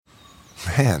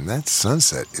Man, that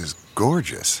sunset is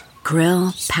gorgeous.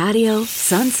 Grill, patio,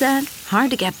 sunset.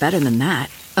 Hard to get better than that.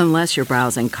 Unless you're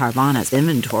browsing Carvana's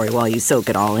inventory while you soak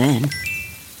it all in.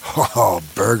 Oh,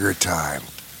 burger time.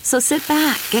 So sit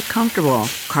back, get comfortable.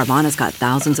 Carvana's got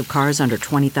thousands of cars under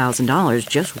 $20,000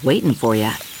 just waiting for you.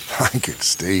 I could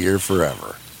stay here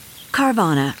forever.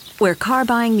 Carvana, where car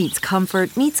buying meets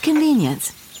comfort meets convenience.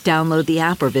 Download the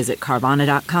app or visit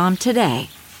Carvana.com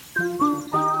today.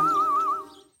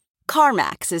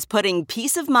 CarMax is putting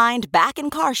peace of mind back in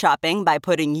car shopping by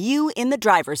putting you in the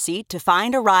driver's seat to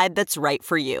find a ride that's right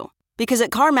for you. Because at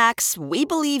CarMax, we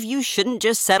believe you shouldn't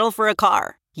just settle for a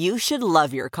car. You should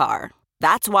love your car.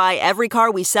 That's why every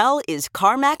car we sell is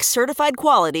CarMax certified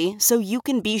quality, so you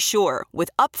can be sure with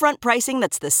upfront pricing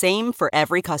that's the same for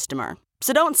every customer.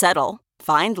 So don't settle.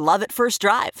 Find love at first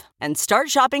drive and start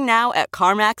shopping now at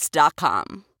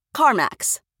CarMax.com.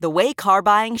 CarMax, the way car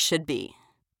buying should be.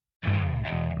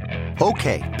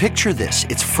 Okay, picture this.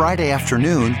 It's Friday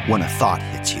afternoon when a thought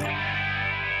hits you.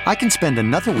 I can spend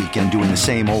another weekend doing the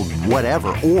same old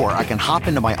whatever, or I can hop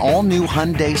into my all-new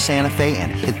Hyundai Santa Fe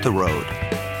and hit the road.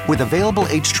 With available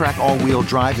H-Track all-wheel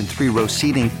drive and 3-row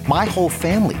seating, my whole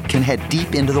family can head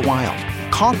deep into the wild.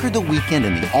 Conquer the weekend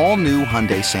in the all-new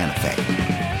Hyundai Santa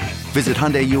Fe. Visit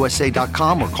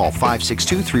HyundaiUSA.com or call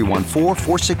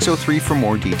 562-314-4603 for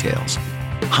more details.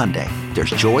 Hyundai, there's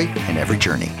joy in every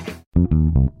journey.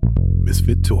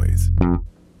 Misfit Toys.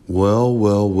 Well,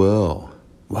 well, well.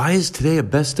 Why is today a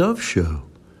best of show?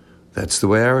 That's the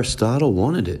way Aristotle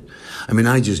wanted it. I mean,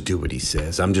 I just do what he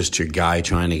says. I'm just your guy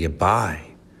trying to get by.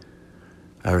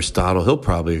 Aristotle, he'll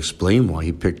probably explain why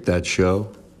he picked that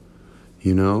show.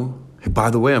 You know? Hey, by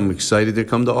the way, I'm excited to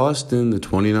come to Austin the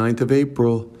 29th of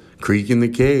April. Creek in the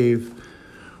Cave.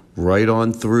 Right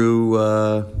on through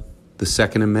the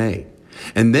 2nd of May.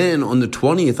 And then on the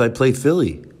 20th, I play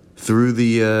Philly through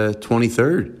the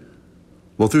 23rd.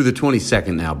 Well, through the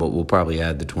 22nd now, but we'll probably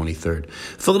add the 23rd.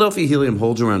 Philadelphia Helium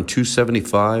holds around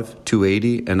 275,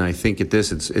 280, and I think at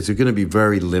this, it's going to be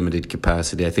very limited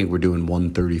capacity. I think we're doing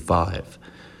 135.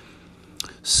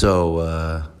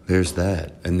 So there's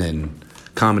that. And then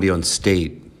Comedy on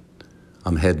State,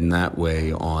 I'm heading that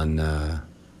way on the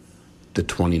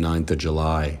 29th of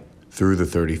July through the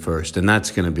 31st. And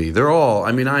that's going to be,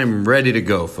 I'm ready to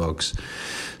go, folks.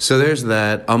 So there's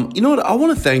that. You know what? I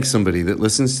want to thank somebody that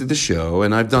listens to the show,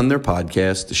 and I've done their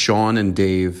podcast, Sean and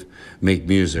Dave Make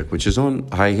Music, which is on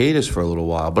hiatus for a little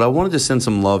while. But I wanted to send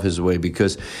some love his way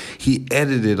because he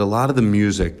edited a lot of the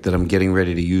music that I'm getting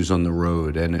ready to use on the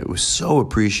road, and it was so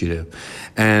appreciative.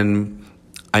 And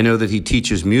I know that he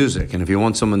teaches music, and if you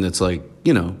want someone that's like,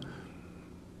 is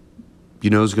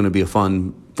going to be a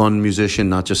fun musician,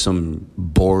 not just some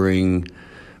boring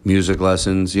music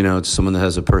lessons, it's someone that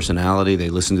has a personality. They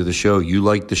listen to the show. You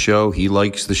like the show. He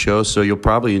likes the show. So you'll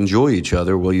probably enjoy each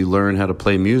other while you learn how to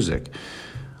play music.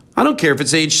 I don't care if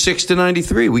it's age 6 to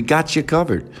 93. We got you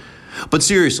covered. But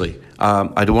seriously,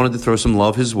 I wanted to throw some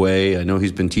love his way. I know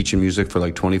he's been teaching music for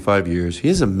like 25 years. He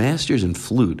has a master's in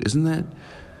flute. Isn't that?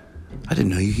 I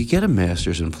didn't know you could get a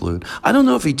master's in flute. I don't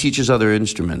know if he teaches other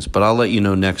instruments, but I'll let you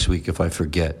know next week if I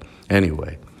forget.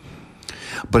 Anyway.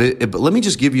 But let me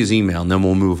just give you his email, and then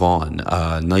we'll move on,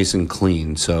 nice and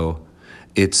clean. So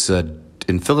it's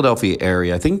in Philadelphia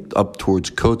area, I think up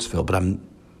towards Coatesville, but I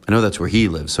know that's where he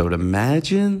lives. So I'd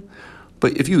imagine,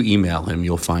 but if you email him,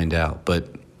 you'll find out.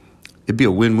 But it'd be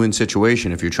a win-win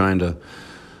situation if you're trying to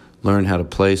learn how to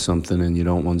play something and you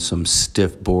don't want some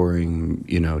stiff, boring,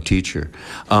 teacher.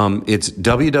 It's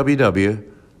www.SEAN,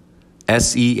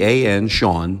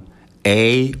 Sean,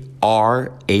 ARAWJO.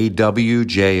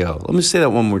 Let me say that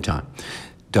one more time.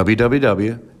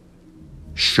 www.Sean,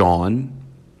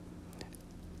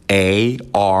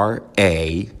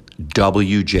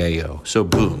 ARAWJO. So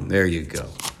boom, there you go.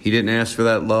 He didn't ask for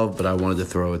that love, but I wanted to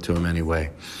throw it to him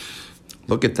anyway.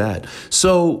 Look at that.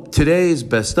 So today's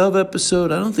best of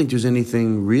episode, I don't think there's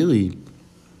anything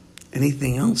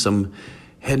else. I'm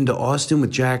heading to Austin with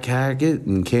Jack Hackett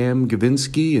and Cam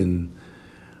Gavinsky, and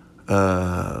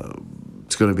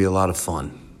it's going to be a lot of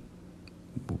fun.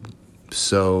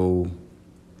 So,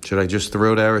 should I just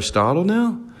throw to Aristotle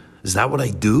now? Is that what I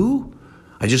do?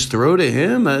 I just throw to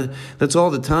him? That's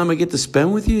all the time I get to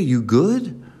spend with you? You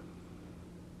good?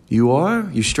 You are?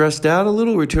 You stressed out a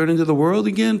little, returning to the world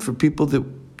again? For people that,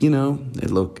 hey,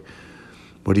 look,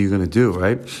 what are you going to do,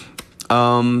 right?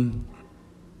 All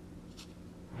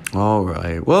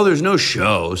right. Well, there's no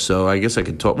show, so I guess I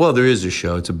could talk. Well, there is a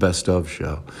show. It's a best of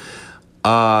show.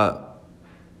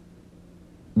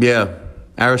 Yeah,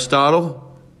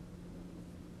 Aristotle,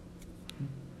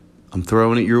 I'm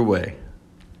throwing it your way.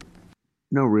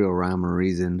 No real rhyme or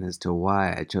reason as to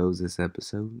why I chose this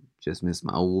episode. Just missed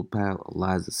my old pal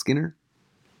Eliza Skinner.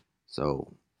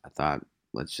 So I thought,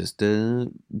 let's just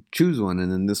choose one.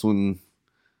 And then this one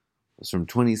was from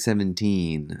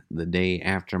 2017, the day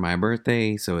after my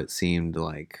birthday. So it seemed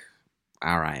like,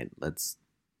 all right, let's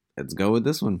go with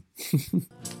this one.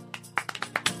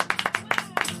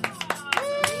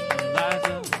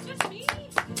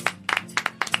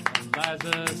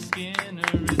 Eliza Skinner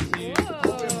is here.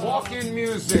 Walking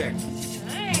music.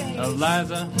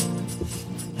 Eliza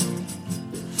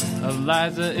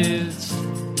is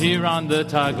here on the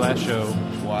Todd Glass Show.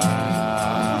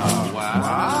 Wow.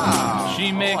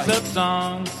 She makes up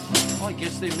songs. Oh, I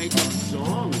guess they make up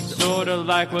songs. Sort of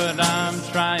like what I'm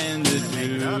trying to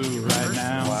do right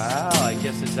now. Wow, I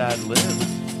guess it's ad-lib.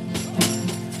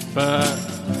 But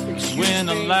when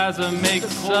Eliza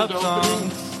makes up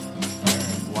songs,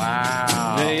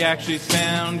 Wow. they actually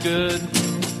sound good.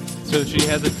 So she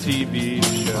has a TV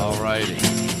show. Alrighty.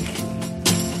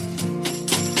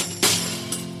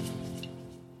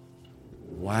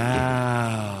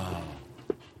 Wow.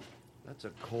 That's a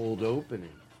cold opening.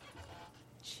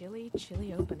 Chilly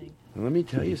opening. Now, let me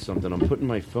tell you something. I'm putting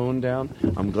my phone down.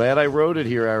 I'm glad I wrote it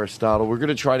here, Aristotle. We're going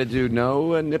to try to do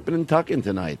no nipping and tucking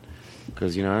tonight.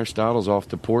 Because, Aristotle's off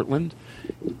to Portland.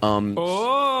 I'm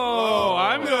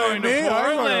going to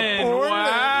Portland.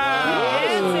 Wow.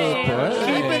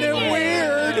 Keeping it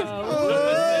weird.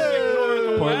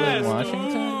 Portland,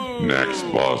 Washington. Next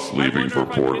bus leaving for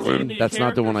Portland. That's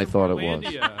not the one I thought it was.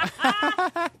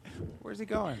 Where's he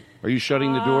going? Are you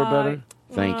shutting the door better?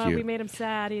 Thank you. We made him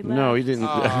sad. He left. No, he didn't.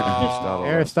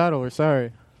 Aristotle, we're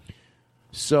sorry.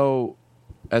 So,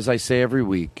 as I say every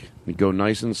week, we go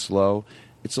nice and slow.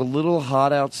 It's a little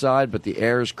hot outside, but the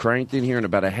air is cranked in here. In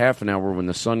about a half an hour, when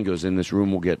the sun goes in, this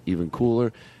room will get even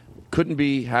cooler. Couldn't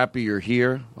be happier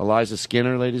here. Eliza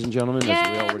Skinner, ladies and gentlemen, as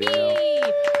we already know.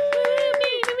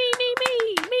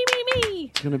 Me.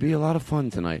 It's going to be a lot of fun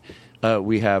tonight.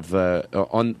 We have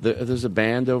there's a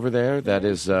band over there that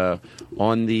is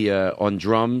on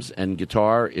drums and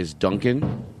guitar is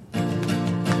Duncan,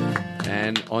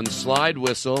 and on slide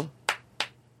whistle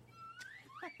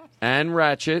and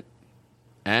ratchet.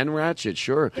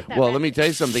 Sure. Well, let me tell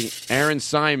you something. Aaron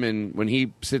Simon, when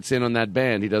he sits in on that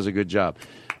band, he does a good job.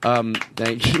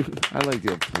 Thank you. I like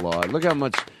the applaud. Look how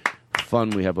much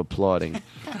fun we have applauding.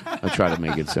 I try to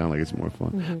make it sound like it's more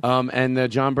fun.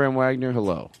 And John Bram Wagner,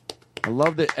 hello. I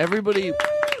love that everybody.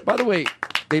 By the way,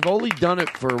 they've only done it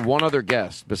for one other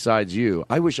guest besides you.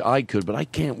 I wish I could, but I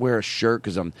can't wear a shirt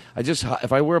because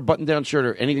if I wear a button-down shirt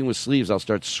or anything with sleeves, I'll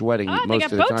start sweating most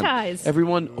of the time. bow ties.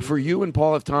 Everyone, for you and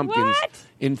Paul F. Tompkins,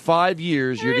 in 5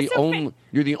 years, you're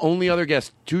the only other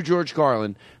guest to George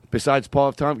Carlin. Besides Paul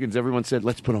F. Tompkins, everyone said,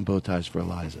 let's put on bow ties for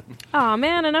Eliza. Oh,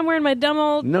 man, and I'm wearing my dumb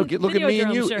old look at me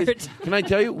and you. shirt. Can I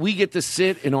tell you, we get to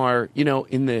sit in our,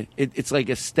 it's like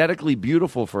aesthetically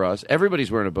beautiful for us.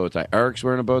 Everybody's wearing a bow tie. Eric's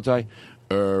wearing a bow tie.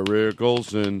 Eric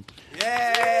Olson.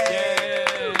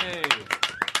 Yay!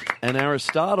 And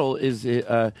Aristotle is...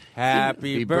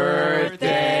 Happy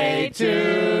birthday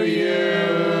to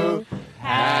you.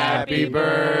 Happy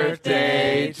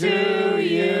birthday to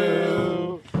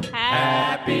you.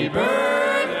 Happy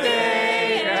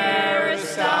birthday,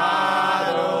 Aristotle.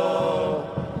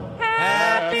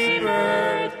 Happy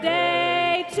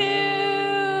birthday to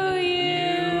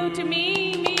you. To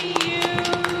me, you.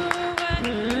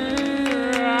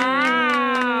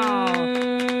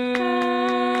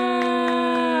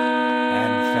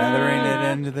 And feathering it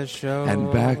into the show.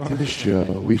 And back to the show.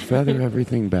 We feather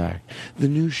everything back. The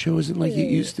new show isn't like it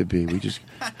used to be. We just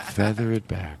feather it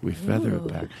back. We feather it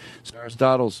back. So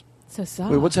Aristotle's... So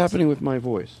soft. Wait, what's happening with my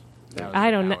voice?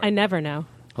 I don't know. I never know.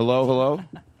 Hello?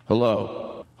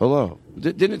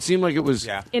 Didn't it seem like it was...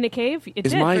 Yeah. In a cave? It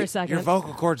Is did my- for a second. Your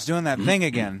vocal cord's doing that thing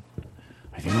again.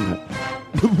 I think I'm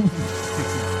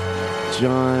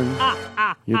John,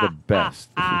 you're the best.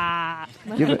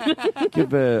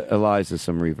 Give Eliza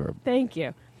some reverb. Thank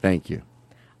you. Thank you.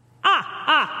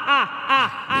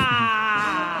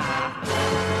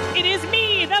 It is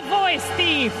me, the voice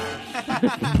thief.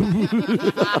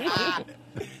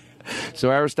 So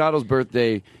Aristotle's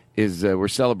birthday is, we're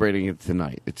celebrating it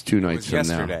tonight. It's 2 nights from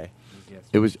Yesterday. now.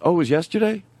 It was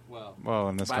yesterday? Well,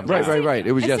 in this Right.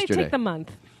 It was I yesterday. say take the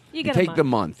month. You get Take the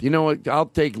month. You know what? I'll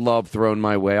take love thrown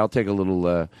my way. I'll take a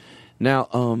little, now,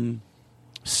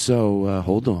 so,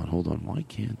 hold on. Why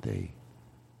can't they?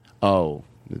 Oh,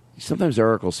 sometimes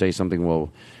Eric will say something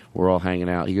while we're all hanging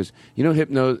out. He goes,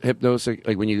 hypnosis,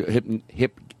 like when you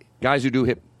guys who do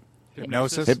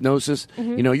hypnosis,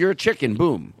 Mm-hmm. you're a chicken,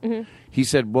 boom. Mm-hmm. He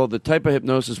said, well, the type of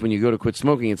hypnosis when you go to quit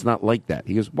smoking, it's not like that.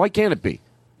 He goes, why can't it be?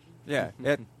 Yeah.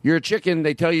 You're a chicken.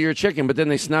 They tell you you're a chicken, but then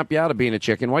they snap you out of being a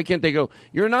chicken. Why can't they go,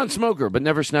 you're a non-smoker, but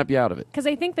never snap you out of it? Because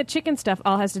I think the chicken stuff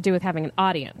all has to do with having an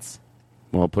audience.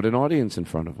 Well, put an audience in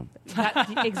front of them.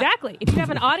 Exactly. If you have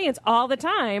an audience all the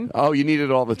time. Oh, you need it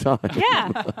all the time.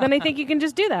 Yeah. Then I think you can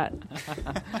just do that.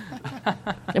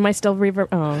 Am I still reverb?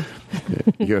 Oh.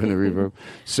 You're in the reverb.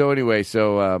 So anyway,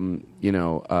 can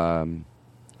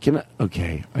I?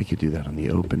 Okay, I could do that on the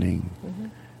opening. Mm-hmm.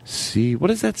 See, what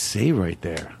does that say right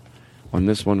there? On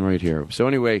this one right here. So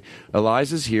anyway,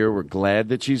 Eliza's here. We're glad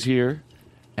that she's here.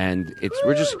 And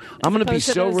I'm going to be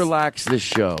so relaxed this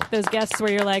show. Those guests where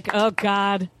you're like, oh,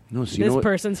 God, no, so this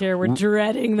person's here. We're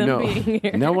dreading them being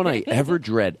here. No one I ever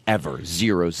dread, ever,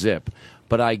 zero zip.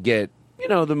 But I get,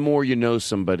 the more you know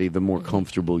somebody, the more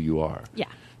comfortable you are. Yeah.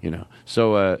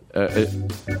 So,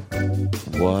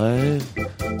 what?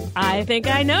 I think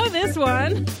I know this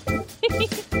one.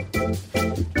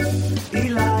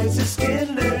 Eliza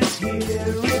Skinner's here.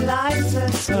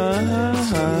 Eliza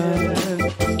Skinner's here.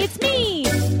 It's me.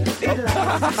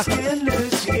 Eliza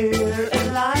Skinner's here.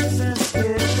 Eliza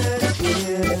Skinner's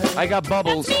here. I got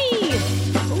bubbles. That's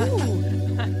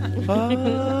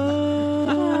me.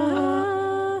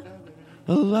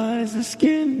 Eliza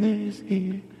Skinner's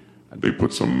here. They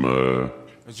put some.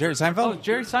 Jerry Seinfeld? Oh,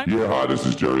 Jerry Seinfeld? Yeah, hi, this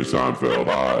is Jerry Seinfeld.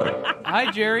 Hi. Hi,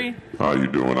 Jerry. How you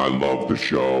doing? I love the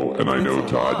show, and I know,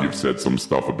 Todd, you've said some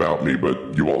stuff about me,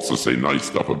 but you also say nice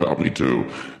stuff about me,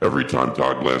 too. Every time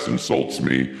Todd Glass insults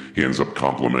me, he ends up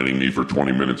complimenting me for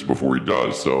 20 minutes before he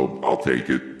does, so I'll take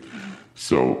it.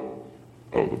 So,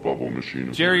 the bubble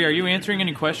machine. Jerry, are you answering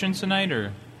any questions tonight,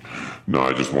 or? No,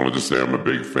 I just wanted to say I'm a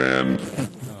big fan.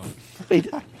 Wait,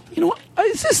 you know what?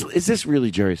 Is this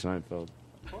really Jerry Seinfeld?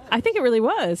 I think it really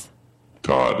was.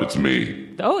 Todd, it's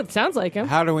me. Oh, it sounds like him.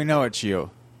 How do we know it's you?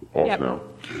 Off now.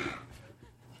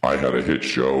 I had a hit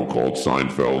show called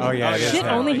Seinfeld. Oh, yeah. Shit,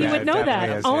 only he would know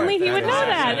that. Only he would know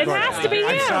that. It has to be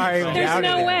him. There's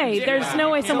no way. There's no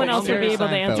way someone else would be able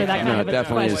to answer that kind of a question. No, it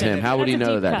definitely is him. How would he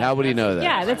know that? How would he know that?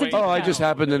 Yeah, that's a deep cut. I just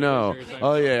happen to know.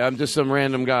 Oh, yeah, I'm just some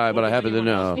random guy, but I happen to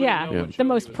know. Yeah, the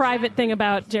most private thing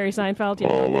about Jerry Seinfeld. Yeah.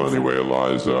 Oh, well, anyway,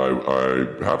 Eliza,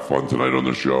 I have fun tonight on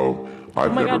the show. Oh,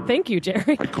 my God, thank you,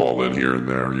 Jerry. I call in here and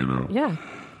there, Yeah.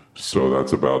 So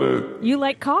that's about it. You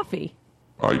like coffee.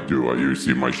 I do. You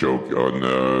see my show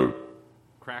on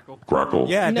Crackle?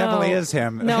 Yeah, it definitely is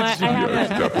him. No, I haven't. Yeah, it's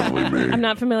definitely me. I'm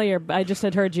not familiar, but I just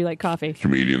had heard you like coffee.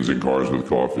 Comedians in cars with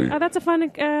coffee. Oh, that's a fun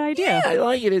idea. Yeah, I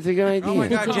like it. It's a good idea. Oh, my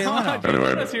God, Jay Leno.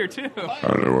 Anyway, That's here, too.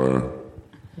 Anyway.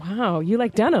 Wow, you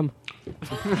like denim.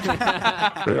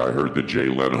 Hey, I heard that Jay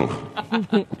Leno.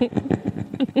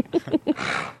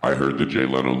 I heard that Jay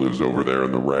Leno lives over there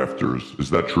in the rafters.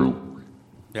 Is that true?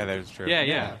 Yeah, that is true.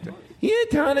 Yeah. Yeah,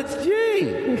 Todd, it's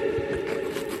Jay.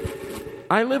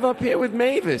 I live up here with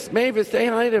Mavis. Mavis, say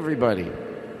hi to everybody.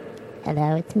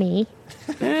 Hello, it's me.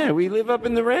 Yeah, we live up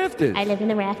in the rafters. I live in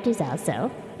the rafters also.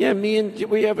 Yeah, me and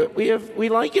we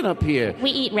like it up here.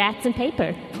 We eat rats and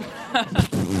paper.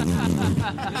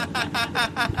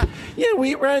 Yeah,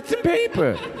 we eat rats and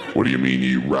paper. What do you mean,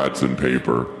 you rats and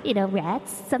paper? You know,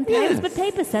 rats sometimes, but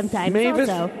paper sometimes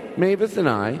also. Mavis and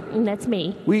I. And that's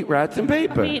me. We eat rats and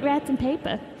paper. We eat rats and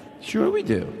paper. Sure we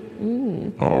do.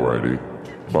 Alrighty.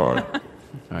 Bye.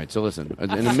 All right, so listen.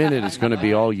 In a minute, it's going to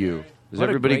be all you. Is what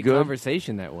everybody a great good?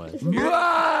 Conversation that was.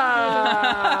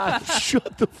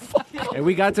 Shut the fuck up. And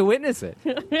we got to witness it.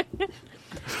 You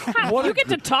get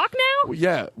to talk now?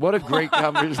 Yeah, what a great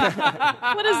conversation.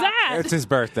 What is that? It's his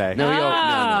birthday. No,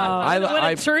 what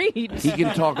a treat. He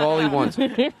can talk all he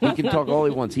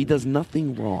wants. He does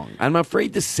nothing wrong. I'm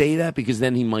afraid to say that because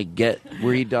then he might get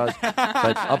where he does.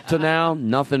 But up to now,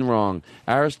 nothing wrong.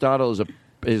 Aristotle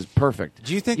is perfect.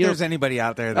 Do you think there's anybody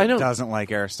out there that doesn't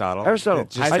like Aristotle? Aristotle.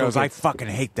 It just goes, I fucking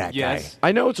hate that guy.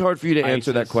 I know it's hard for you to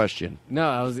answer that question.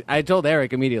 No, I told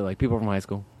Eric immediately, like people from high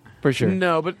school. For sure.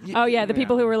 No, but... Oh, yeah, the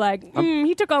people who were like,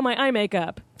 he took all my eye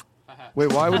makeup.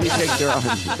 Wait, why would he take their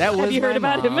eye? That was Have you heard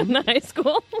about him in high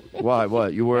school? Why?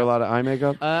 What? You wear a lot of eye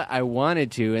makeup? I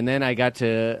wanted to, and then I got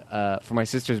to, for my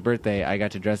sister's birthday, I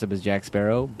got to dress up as Jack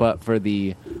Sparrow, but for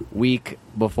the week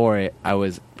before it, I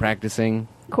was practicing.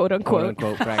 Quote, unquote.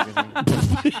 Practicing.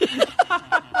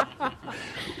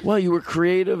 Well, you were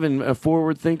creative and a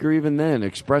forward thinker even then,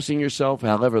 expressing yourself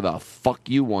however the fuck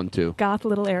you want to. Goth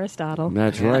little Aristotle.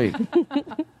 That's right.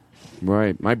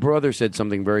 Right. My brother said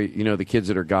something very, the kids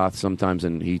that are goth sometimes,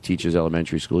 and he teaches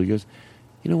elementary school, he goes,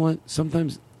 you know what,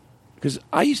 sometimes, because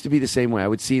I used to be the same way. I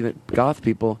would see that goth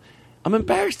people, I'm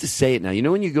embarrassed to say it now. You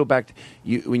know when you go back,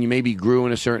 when you maybe grew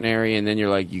in a certain area, and then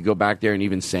you're like, you go back there and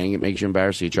even saying it makes you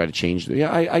embarrassed, so you try to change it.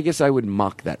 Yeah, I guess I would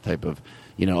mock that type of,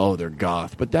 they're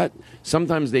goth. But that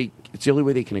sometimes it's the only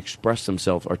way they can express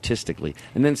themselves artistically.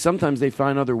 And then sometimes they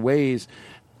find other ways.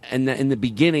 And in the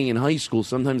beginning, in high school,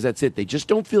 sometimes that's it. They just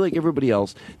don't feel like everybody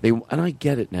else. And I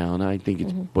get it now, and I think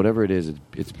it's whatever it is,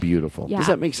 it's beautiful. Yeah. Does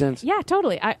that make sense? Yeah,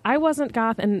 totally. I wasn't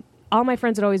goth, and all my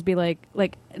friends would always be like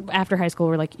after high school,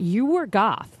 were like, "You were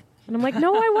goth." And I'm like,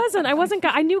 no, I wasn't. I wasn't.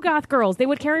 I knew goth girls. They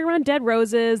would carry around dead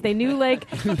roses. They knew like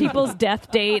people's death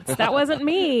dates. That wasn't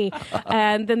me.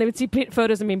 And then they would see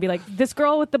photos of me and be like, this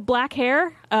girl with the black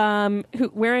hair, who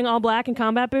wearing all black and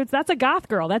combat boots. That's a goth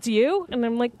girl. That's you. And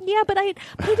I'm like, yeah, but I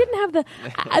didn't have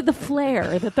the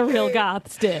flair that the real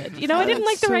goths did. I didn't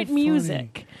like the right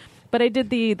music, but I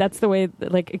did that's the way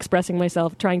like expressing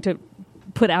myself, trying to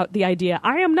put out the idea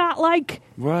I am not like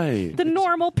the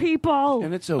normal people,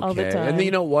 and it's all the okay. time. And then,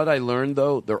 you know what I learned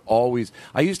though, they're always.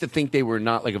 I used to think they were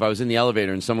not like if I was in the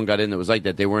elevator and someone got in that was like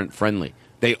that, they weren't friendly.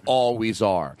 They always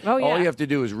are. Oh, yeah. All you have to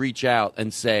do is reach out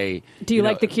and say, "Do you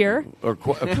like The Cure?" Or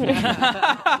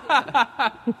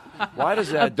why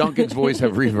does Duncan's voice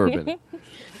have reverb in it?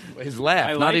 His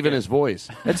laugh, not even his voice.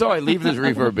 That's all. I leave this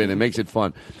reverb in. It makes it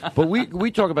fun. But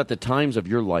we talk about the times of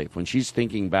your life when she's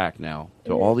thinking back now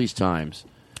to all these times.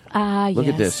 Look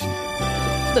at this.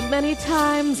 The many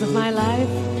times of my life.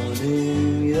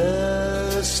 We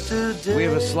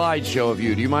have a slideshow of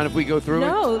you. Do you mind if we go through it?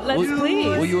 No,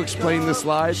 please. Will you explain the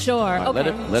slide? Sure. Right,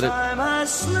 okay. Let it.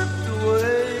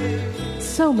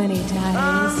 So many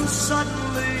times.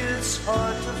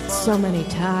 So many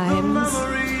times.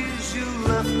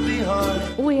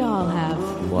 We all have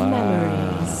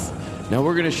memories. Now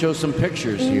we're going to show some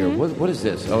pictures here. What is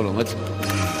this? Hold on, let's.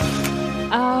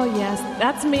 Oh yes,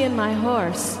 that's me and my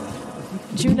horse,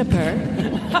 Juniper.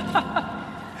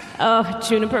 Oh,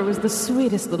 Juniper was the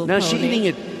sweetest little now pony. Now she's eating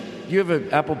it. You have an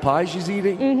apple pie she's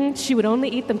eating? Mm-hmm. She would only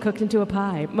eat them cooked into a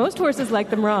pie. Most horses like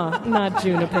them raw, not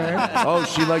Juniper. Oh,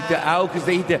 she liked the owl because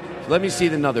they eat that. Let me see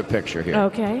another picture here.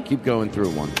 Okay. Keep going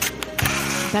through one.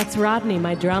 That's Rodney,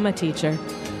 my drama teacher.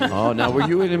 Oh, now were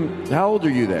you in him? How old are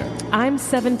you there? I'm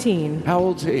 17. How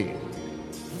old's he?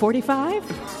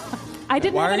 45. I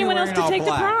didn't have anyone else to take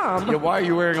to prom. Yeah, why are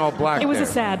you wearing all black? It was a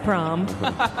sad prom.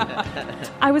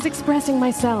 I was expressing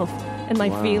myself and my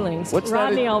feelings. What's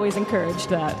Rodney always encouraged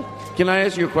that. Can I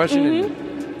ask you a question?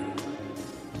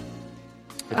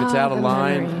 If it's out of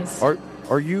line, memories.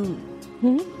 are you?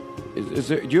 Is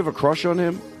there? Do you have a crush on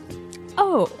him?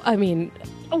 Oh, I mean,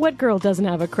 what girl doesn't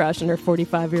have a crush on her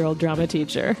 45-year-old drama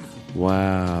teacher?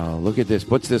 Wow, look at this.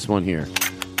 What's this one here?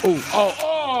 Who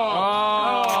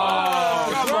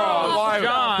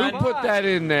put that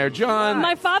in there, John?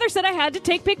 My father said I had to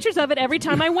take pictures of it every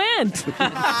time I went. It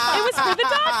was for the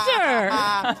doctor.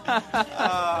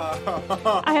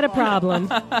 I had a problem.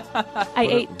 I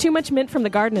ate too much mint from the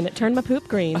garden and it turned my poop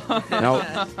green.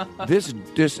 Now, this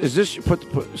is this put.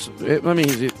 Let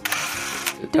me.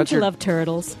 Don't you love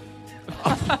turtles?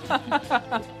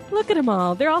 Look at them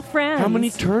all. They're all friends. How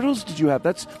many turtles did you have?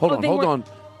 Hold on.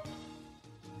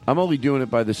 I'm only doing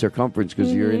it by the circumference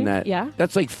because you're in that. Yeah.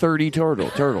 That's like 30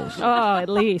 turtles. Oh, at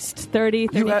least 30,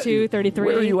 32, 33.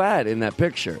 Where are you at in that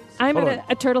picture? I'm at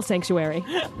a turtle sanctuary.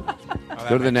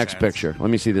 Go to the next picture. Let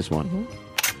me see this one.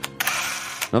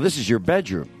 Now, this is your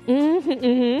bedroom.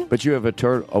 But you have a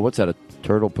turtle. Oh, what's that? A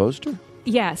turtle poster?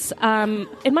 Yes.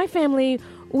 In my family,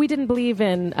 we didn't believe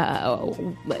in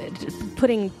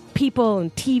putting people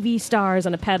and TV stars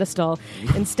on a pedestal.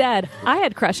 Instead, I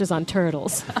had crushes on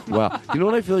turtles. Wow. You know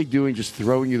what I feel like doing? Just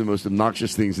throwing you the most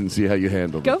obnoxious things and see how you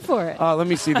handle them. Go for it. Let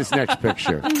me see this next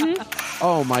picture.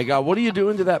 Oh, my God. What are you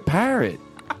doing to that parrot?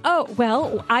 Oh,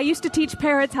 well, I used to teach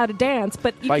parrots how to dance,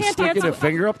 but you By can't dance. sticking a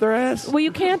finger up their ass? Well,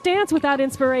 you can't dance without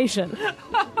inspiration.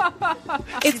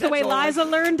 It's the way Liza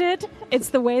learned it. It's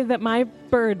the way that my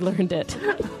bird learned it.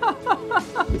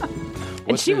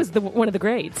 And she was one of the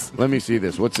greats. Let me see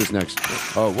this. What's this next?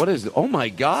 Oh, what is it? Oh, my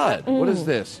God. What is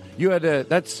this? You had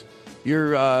that's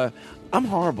your... I'm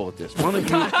horrible at this. Why don't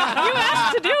you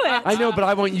asked to do it. I know, but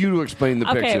I want you to explain the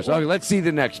Okay, pictures. well- Okay, let's see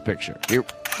the next picture. Here.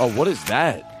 Oh, what is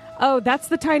that? Oh, that's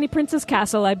the tiny princess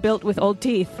castle I built with old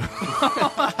teeth.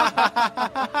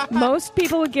 Most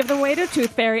people would give them away to a tooth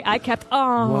fairy. I kept,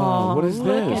 Wow, what is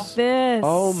look this? at this.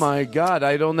 Oh, my God.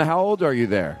 I don't know. How old are you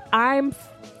there? I'm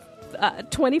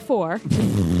 24.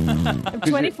 I'm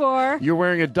 24. You're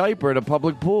wearing a diaper at a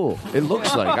public pool. It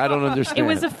looks like. I don't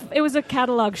understand. It was a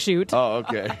catalog shoot. Oh,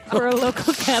 okay. For a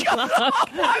local catalog.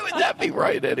 Why would that be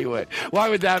right anyway? Why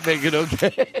would that make it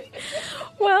okay?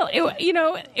 Well,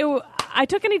 I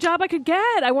took any job I could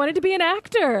get. I wanted to be an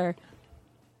actor.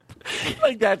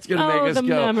 Like that's going to make us the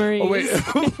go. Memories.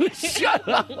 Oh, wait. Shut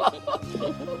up.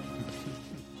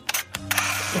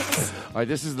 All right,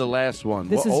 this is the last one.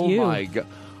 This is oh you. my god!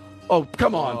 Oh,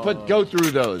 come on! Go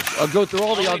through those. Go through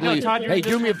all the ugly. no, Todd, hey,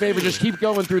 do me a favor. Just keep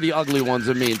going through the ugly ones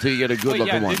of me until you get a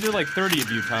good-looking one. They did like 30 of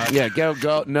you, Todd. Yeah,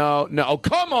 go. No. Oh,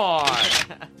 come on!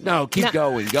 No, keep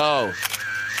going. Go.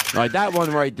 All right, that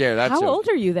one right there. That's How old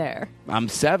are you there? I'm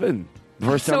 7. The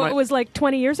first time So it was like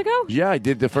 20 years ago? Yeah, I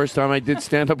did the first time I did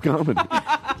stand-up comedy.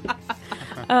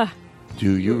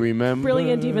 Do you remember?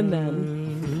 Brilliant even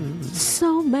then.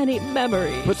 So many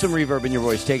memories. Put some reverb in your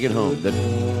voice. Take it home. So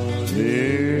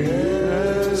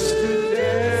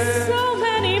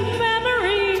many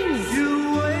memories.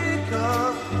 You wake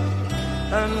up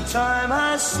and time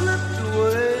has slipped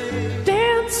away.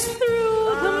 Dance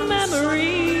through the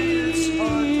memories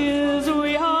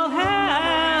we all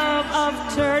have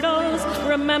of turtles.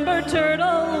 Remember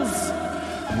turtles?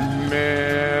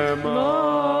 Yeah,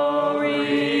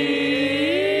 memories.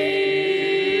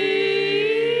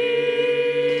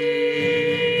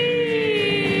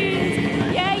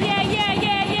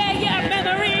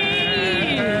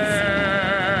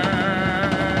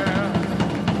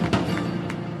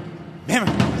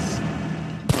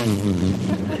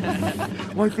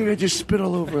 Why couldn't I just spit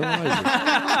all over Eliza?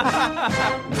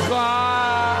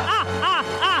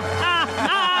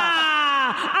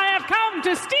 I have come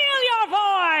to steal your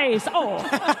voice. Oh,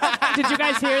 did you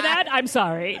guys hear that? I'm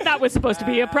sorry. That was supposed to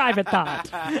be a private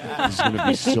thought. This is going to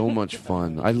be so much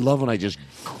fun. I love when I just,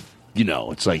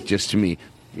 it's like just to me,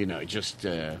 just.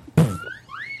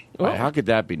 How could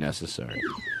that be necessary?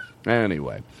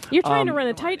 Anyway. You're trying to run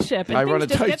a tight ship, and I things run a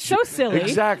just tight get so silly.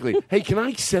 Exactly. Hey, can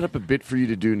I set up a bit for you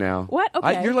to do now? What?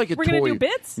 Okay. You're like a We're toy. gonna do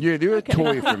bits? You're a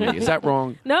toy for me. Is that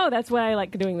wrong? No, that's why I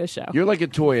like doing this show. You're like a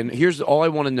toy, and here's all I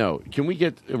want to know. Can we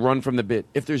get a run from the bit?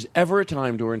 If there's ever a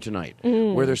time during tonight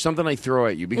where there's something I throw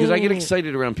at you, because I get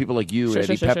excited around people like you,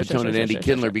 Eddie Pepitone, and Andy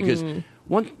Kindler, because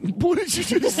what did you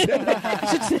just say?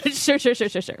 Sure.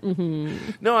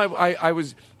 Mm-hmm. No, I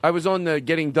was on the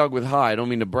Getting Dug with High. I don't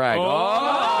mean to brag.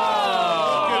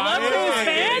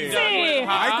 Fancy.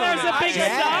 There's a big star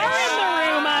in the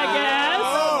room, I guess.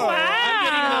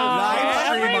 Wow. Live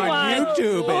stream on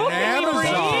YouTube and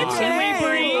Amazon. Can we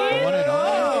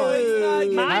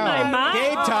breathe? My.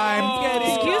 Game time.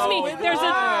 Excuse me.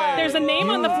 There's a name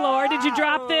on the floor. Did you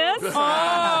drop this?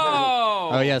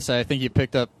 Oh yes, I think you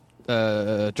picked up.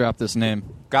 Drop this name.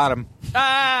 Got him.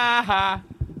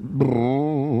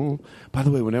 By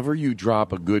the way, whenever you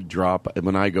drop a good drop,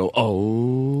 when I go,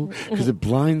 because it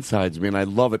blindsides me, and I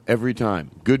love it every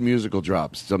time. Good musical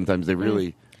drops. Sometimes they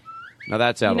really... Now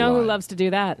that's out of line. You know who loves to do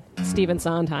that? Stephen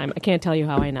Sondheim. I can't tell you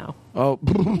how I know. Oh.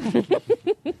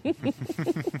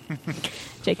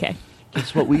 JK.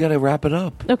 Guess what? We got to wrap it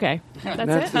up. Okay.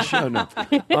 That's it? The show. No.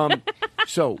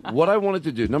 So what I wanted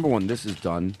to do, number one, this is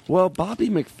done. Well, Bobby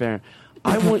McFerrin...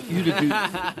 I want you to do...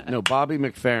 No, Bobby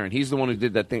McFerrin. He's the one who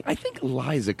did that thing. I think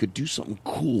Eliza could do something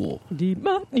cool.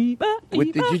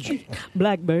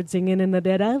 Blackbird singing in the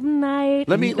dead of night.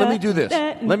 Let me do this.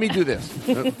 Let me do this.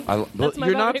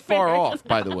 You're not far off,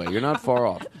 by the way. You're not far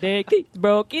off. They keep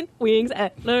broken wings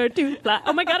and learn to fly.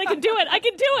 Oh my God, I can do it.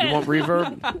 You want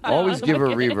reverb? Always give her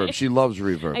reverb. She loves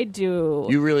reverb. I do.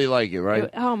 You really like it,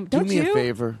 right? Don't do me you? a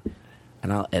favor,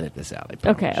 and I'll edit this out. I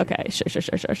promise Okay. Sure.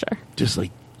 Just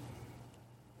like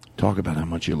talk about how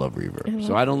much you love reverb,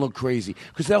 so I don't look crazy.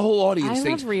 Because that whole audience I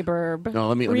thinks love reverb. No,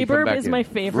 let me come Reverb back is in. my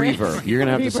favorite. Reverb. You're gonna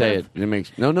have to say it. It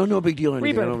makes no big deal or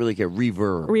anything. Reverb. I don't really care.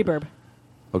 Reverb. Reverb.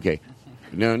 Okay.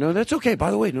 No, that's okay. By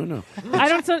the way, no. I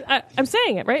don't. I'm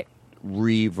saying it right.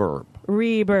 Reverb.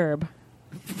 Reverb.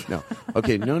 No.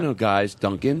 Okay. No, guys.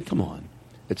 Duncan, come on.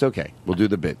 It's okay. We'll do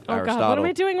the bit. Oh Aristotle, God, what am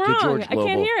I doing to wrong? George I can't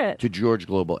Global, hear it. To George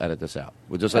Global, edit this out.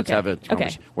 Let's Okay. have a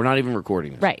conversation. We're not even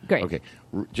recording this. Right, great. Okay.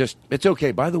 It's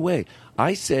okay. By the way,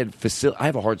 I said I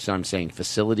have a hard time saying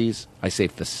facilities. I say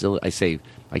facility.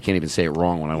 I can't even say it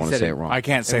wrong when I want to say it wrong. I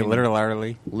can't say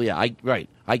literally. Yeah,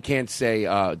 I can't say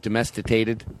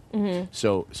domesticated. Mm-hmm.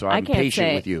 So I'm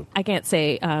patient with you. I can't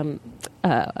say time.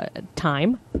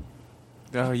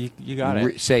 Oh, you got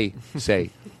it. Say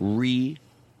re.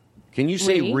 Can you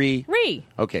say re? Re.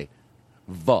 Okay.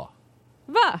 Va.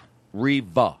 Va.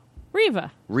 Reva.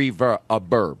 Riva.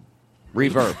 Reverb.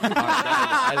 Reverb.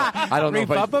 I don't know.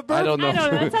 I don't know.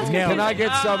 That sounds good. Can I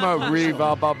get some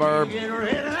reverb?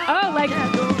 Oh, like.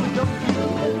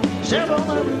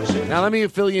 Now let me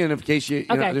fill you in case you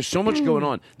know, Okay. there's so much going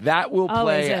on. That will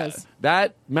play. Always is.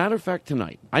 That matter of fact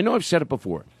tonight. I know I've said it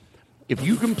before. If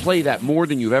you can play that more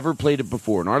than you've ever played it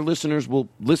before, and our listeners will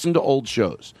listen to old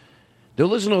shows. They'll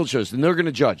listen to old shows, and they're going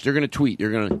to judge. They're going to tweet.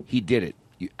 He did it.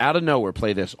 You, out of nowhere,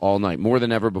 play this all night, more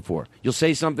than ever before. You'll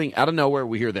say something, out of nowhere,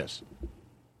 we hear this.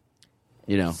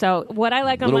 You know. So what I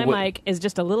like on Little my mic is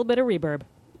just a little bit of reverb.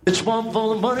 It's one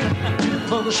for the money,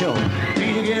 for the show.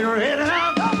 You get ready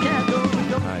now.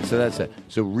 All right, so that's it.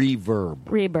 So reverb.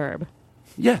 Reverb.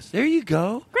 Yes, there you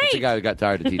go. Great. That's a guy who got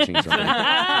tired of teaching something.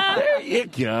 There you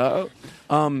go.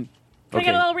 Can I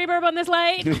get a little reverb on this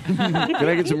light? Can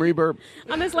I get some reverb?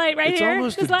 On this light right It's here?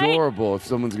 almost this adorable if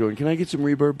someone's going, can I get some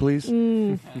reverb, please?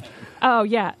 Oh,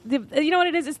 yeah. You know what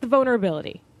it is? It's the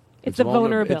vulnerability. It's the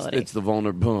vulnerability. It's the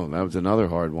vulnerability. That was another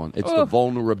hard one. It's the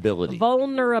vulnerability.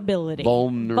 Vulnerability.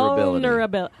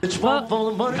 Vulnerability. It's one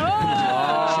for the money.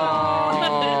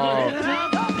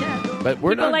 But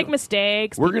we're People not like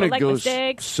mistakes. We're People going to like go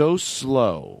mistakes. so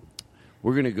slow.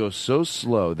 We're going to go so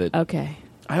slow that Okay.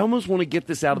 I almost want to get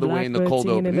this out of the way in the cold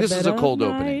opening. This is a cold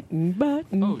opening.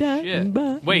 Oh,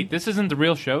 shit. Wait, this isn't the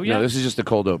real show yet? No, this is just a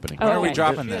cold opening. Oh, When are we okay.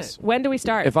 dropping this? When do we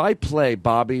start? If I play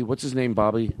Bobby, what's his name,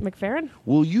 Bobby? McFerrin?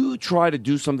 Will you try to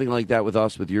do something like that with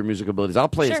us, with your music abilities? I'll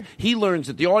play. Sure. He learns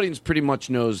that the audience pretty much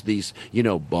knows these,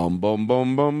 bum, bum, bum,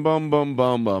 bum, bum, bum, bum,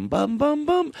 bum, bum, bum,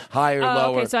 bum, higher,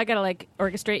 lower. Okay, so I got to,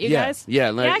 orchestrate you Yeah, guys?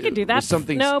 yeah, I can do that. with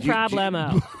something- No do you-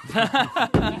 problemo.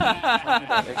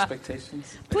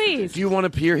 Expectations? Please. Do you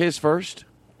want to hear his first?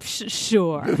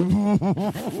 Sure.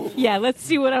 Yeah, let's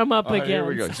see what I'm up against. Here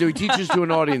we go. So he teaches to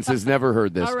an audience that's never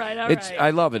heard this. All right, all right.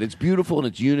 I love it. It's beautiful and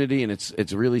it's unity and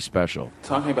it's really special.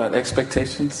 Talking about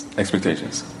expectations?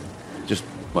 Expectations. Just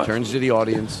turns to the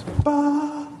audience.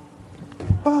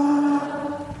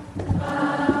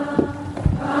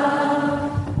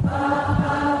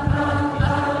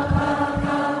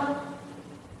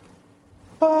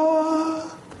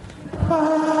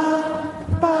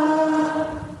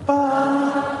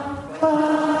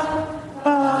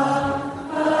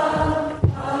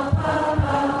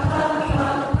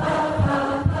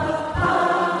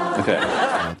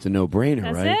 It's a no-brainer,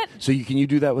 That's right? it? So can you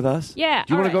do that with us? Yeah,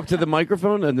 Do you all want to go right. up to the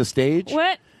microphone and the stage?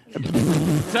 What? Why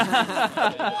is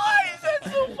that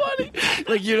so funny?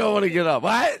 Like you don't want to get up.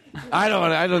 What? I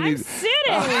don't need. Sitting.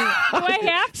 Do I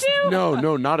have to?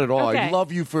 No, not at all. I Okay.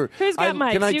 love you for. Who's got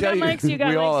mics? Can I You tell got mics. You got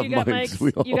we all mics. have You got mics. mics.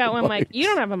 We all You got have one mic. mics. You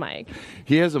don't have a mic.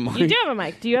 He has a mic. You do have a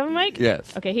mic. Do you have a mic?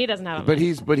 Yes. Okay, he doesn't have a But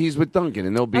mic. he's with Duncan,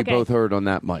 and they'll be Okay. both heard on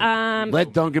that mic.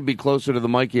 Let Duncan be closer to the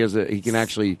mic. He can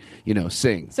actually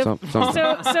sing. So first,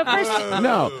 no. first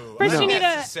no. you need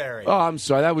a. Oh, I'm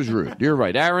sorry. That was rude. You're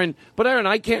right, Aaron. But Aaron,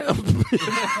 I can't.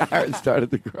 Aaron started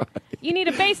to cry. You need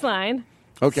a bass line.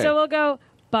 Okay. So we'll go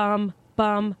bum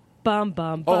bum bum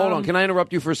bum. Oh, hold bum. on. Can I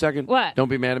interrupt you for a second? What? Don't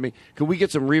be mad at me. Can we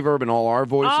get some reverb in all our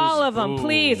voices? All of them,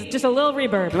 please. Just a little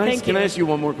reverb. Thank Can you. I ask you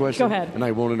one more question? Go ahead. And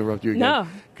I won't interrupt you again. No.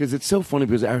 Because it's so funny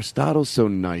because Aristotle's so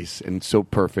nice and so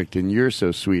perfect and you're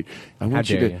so sweet. I want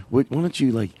How you dare to. you. Why don't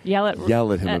you Yell at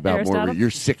him about more? Aristotle? You're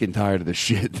sick and tired of the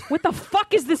shit. What the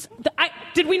fuck is this?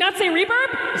 Did we not say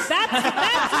reverb? That's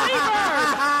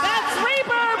reverb. That's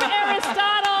reverb,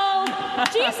 Aristotle.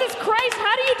 Jesus Christ!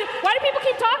 Why do people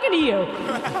keep talking to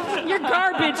you? You're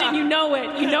garbage, and you know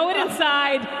it. You know it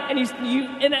inside, and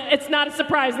and it's not a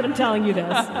surprise that I'm telling you this.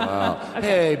 Wow.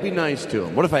 Hey, be nice to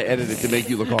him. What if I edit it to make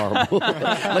you look horrible?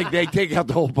 Like they take out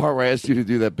the whole part where I asked you to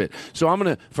do that bit. So I'm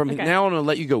gonna now I'm gonna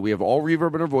let you go. We have all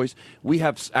reverb in our voice. We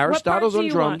have Aristotle's on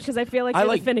drums. Because I feel like you're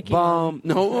like the finicky.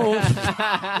 No.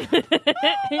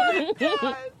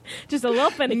 Just a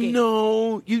little finicky.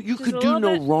 No, you could do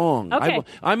no wrong. Okay.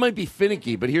 I might be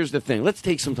finicky, but here's the thing. Let's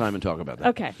take some time and talk about that.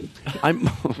 Okay. I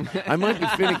might be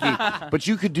finicky, but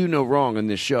you could do no wrong on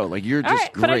this show. Like you're All just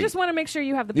right, great. but I just want to make sure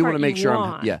you have the You part want to make sure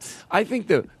want. I think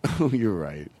the. Oh, you're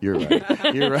right. You're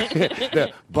right. You're right.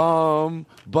 The bum.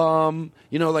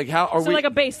 Like how are So we? like a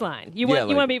bass line. You want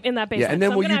to be in that bass Yeah, line. and then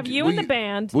so I'm will going to you have you will and the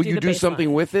band. Will do you the do bass something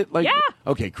line. with it? Like Yeah.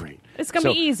 Okay, great. It's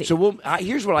gonna be easy. So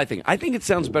here's what I think. I think it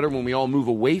sounds better when we all move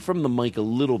away from the mic a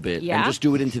little bit Yeah. and just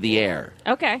do it into the air.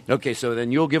 Okay. Okay, so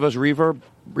then you'll give us reverb.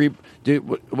 Okay.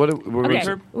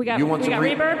 Reverb? We got You want some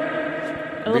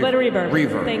reverb? A little bit of reverb.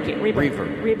 Reverb. Thank you.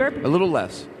 Reverb. A little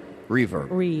less. Reverb.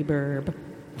 Reverb.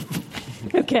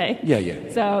 Okay. Yeah.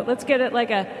 So let's get it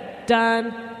like a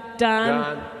dun,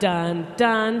 dun, dun,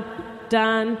 dun,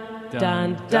 dun,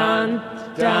 dun, dun,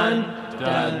 dun,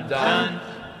 dun, dun.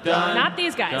 Not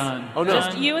these guys. Oh, no.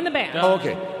 Just you and the band. Oh,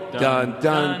 okay. Dun,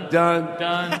 dun, dun,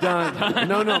 dun.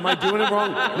 No, am I doing it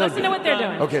wrong? No, Listen to what they're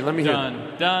doing. Okay, let me hear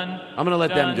it. Dun. I'm going to let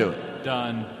them do it.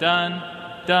 Dun.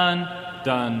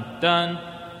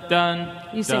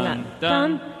 You sing that.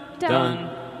 Dun, dun.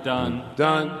 Dun,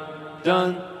 dun,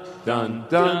 dun, dun, dun,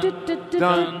 dun,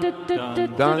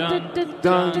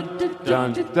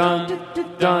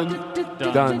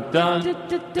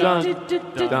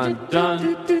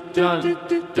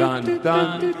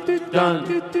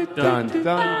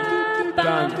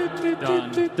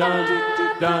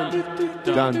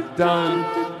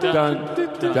 dun,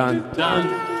 dun,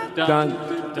 dun,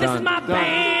 This is my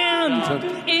band.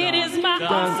 It is my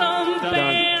awesome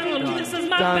band. This is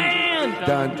my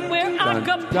band. We're a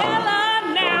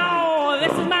cappella now.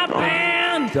 This is my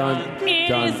band.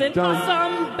 It is an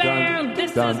awesome band.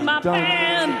 This is my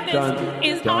band.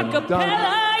 This is a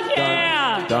cappella.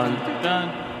 Yeah.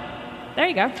 There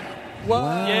you go.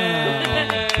 Wow.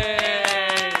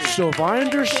 So if I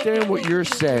understand what you're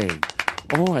saying,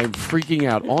 I'm freaking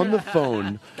out on the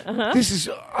phone.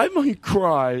 I might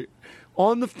cry.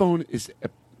 On the phone is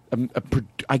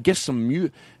I guess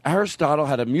Aristotle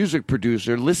had a music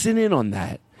producer. Listen in on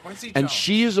that. Quincy and Jones.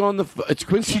 She is on the phone. It's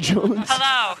Quincy Jones.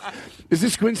 Hello. Is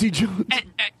this Quincy Jones?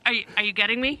 Are you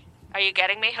getting me? Are you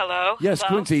getting me? Hello? Yes,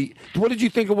 Hello? Quincy. What did you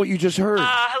think of what you just heard?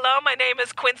 Hello, my name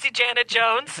is Quincy Janet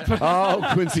Jones. Oh,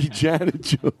 Quincy Janet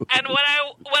Jones. And what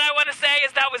I want to say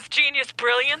is that was genius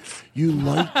brilliance. You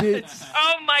liked it?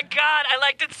 Oh, my God. I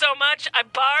liked it so much. I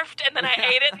barfed, and then I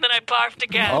ate it, and then I barfed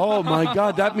again. Oh, my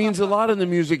God. That means a lot in the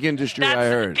music industry, I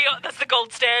heard. That's the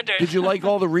gold standard. Did you like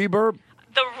all the reverb?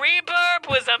 The reverb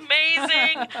was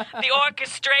amazing. The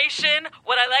orchestration.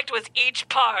 What I liked was each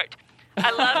part. I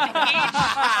loved each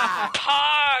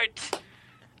part.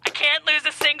 I can't lose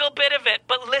a single bit of it.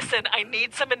 But listen, I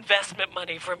need some investment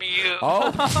money from you. Oh,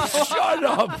 shut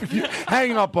up.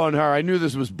 Hang up on her. I knew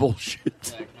this was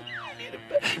bullshit.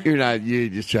 You're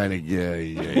just trying to...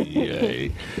 Yeah.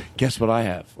 Guess what I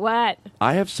have? What?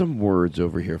 I have some words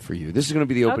over here for you. This is going to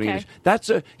be the opening.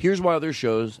 Okay. Here's why other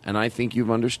shows, and I think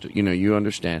you've understood. You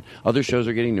understand. Other shows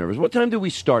are getting nervous. What time do we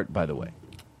start, by the way?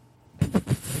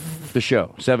 The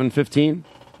show 7:15.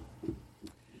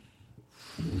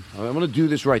 I'm going to do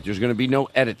this right. There's going to be no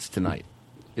edits tonight.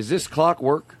 Is this clock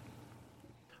work?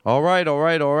 All right.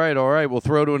 We'll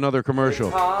throw to another commercial.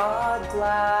 Todd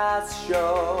Glass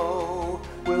Show.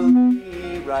 We'll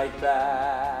be right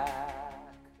back.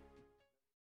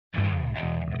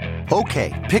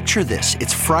 Okay, picture this.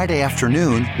 It's Friday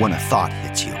afternoon when a thought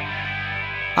hits you.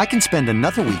 I can spend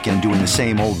another weekend doing the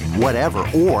same old whatever,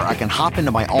 or I can hop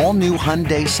into my all-new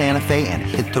Hyundai Santa Fe and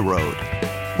hit the road.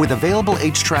 With available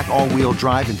H-Track all-wheel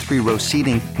drive and 3-row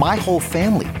seating, my whole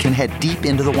family can head deep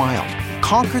into the wild.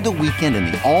 Conquer the weekend in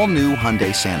the all-new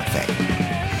Hyundai Santa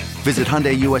Fe. Visit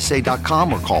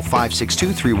HyundaiUSA.com or call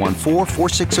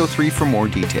 562-314-4603 for more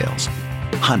details.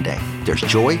 Hyundai, there's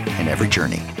joy in every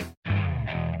journey.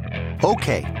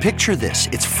 Okay, picture this.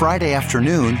 It's Friday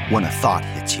afternoon when a thought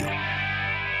hits you.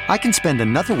 I can spend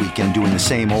another weekend doing the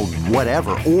same old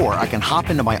whatever, or I can hop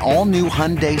into my all-new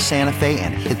Hyundai Santa Fe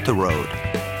and hit the road.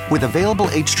 With available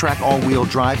H-Track all-wheel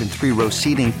drive and 3-row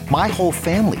seating, my whole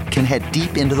family can head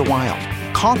deep into the wild.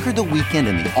 Conquer the weekend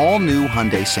in the all-new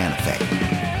Hyundai Santa Fe.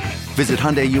 Visit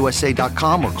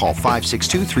HyundaiUSA.com or call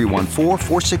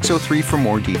 562-314-4603 for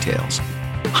more details.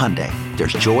 Hyundai,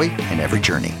 there's joy in every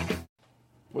journey.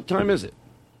 What time is it?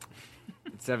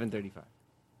 It's 7:35.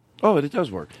 Oh, it does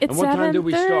work. It's and what time did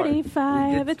we start?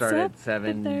 7:35. We started at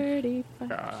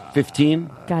 7:35.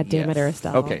 15? God damn it,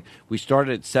 Aristotle. Okay, we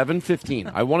started at 7:15.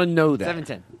 I want to know that.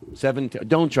 7:10. 7:10.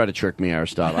 Don't try to trick me,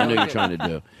 Aristotle. I know you're trying to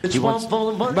do. He wants...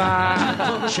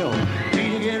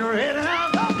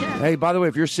 Hey, by the way,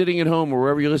 if you're sitting at home or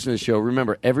wherever you listen to the show,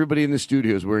 remember, everybody in the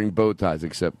studio is wearing bow ties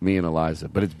except me and Eliza,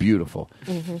 but it's beautiful.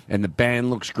 Mm-hmm. And the band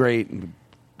looks great.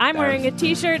 I'm wearing a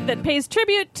T-shirt that pays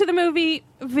tribute to the movie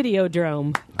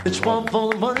Videodrome. It's one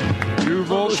for the money, two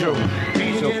for the show.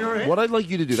 So what I'd like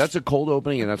you to do, that's a cold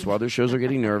opening, and that's why other shows are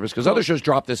getting nervous, because other shows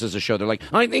drop this as a show. They're like,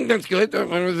 I think that's good.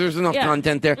 There's enough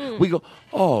content there. We go,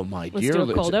 oh, my dear. Let's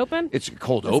do a cold open. It's a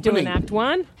cold Let's opening. do an Act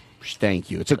 1.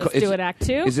 Thank you. Let's do it Act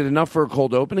 2. Is it enough for a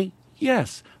cold opening?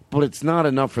 Yes. But it's not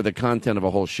enough for the content of a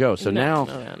whole show. So No.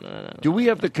 Do we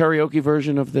have the karaoke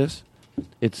version of this?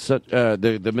 It's such,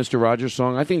 the Mr. Rogers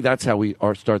song. I think that's how we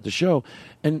start the show.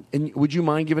 And would you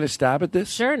mind giving a stab at this?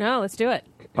 Sure, no, let's do it.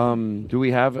 Do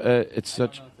we have it's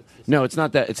such? No, it's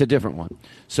not that. It's a different one.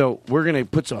 So we're gonna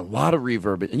put a lot of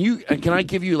reverb in. And can I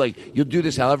give you you'll do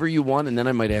this however you want, and then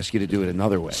I might ask you to do it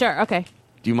another way. Sure, okay.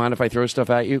 Do you mind if I throw stuff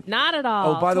at you? Not at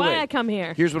all. Oh, by the That's way, why I come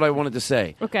here. Here's what I wanted to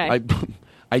say. Okay.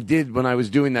 I did when I was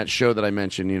doing that show that I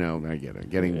mentioned. I get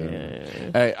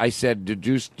it. I said to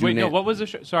do. Wait, no. What was the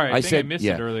show? Sorry, I think I missed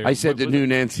it earlier. I said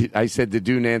to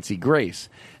do Nancy Grace,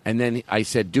 and then I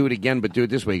said do it again, but do it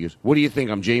this way. He goes, "What do you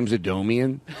think? I'm James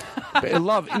Adomian."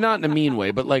 Not in a mean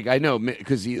way, but I know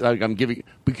because I'm giving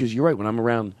because you're right. When I'm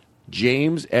around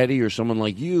James, Eddie, or someone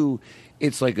like you,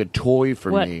 it's like a toy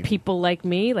for me. What, people like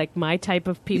me? Like my type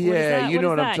of people? Yeah, you know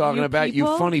what I'm talking about.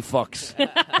 People? You funny fucks.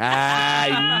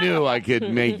 I knew I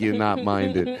could make you not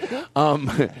mind it.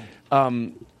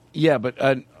 Yeah,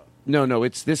 but no.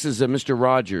 This is Mr.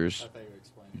 Rogers.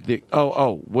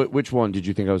 Which one did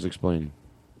you think I was explaining?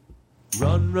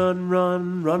 Run, run,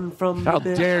 run, run from How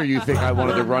the bit. dare you think I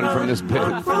wanted to run from this bit?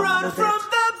 Run from the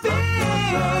bit.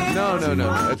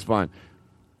 No, it's fine.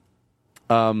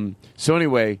 So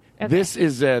anyway, this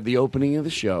is the opening of the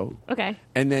show. Okay.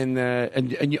 And then,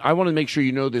 I want to make sure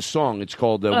you know this song. It's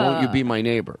called "Won't You Be My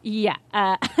Neighbor." Yeah.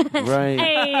 Right.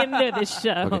 I know this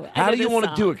show. Okay. How do you want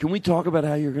to do it? Can we talk about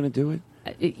how you're going to do it?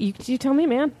 You tell me,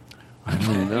 man. I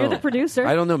don't know. You're the producer.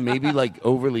 I don't know. Maybe like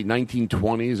overly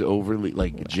 1920s, overly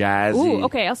like jazzy. Ooh,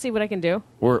 okay. I'll see what I can do.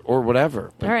 Or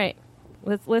whatever. All right.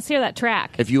 Let's hear that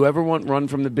track. If you ever want "Run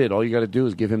from the Bit," all you got to do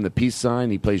is give him the peace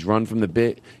sign. He plays "Run from the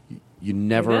Bit." You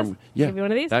never. Like this? Yeah. Give you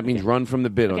one of these? That means "Run from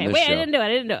the Bit" on Okay, this wait, show. I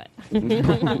didn't do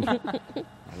it.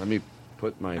 Let me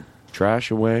put my trash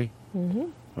away. Mm-hmm.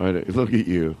 All right, look at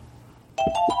you.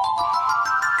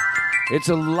 It's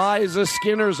Eliza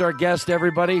Skinner's our guest,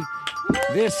 everybody.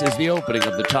 This is the opening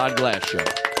of the Todd Glass Show.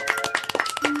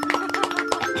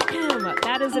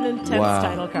 That is an intense Wow.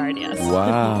 title card, yes.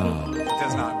 Wow. It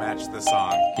does not match the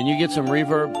song. Can you get some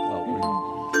reverb?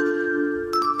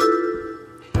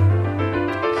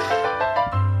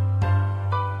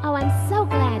 Oh, I'm so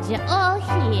glad you're all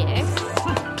here.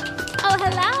 Oh,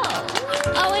 hello.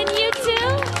 Oh, and you too?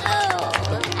 Oh,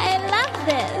 I love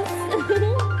this.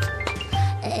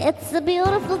 It's a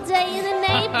beautiful day in the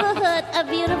neighborhood. A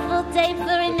beautiful day for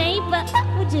a neighbor.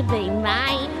 Would you be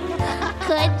mine?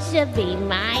 Could you be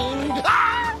mine?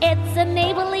 It's a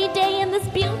neighborly day in this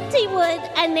beauty wood.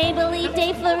 A neighborly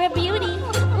day for a beauty.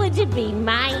 Would you be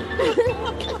mine?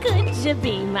 Could you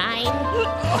be mine?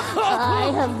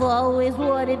 I have always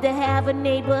wanted to have a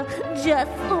neighbor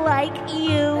just like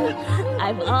you.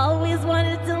 I've always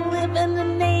wanted to live in the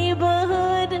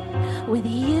neighborhood with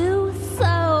you.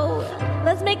 So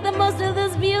let's make the most of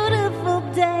this beautiful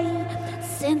day.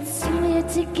 Since we're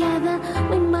together,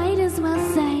 we might as well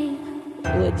say,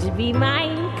 would you be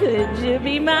mine? Could you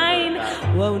be mine?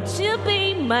 Won't you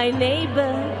be my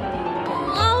neighbor?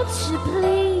 Won't you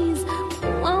please?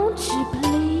 Won't you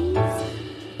please?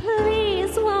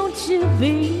 Please, won't you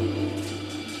be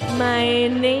my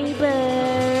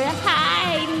neighbor?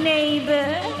 Hi,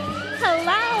 neighbor.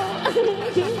 Hello.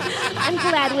 I'm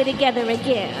glad we're together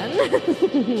again.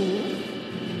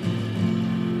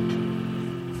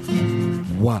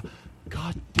 Wow.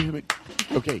 God damn it.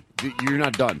 Okay, you're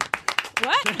not done.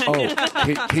 What? Oh,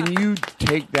 can you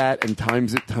take that and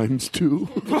times it times 2?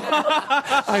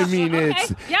 I mean,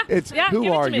 it's Yeah, who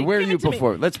give it are to me, you? Where are give you it to me.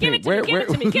 performing? Let's Give pick. it to me, give it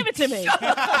to me, give it to me.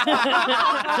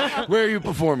 Where are you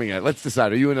performing at? Let's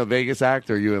decide. Are you in a Vegas act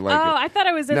or are you in like? I thought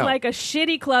I was in No. like a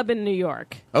shitty club in New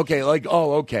York. Okay,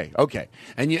 okay.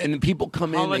 And people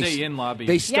come Holiday in. Inn lobby.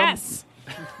 They stumble. Yes.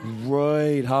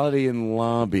 Right, Holiday Inn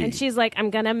lobby. And she's like,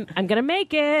 I'm gonna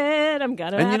make it. I'm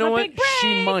gonna And have you know a what? big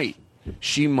break.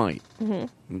 She might. Mhm.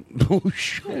 Oh,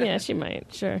 sure. Yeah, she might.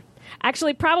 Sure.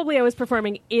 Actually, probably I was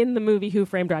performing in the movie Who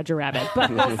Framed Roger Rabbit, but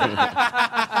we'll see.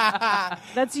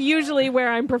 That's usually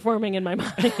where I'm performing in my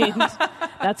mind.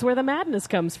 That's where the madness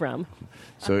comes from.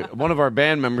 So one of our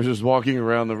band members is walking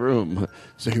around the room.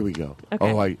 So here we go.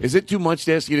 Okay. Oh, is it too much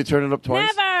to ask you to turn it up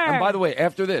twice? Never! And by the way,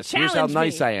 after this, here's how Challenge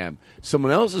nice me. I am.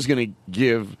 Someone else is going to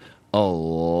give Eliza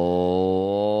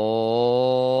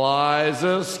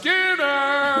Skinner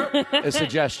a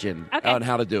suggestion Okay. on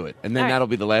how to do it. And then All right. that'll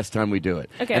be the last time we do it.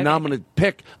 Okay, and now okay. I'm going to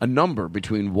pick a number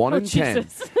between 1 and 10.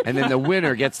 Jesus. And then the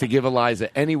winner gets to give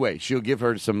Eliza. Anyway, she'll give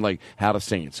her some, like, how to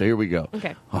sing it. So here we go.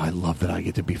 Okay. Oh, I love that I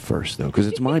get to be first, though, because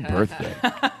it's my birthday.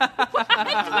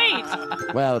 Wait.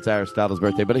 Well, it's Aristotle's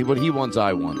birthday, but what he wants,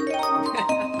 I want.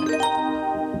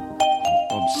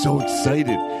 I'm so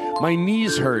excited. My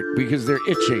knees hurt because they're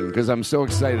itching because I'm so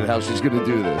excited how she's going to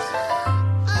do this.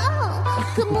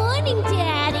 Oh, good morning,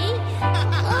 Daddy.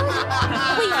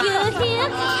 Well, you're here,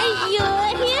 and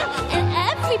you're here, and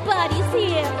everybody's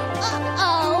here.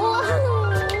 Oh,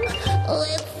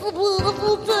 it's a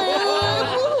beautiful day.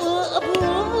 A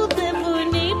beautiful day for a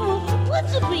neighbor. Would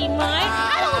you be mine?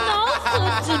 I don't know.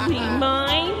 Could you be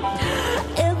mine?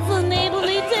 It's a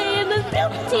neighborly day in this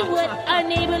beauty wood. A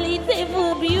neighborly day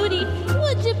for beauty.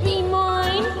 Would you be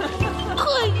mine?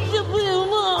 Could you be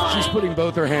mine? She's putting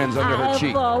both her hands under her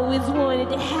cheek. I've always wanted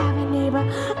to have a neighbor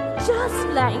just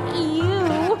like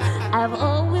you. I've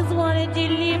always wanted to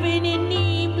live in a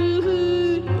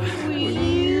neighborhood with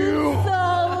you. So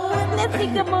let's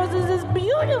make the most of this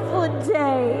beautiful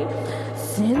day.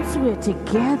 Since we're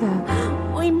together,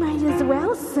 we might as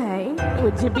well say,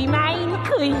 would you be mine?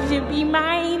 Could you be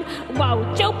mine?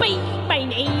 Won't you be my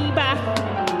neighbor?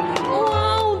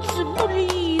 Won't you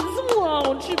please?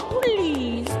 Won't you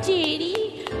please,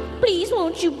 Daddy? Please,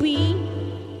 won't you be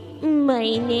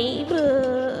my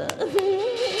neighbor?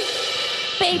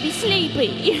 baby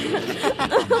sleepy.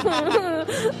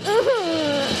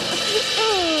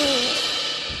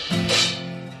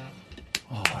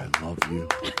 Oh, I love you.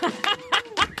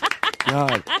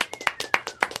 God.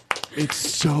 It's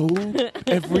so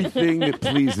everything that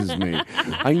pleases me.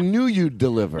 I knew you'd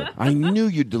deliver.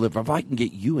 If I can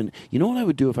get you in. You know what I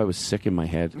would do if I was sick in my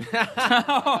head?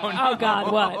 Oh,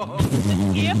 God, what?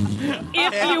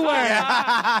 if you were.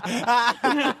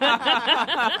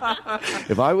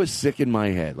 If I was sick in my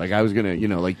head, like I was going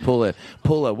to, like pull a,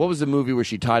 what was the movie where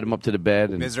she tied him up to the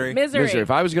bed? And Misery.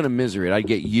 If I was going to misery it, I'd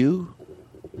get you.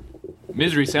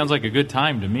 Misery sounds like a good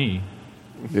time to me.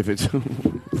 If it's...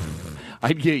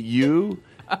 I'd get you,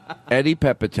 Eddie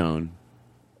Pepitone.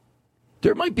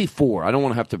 There might be 4. I don't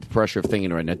want to have the pressure of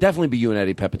thinking right now. Definitely be you and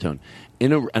Eddie Pepitone.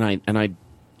 And I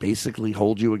basically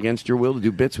hold you against your will to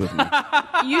do bits with me.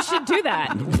 You should do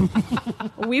that.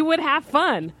 We would have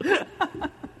fun.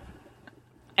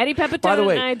 Eddie Pepitone By the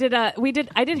way, and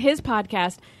I did his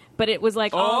podcast, but it was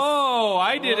like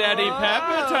I did Eddie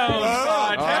Pepitone's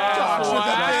podcast.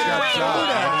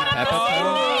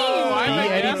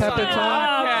 Eddie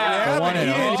Pepitone. The one and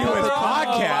only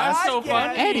podcast. So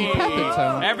funny. Eddie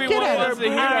Pepitone. Everyone wants to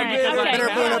hear me.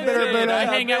 I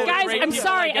hang out with guys, great I'm people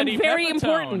sorry. like I'm Eddie very Pepitone.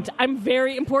 important. I'm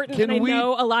very important, Can and I we-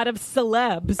 know a lot of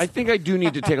celebs. I think I do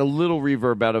need to take a little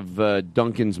reverb out of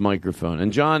Duncan's microphone.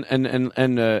 And John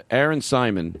and Aaron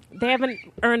Simon, They haven't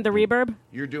earned the reverb.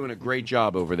 you're doing a great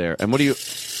job over there. And what do you...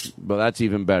 Well, that's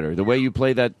even better. The way you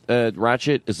play that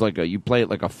ratchet is like you play it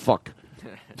like a fuck.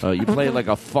 You play it like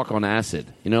a fuck on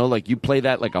acid. Like you play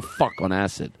that like a fuck on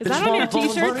acid. Is that on your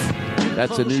T-shirts?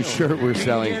 That's a new shirt we're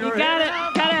selling. You gotta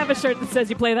have a shirt that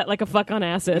says you play that like a fuck on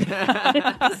acid.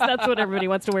 That's what everybody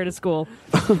wants to wear to school.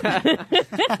 Yeah,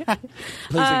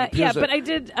 but I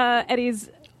did Eddie's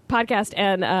podcast,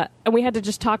 and we had to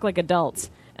just talk like adults.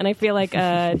 And I feel like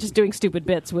just doing stupid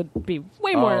bits would be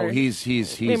way more. He's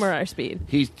way more our speed.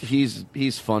 He's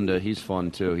fun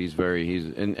too. He's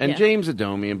and Yeah. James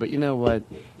Adomian, but you know what?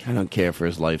 I don't care for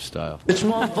his lifestyle. It's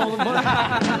more for the money,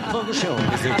 for the show.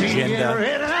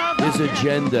 His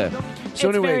agenda. So It's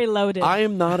anyway, very loaded. I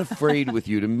am not afraid with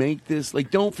you to make this. Like,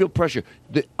 don't feel pressure.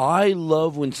 I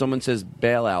love when someone says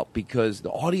bail out because the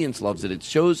audience loves it. It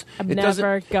shows. I'm it doesn't.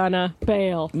 never gonna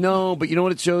bail. No, but you know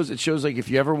what it shows? It shows like if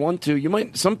you ever want to, you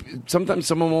might. Sometimes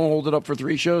someone won't hold it up for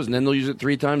 3 shows, and then they'll use it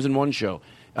 3 times in one show.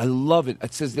 I love it.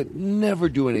 It says that never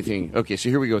do anything. Okay, so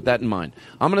here we go with that in mind.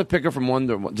 I'm going to pick her from 1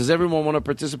 to 1. Does everyone want to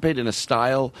participate in a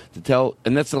style to tell?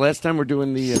 And that's the last time we're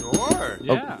doing the... Sure.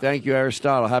 Yeah. Thank you,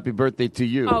 Aristotle. Happy birthday to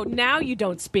you. Oh, now you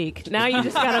don't speak. Now you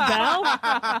just got a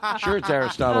bell? Sure, it's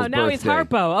Aristotle's Oh, now birthday. he's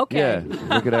Harpo. Okay. Yeah,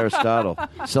 look at Aristotle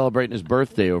celebrating his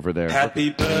birthday over there. Happy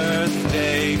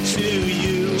birthday to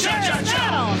you.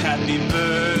 Cha-cha-cha. Happy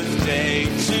birthday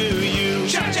to you.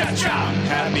 Cha-cha-cha.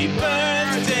 Happy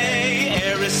birthday,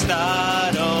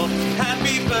 Aristotle.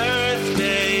 Happy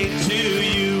birthday to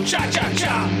you.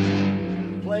 Cha-cha-cha.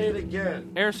 Play it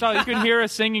again. Aristotle, you can hear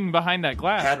us singing behind that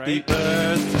glass, Happy right?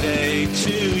 birthday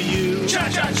to you.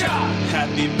 Cha-cha-cha.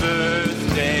 Happy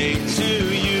birthday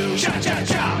to you.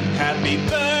 Cha-cha-cha. Happy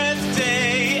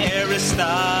birthday,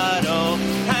 Aristotle.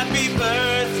 Happy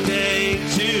birthday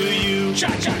to you.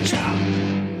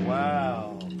 Cha-cha-cha.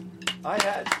 Wow.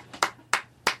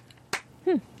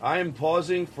 I am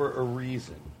pausing for a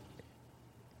reason.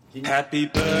 Happy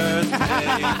birthday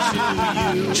to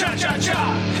you.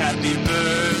 Cha-cha-cha. Happy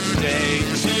birthday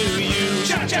to you.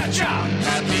 Cha-cha-cha.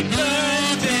 Happy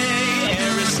birthday,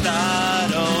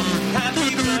 Aristotle. Happy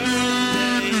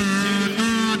birthday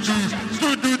to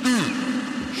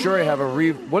you. Sure, I have a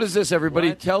What is this,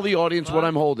 everybody? Tell the audience what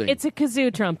I'm holding. It's a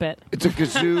kazoo trumpet. It's a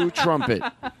kazoo trumpet.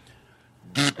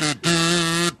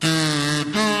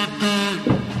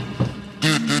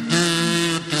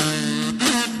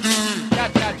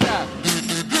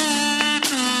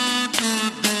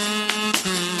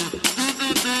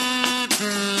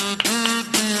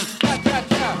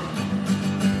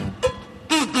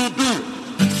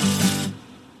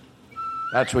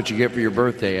 That's what you get for your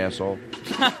birthday, asshole.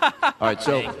 All right,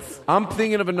 so I'm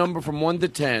thinking of a number from 1 to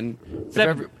 10.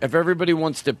 If everybody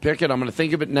wants to pick it, I'm going to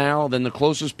think of it now. Then the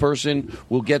closest person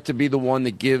will get to be the one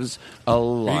that gives a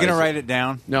lie. Are you going to write it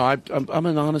down? No, I'm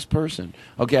an honest person.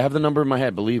 Okay, I have the number in my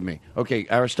head, believe me. Okay,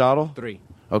 Aristotle? 3.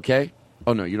 Okay.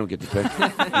 Oh, no, you don't get to pick.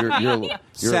 You're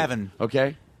 7.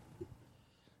 Okay.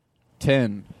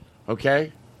 10.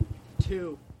 Okay.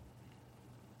 2.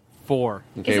 4.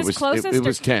 Okay, Is this closest it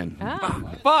was or- 10. Ah.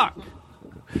 Fuck!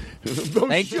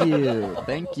 Thank you.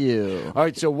 Thank you. All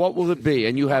right, so what will it be?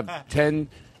 And you have 10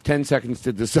 seconds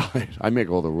to decide. I make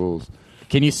all the rules.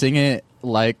 Can you sing it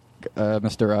like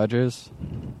Mr. Rogers?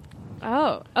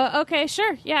 Oh, okay,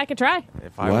 sure. Yeah, I can try.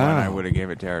 If I won, I would have gave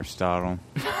it to Aristotle.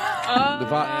 Yeah, it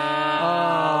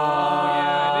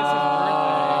is his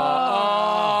birthday.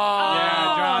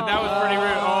 Yeah, John, that was pretty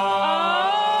rude.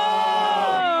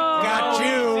 Got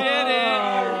you. Did it.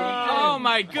 Oh,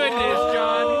 my goodness,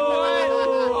 John.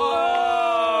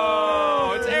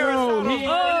 Oh, it's Aristotle.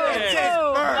 It's his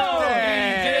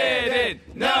birthday.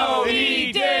 No,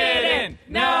 he didn't.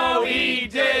 No, he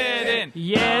didn't.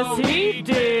 Yes, he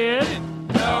did.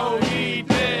 No, he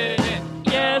didn't.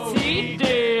 Yes, he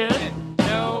did.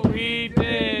 No, he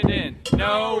didn't.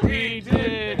 No, he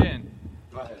didn't.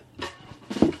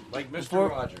 Like Mr.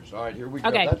 Rogers. All right, here we go.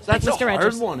 Okay, That's like a Mr. hard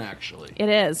Rogers. one, actually. It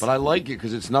is. But I like it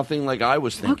because it's nothing like I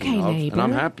was thinking Okay, of, neighbor. and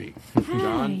I'm happy. Hi.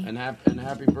 John, and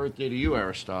happy birthday to you,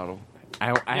 Aristotle.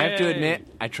 I have to admit,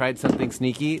 I tried something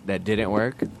sneaky that didn't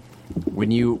work.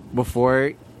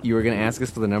 Before you were going to ask us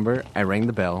for the number, I rang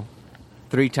the bell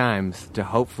 3 times to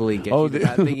hopefully get you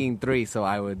without thinking 3, so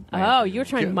I would. Oh, you were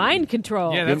trying mind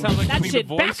control. Yeah, that sounds like that something shit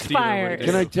the voice stealer backfired. would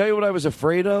Can I tell you what I was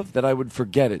afraid of? That I would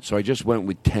forget it, so I just went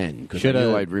with 10 because I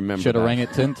knew I'd remember. Should have that. rang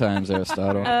it 10 times,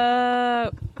 Aristotle.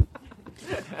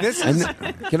 This And is.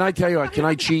 can I tell you? Can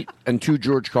I cheat and 2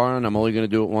 George Carlin? I'm only going to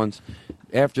do it once.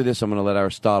 After this, I'm going to let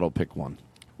Aristotle pick one.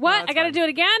 What? I got to do it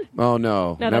again? Oh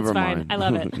no, No, never that's fine. mind. I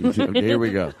love it. Okay, here we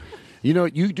go. You know,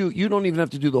 you don't even have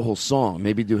to do the whole song.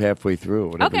 Maybe do halfway through,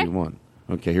 whatever Okay. you want.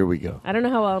 Okay, here we go. I don't know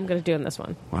how well I'm going to do in this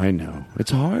one. I know it's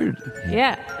hard.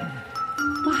 Yeah.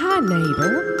 Well, hi,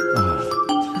 neighbor.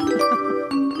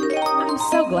 I'm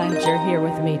so glad you're here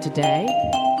with me today.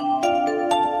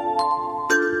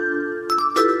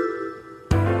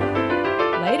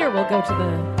 Later, we'll go to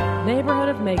the neighborhood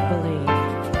of make-believe.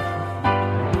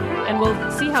 And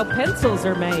we'll see how pencils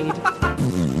are made.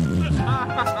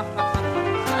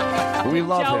 We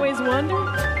love You it. always wonder?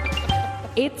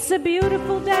 It's a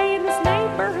beautiful day in this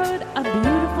neighborhood. A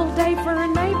beautiful day for a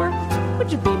neighbor.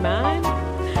 Would you be mine?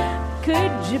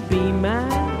 Could you be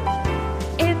mine?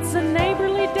 It's a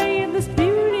neighborly day in this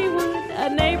beauty wood. A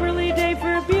neighborly day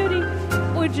for a beauty.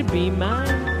 Would you be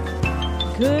mine?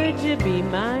 Could you be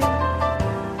mine?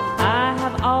 I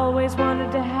have always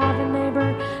wanted to have a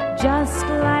neighbor just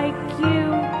like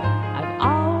you. I've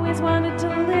always wanted to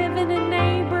live in a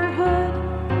neighborhood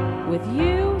with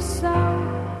you, so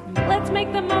let's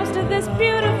make the most of this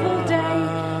beautiful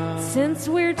day. Since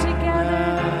we're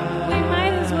together, we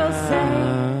might as well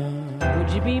say,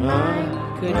 would you be mine?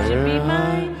 Could you be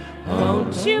mine?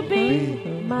 Won't you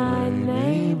be my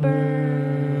neighbor?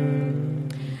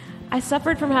 I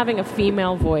suffered from having a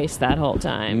female voice that whole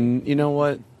time. You know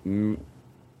what?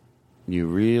 You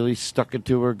really stuck it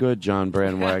to her good, John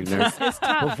Brand Wagner. It's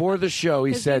tough. Before the show,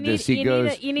 he said this. He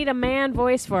goes, you need a man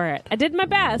voice for it. I did my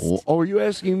best. "Oh, are you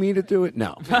asking me to do it?"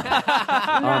 No.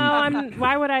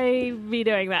 Why would I be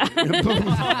doing that?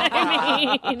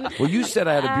 I mean, Well, you said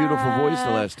I had a beautiful voice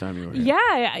the last time you were here.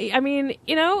 yeah. I mean,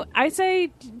 I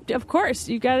say, of course,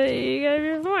 you got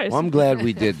your voice. Well, I'm glad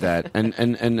we did that. And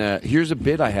here's a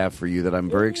bit I have for you that I'm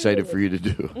very excited for you to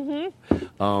do.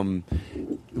 Mm-hmm.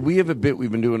 We have a bit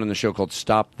we've been doing on the show called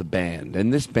Stop the Band.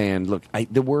 And this band, look,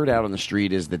 the word out on the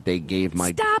street is that they gave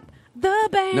my... Stop the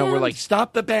band. No, we're like,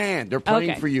 stop the band. They're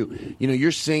playing Okay. for you. You know,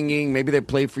 you're singing. Maybe they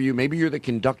play for you. Maybe you're the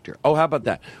conductor. Oh, how about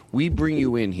that? We bring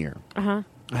you in here. Uh-huh.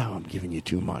 Oh, I'm giving you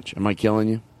too much. Am I killing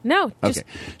you? No. Just, Okay.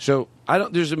 So I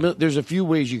don't. There's a few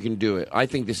ways you can do it. I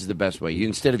think this is the best way.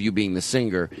 Instead of you being the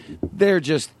singer, they're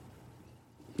just...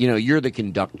 you're the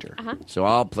conductor, so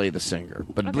I'll play the singer.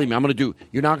 But believe me, I'm going to do.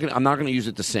 I'm not going to use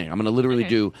it to sing. I'm going to literally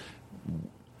do.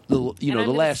 The I'm the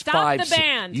gonna last stop 5. the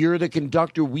band. You're the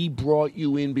conductor. We brought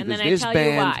you in because and then this I tell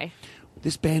band. you why.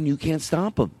 This band, you can't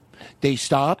stop them. They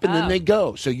stop and then they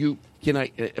go. So you.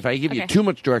 If I give you Okay. too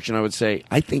much direction, I would say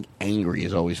I think angry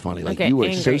is always funny. Like Okay, you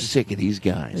are so angry. sick of these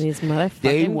guys. These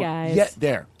motherfucking guys. Yeah,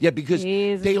 there. Yeah, because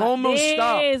they almost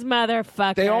stop. These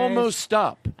motherfuckers. They almost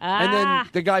stop. And then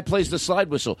the guy plays the slide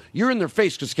whistle. You're in their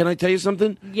face because can I tell you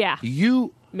something? Yeah.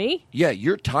 Me? Yeah,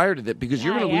 you're tired of it because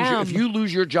you're I going to lose am. if you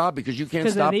lose your job because you can't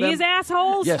 'Cause stop of these them.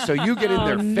 assholes? Yeah, so you get in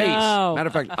their Oh, face. no. Matter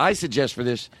of fact, I suggest for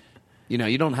this,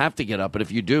 you don't have to get up, but if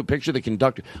you do, picture the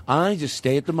conductor. I just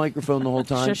stay at the microphone the whole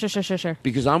time. Sure.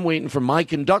 Because I'm waiting for my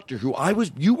conductor,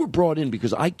 you were brought in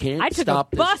because I can't I took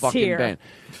stop a this bus fucking here. band.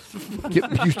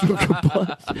 You took a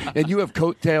bus, and you have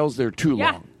coattails. They're too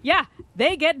long. Yeah.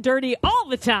 They get dirty all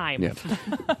the time. Yeah.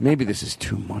 Maybe this is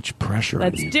too much pressure.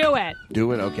 Let's on you. do it.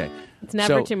 Do it? Okay. It's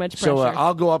never too much So pressure.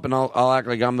 I'll go up and I'll act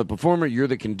like I'm the performer. You're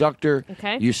the conductor.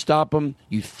 Okay. You stop them.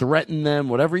 You threaten them.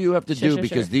 Whatever you have to Sure, do sure,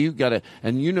 because sure. you got to.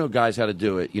 And guys how to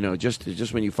do it.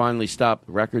 Just when you finally stop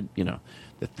the record.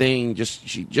 the thing.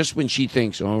 Just when she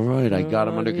thinks, all right, I got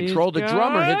him under control, the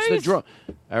drummer hits the drum.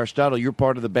 Aristotle, you're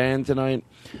part of the band tonight.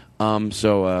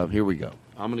 So here we go.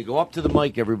 I'm going to go up to the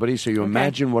mic, everybody, so you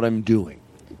imagine what I'm doing.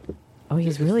 Oh,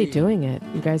 he's really doing it.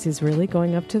 You guys, he's really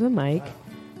going up to the mic.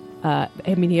 I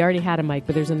mean, he already had a mic,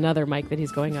 but there's another mic that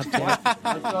he's going up to.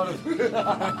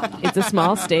 It's a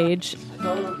small stage.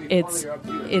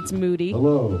 It's moody.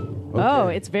 Hello. Okay. Oh,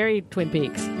 it's very Twin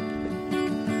Peaks.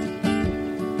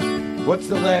 What's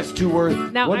the last two words?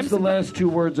 Now, What's the last two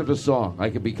words of a song I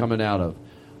could be coming out of?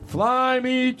 Fly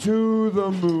me to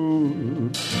the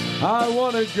moon. I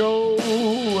want to go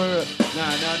where...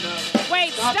 No.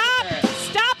 Wait, stop!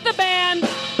 Stop the band!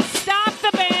 Stop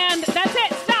the band! That's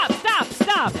it!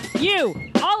 Stop! You!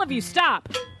 All of you, stop!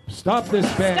 Stop this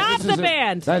band. Stop the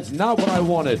band! That's not what I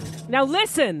wanted. Now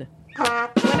listen. When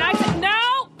I say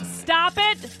no, stop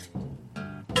it.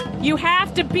 You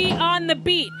have to be on the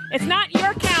beat. It's not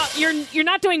your count. You're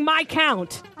not doing my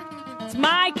count. It's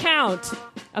my count.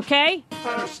 Okay?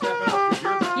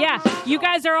 Yeah, you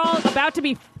guys are all about to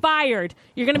be fired.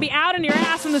 You're going to be out on your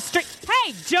ass in the street.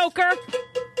 Hey, Joker!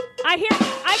 I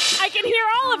can hear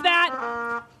all of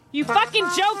that. You fucking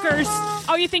jokers.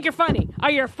 Oh, you think you're funny. Oh,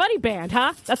 you're a funny band,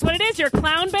 huh? That's what it is? You're a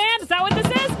clown band? Is that what this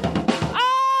is?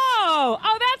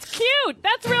 Oh, that's cute.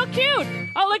 That's real cute.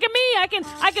 Oh, look at me. I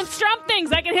can strum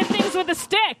things. I can hit things with a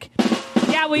stick.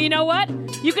 Yeah, well, you know what?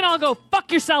 You can all go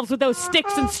fuck yourselves with those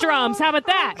sticks and strums. How about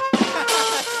that?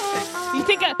 You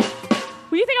think I'm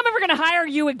ever going to hire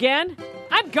you again?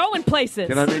 I'm going places.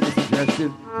 Can I make a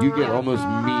suggestion? You get almost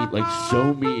mean, like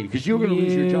so mean, because you're going to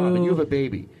lose your job and you have a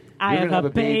baby. I have a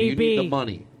baby. You need the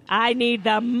money. I need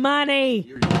the money.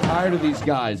 You're tired of these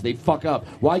guys. They fuck up.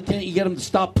 Why can't you get them to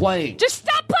stop playing? Just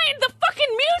stop playing the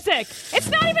fucking music. It's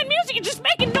not even music. You're just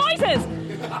making noises.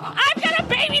 I've got a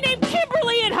baby named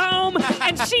Kimberly at home,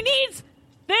 and she needs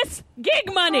this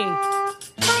gig money.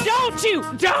 Don't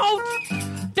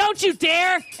you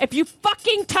dare. If you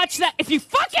fucking touch that, if you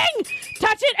fucking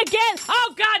touch it again,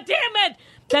 oh, God damn it.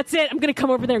 That's it. I'm going to come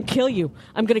over there and kill you.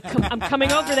 I'm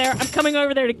coming over there. I'm coming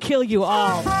over there to kill you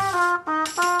all.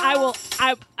 I'm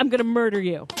going to murder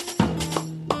you.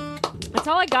 That's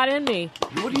all I got in me.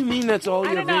 What do you mean that's all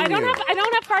you have in you? I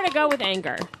don't have far to go with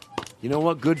anger. You know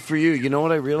what? Good for you. You know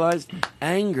what I realized?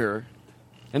 Anger,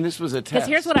 and this was a test. Because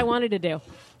here's what I wanted to do.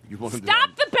 Stop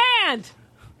the band!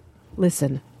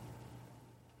 Listen.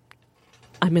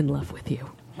 I'm in love with you.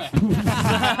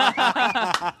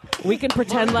 We can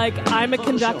pretend like I'm a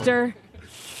conductor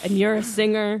and you're a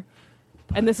singer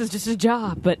and this is just a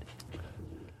job, but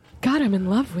God, I'm in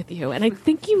love with you, and I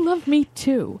think you love me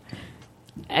too,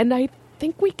 and I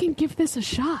think we can give this a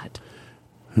shot.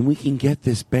 And we can get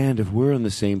this band, if we're on the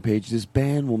same page, this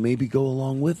band will maybe go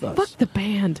along with us. Fuck the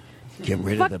band. Get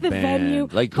rid Fuck of the band. venue.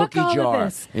 Like Fuck Cookie all of Jar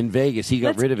this. in Vegas. He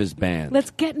got rid of his band.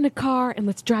 Let's get in a car and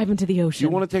let's drive into the ocean.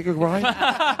 You want to take a ride?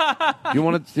 Do you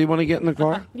want to get in the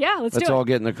car? Yeah, let's do it. Let's all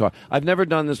get in the car. I've never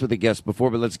done this with a guest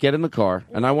before, but let's get in the car.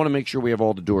 And I want to make sure we have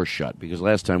all the doors shut, because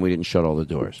last time we didn't shut all the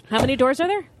doors. How many doors are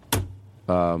there?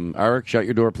 Eric, shut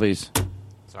your door, please.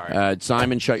 Sorry.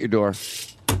 Simon, shut your door.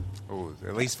 Oh,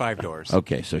 at least 5 doors.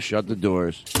 Okay, so shut the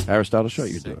doors. Aristotle, shut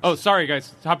your door. Oh, sorry,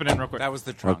 guys. Hopping in real quick. That was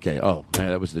the trunk. Okay,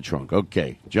 that was the trunk.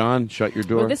 Okay. John, shut your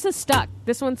door. Well, this is stuck.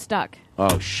 This one's stuck.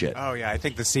 Oh, shit. Oh, yeah, I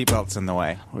think the seatbelt's in the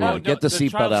way. Yeah, get the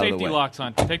seatbelt out of the safety way. locks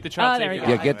on. Take the child there safety we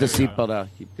go. Yeah, get the seatbelt out.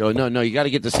 Oh, no, you got to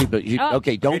get the seatbelt. Oh.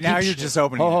 Okay, don't Okay, now keep you're just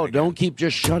opening it again. don't keep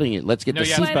just shutting it. Let's get the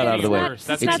yeah, seatbelt out of the way. worse.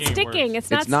 That's It's not making it sticking. worse.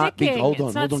 It's not sticking. Hold on,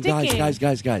 It's not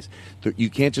guys. You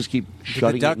can't just keep the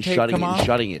shutting it duct and tape shutting it come and off?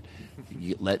 shutting it.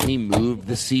 Let me move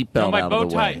the seatbelt my out bow of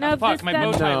the way. tie. No, fuck, my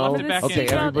bow tie. Left it back Okay,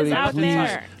 in. everybody, It's out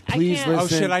there. please I can't.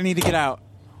 listen. Oh, shit, I need to get out.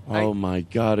 Oh, my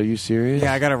God, are you serious?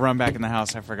 Yeah, I got to run back in the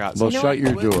house. I forgot. Well, You know shut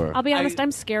what? your door. I'll be honest,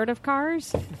 I'm scared of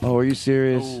cars. Oh, are you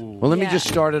serious? Well, let me Yeah. just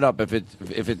start it up. If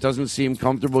it doesn't seem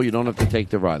comfortable, you don't have to take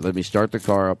the ride. Let me start the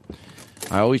car up.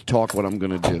 I always talk what I'm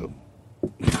going to do.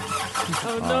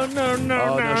 Oh,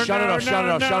 no. Shut it off.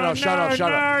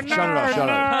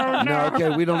 No,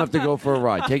 okay, we don't have to go for a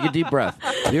ride. Take a deep breath.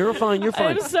 You're fine.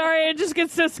 I'm sorry. I just get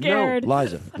so scared. No,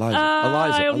 Eliza.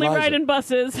 I only ride in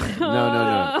buses.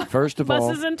 No. First of all,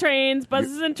 buses and trains.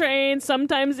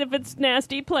 Sometimes if it's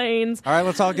nasty, planes. All right,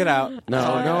 let's all get out. No.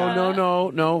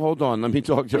 Hold on. Let me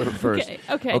talk to her first.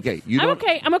 Okay. You don't.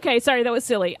 I'm okay. Sorry, that was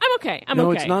silly. I'm okay. No,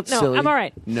 okay. it's not no, silly. I'm all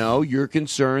right. No, your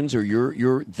concerns or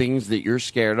your things that you're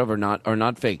scared of are not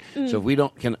fake. So if we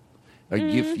don't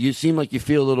you seem like you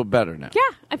feel a little better now. Yeah,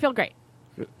 I feel great.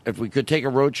 If we could take a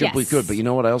road trip, we Yes. could. But you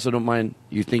know what? I also don't mind.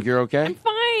 You think you're okay? I'm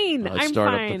fine. Let's I'm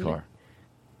start fine. up the car.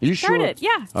 Are you Start sure? it.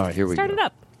 Yeah. All right, here we Start go. it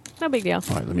up. No big deal.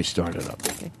 All right, let me start it up.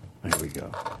 Okay. Here we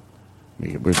go.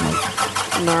 Where's my...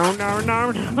 No.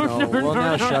 No, well,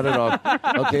 now shut it off.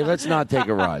 Okay, let's not take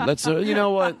a ride. Let's, you know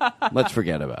what? Let's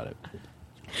forget about it.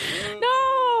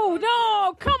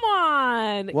 No, come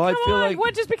on. Well, I come feel on. like-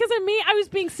 What, just because of me? I was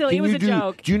being silly. It was a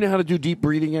joke. Do you know how to do deep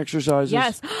breathing exercises?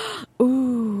 Yes.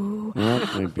 Ooh. Well,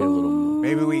 that might be a little more.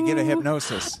 Maybe we get a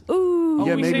hypnosis. Ooh. Oh,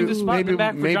 Yeah, we maybe- saved the spot in maybe- the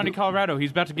back for maybe- Johnny Colorado.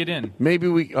 He's about to get in. Maybe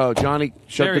we... Oh, Johnny,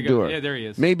 shut There the you go. door. Yeah, there he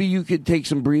is. Maybe you could take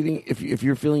some breathing if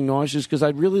you're feeling nauseous, because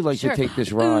I'd really like to take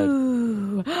this ride.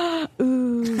 Ooh.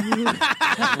 Ooh.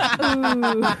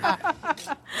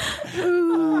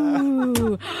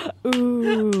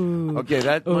 Okay,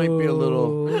 that might be a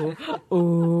little...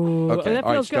 Ooh. Okay, That all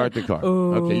right, feels start good. the car.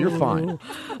 Okay, you're fine.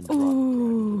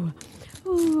 Ooh.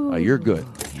 Ooh. You're good.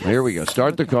 Here we go.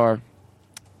 Start the car.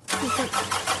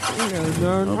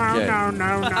 No,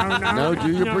 No,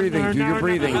 do your breathing. Do your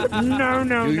breathing.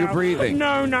 No. Do your breathing.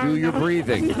 No. Do your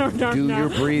breathing. Do your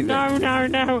breathing. No.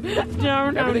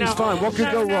 Everything's fine. What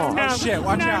could go wrong? Oh, shit.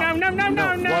 Watch out. No.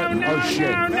 What? Oh,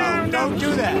 shit. No, don't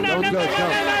do that. Don't go.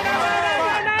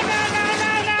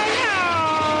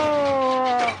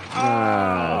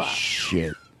 Ah,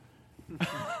 shit.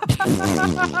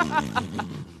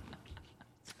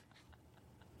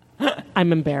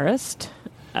 I'm embarrassed.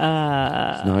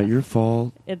 It's not your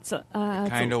fault. It's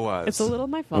Kinda was. It's a little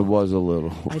my It fault. was a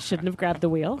little. I shouldn't have grabbed the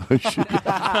wheel.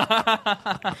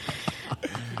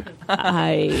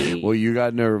 Well, you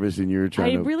got nervous and you were I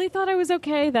trying to... really thought I was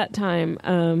okay that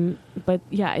time, but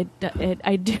yeah, I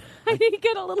did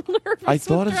get a little nervous. I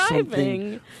thought with of driving.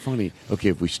 something funny. Okay,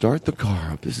 if we start the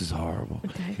car up, this is horrible.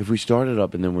 If we start it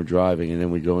up and then we're driving and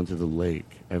then we go into the lake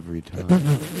every time,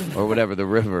 or whatever, the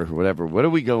river, whatever. What do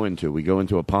we go into? We go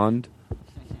into a pond.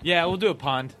 Yeah, we'll do a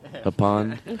pond. A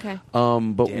pond. Okay.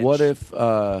 But Ditch. what if?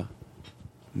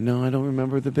 No, I don't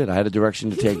remember the bit. I had a direction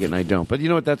to take it, and I don't. But you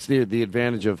know what? That's the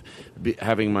advantage of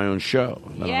having my own show. I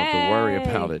don't have to worry Yay.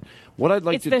 about it. What I'd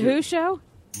like It's to the do. Who show.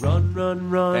 Run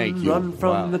Thank you. from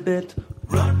Wow. the bit.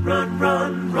 Run from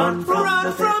the bit. Run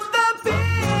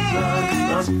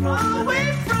away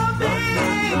from me.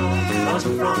 Run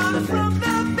from the bit.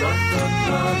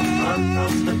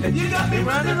 You got me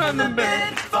running from the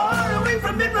bit. Far away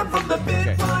from it. Run from the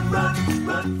bit.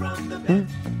 Run from the bit.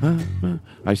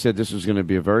 I said this was going to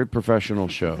be a very professional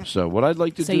show. So what I'd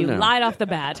like to So do you now. lied off the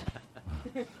bat.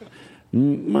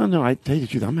 Well, no, I tell you the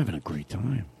truth. I'm having a great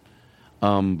time.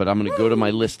 But I'm going to go to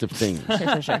my list of things.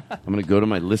 Sure. I'm going to go to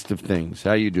my list of things.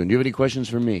 How you doing? Do you have any questions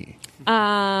for me?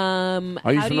 How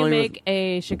do you familiar make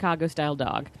a Chicago-style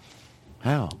dog?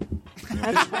 How?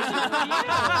 I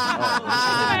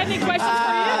have any questions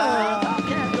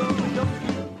for you?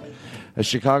 A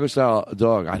Chicago-style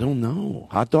dog. I don't know.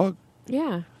 Hot dog?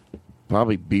 Yeah.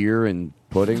 Probably beer and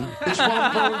pudding. And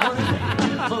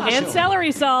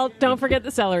celery salt. Don't forget the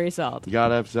celery salt. You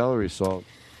gotta have celery salt.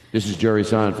 This is Jerry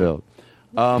Seinfeld.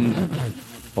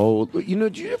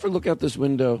 Did you ever look out this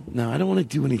window? No, I don't want to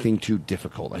do anything too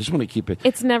difficult. I just want to keep it.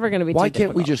 It's never going to be Why too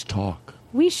can't we difficult. just talk?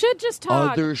 We should just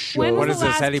talk. Other shows. When was What the is this,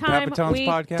 last Eddie time Pepitone's we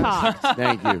podcast? talked?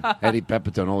 Thank you. Eddie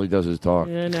Pepitone, all he does is talk.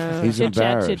 I know. He's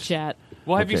embarrassed. Chit chat.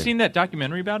 Well, have you Okay. seen that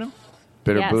documentary about him?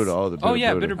 Bitter Yes. Buddha. Oh, the Bitter Oh,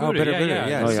 yeah, Buddha. Bitter Buddha. Bitter yeah, Buddha, yeah.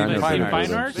 yeah. Oh, yeah, I know Steve Bitter Fine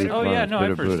Buddha. Arts? Steve Oh, yeah, Fine no,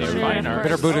 Bitter I've heard Buddha. Steve Yeah, Fine Arts.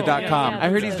 Bitterbuddha.com. I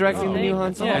heard he's directing the new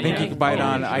Han Solo. I think you can buy it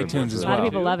on iTunes as A lot of well.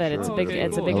 people love it. It's a big.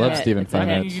 It's a big I love hit. Stephen It's a Fine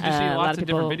hit. Arts. You can just see A lot lots of of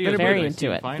people different videos. very with into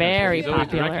Steve it. Fine Arts. Very He's always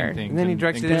popular. directing things And then he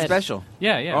directed and a special.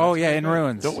 Yeah, yeah. Oh, yeah, In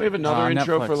Ruins. Don't we have another On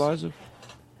intro Netflix. for Eliza?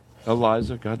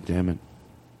 Eliza, God damn it.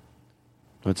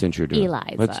 Let's introduce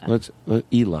Eliza.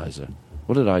 Eliza.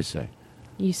 What did I say?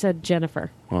 You said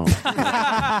Jennifer. Oh.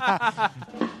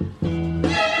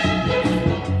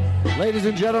 Ladies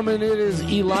and gentlemen, it is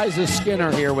Eliza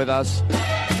Skinner here with us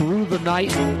through the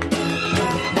night.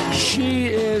 She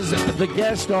is the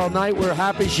guest all night. We're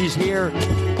happy she's here.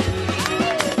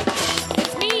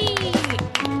 It's me.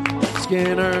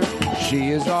 Skinner, she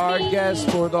is our guest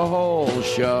for the whole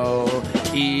show.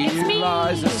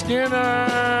 Eliza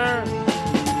Skinner,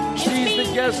 she's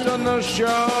the guest on the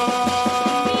show.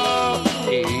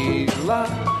 Eliza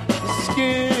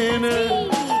Skinner,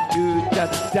 do da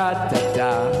da da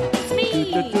da.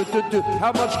 Do, do, do, do.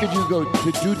 How much could you go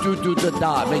to do da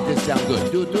da? Make this sound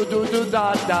good. Do do do do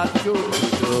da da do do.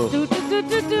 Do do do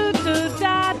do do do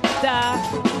da da.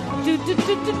 Do do do do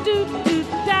do do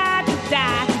da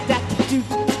da da. Do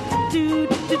do do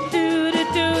do do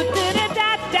do da da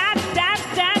da da da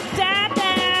da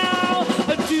da.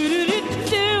 Do do do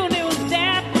do do da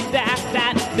da da.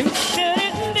 Do do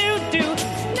do do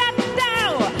da da.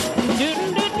 Do do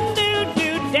do do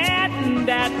da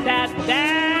da da da.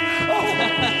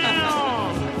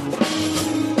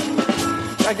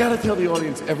 I gotta tell the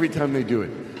audience every time they do it.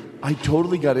 I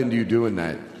totally got into you doing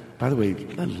that. By the way,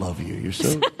 I love you. You're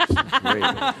so great.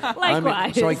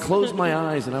 Likewise. So I closed my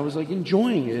eyes and I was like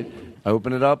enjoying it. I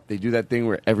open it up. They do that thing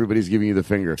where everybody's giving you the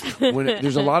finger.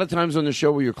 There's a lot of times on the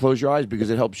show where you close your eyes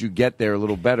because it helps you get there a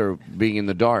little better being in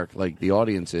the dark, like the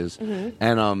audience is.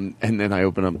 And then I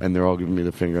open up and they're all giving me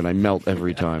the finger, and I melt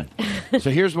every time.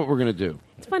 So here's what we're gonna do.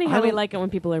 It's funny how we like it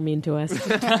when people are mean to us.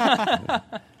 How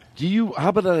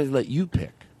about I let you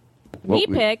pick?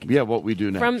 Pick? Yeah, what we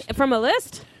do next. From a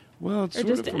list? Well, it's or sort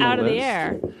just of from out a of the list.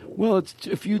 air. Well, it's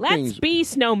a few Let's things. be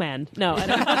snowmen. No, I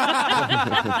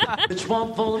don't. It's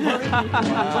one full of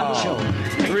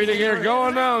Reading here,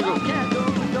 going now.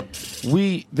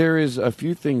 There is a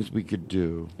few things we could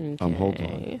do. Hold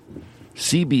on.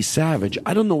 CB Savage.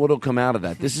 I don't know what'll come out of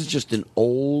that. This is just an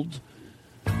old.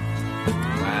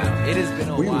 Wow, it has been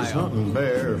a We while. was hunting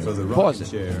bear for the Pause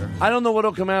rocking it. chair. I don't know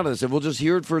what'll come out of this. We'll just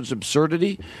hear it for its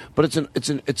absurdity, but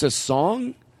it's a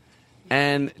song.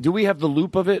 And do we have the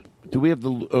loop of it? Do we have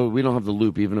the? Oh, we don't have the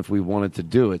loop, even if we wanted to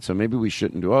do it. So maybe we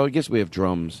shouldn't do. Oh, I guess we have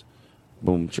drums.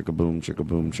 Boom, chicka boom, chicka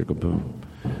boom, chicka boom.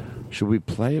 Should we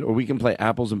play it, or we can play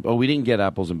apples and? Oh, we didn't get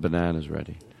apples and bananas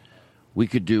ready. We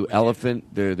could do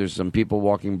elephant. There's some people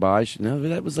walking by. No,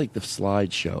 that was like the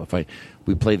slideshow.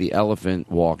 We play the elephant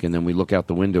walk, and then we look out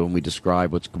the window and we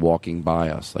describe what's walking by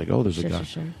us. Like, oh, there's a guy.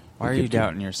 Sure. Why are you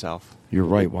doubting yourself? You're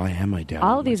right. Why am I doubting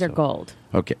All of these myself? are gold.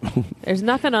 Okay. There's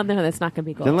nothing on there that's not going to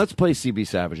be gold. Then let's play CB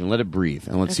Savage and let it breathe,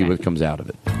 and let's see what comes out of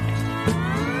it.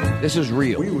 This is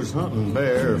real. We was hunting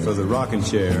bear for the rocking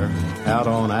chair out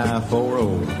on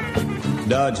I-40,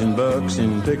 dodging bucks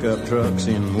in pickup trucks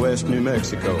in West New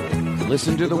Mexico.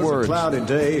 Listen to the words. It was a cloudy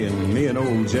day, and me and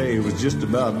old Jay was just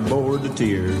about bored to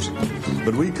tears.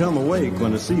 But we come awake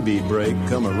when a CB break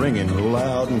come a-ringing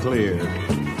loud and clear.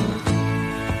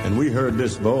 And we heard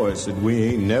this voice that we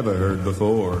ain't never heard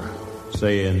before,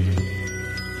 saying,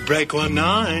 Break 19,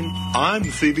 I'm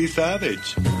CB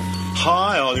Savage.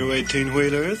 Hi, all you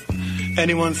 18-wheelers.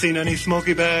 Anyone seen any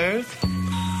Smoky Bears?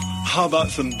 How about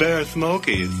some Bear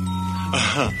Smokies?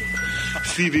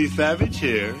 CB Savage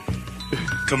here.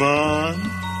 Come on.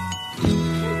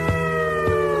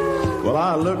 Well,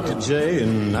 I looked at Jay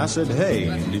and I said, hey,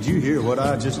 did you hear what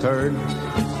I just heard?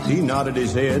 He nodded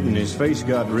his head and his face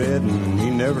got red and he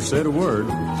never said a word.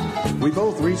 We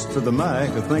both reached for the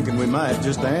mic thinking we might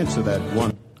just answer that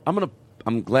one.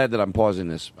 I'm glad that I'm pausing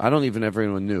this. I don't even know if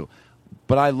anyone knew,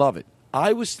 but I love it.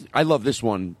 I love this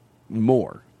one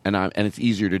more, and it's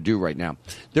easier to do right now.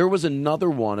 There was another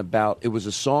one it was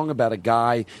a song about a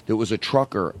guy that was a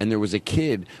trucker, and there was a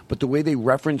kid, but the way they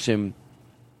reference him,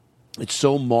 it's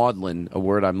so maudlin, a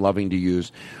word I'm loving to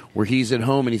use, where he's at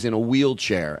home and he's in a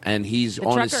wheelchair and he's The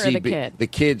on a trucker or CB. the kid? The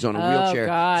kid's on a wheelchair. Oh,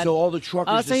 God. So all the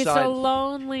truckers so he's decide. so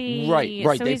lonely. Right.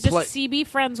 So They he's just CB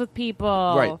friends with people.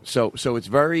 Right. So it's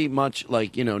very much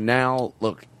like, now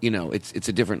look, it's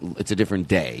a different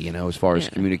day, as far as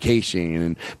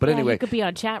communication but Yeah, anyway, you could be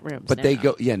on chat rooms. but now. they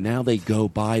go now they go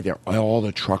by there. All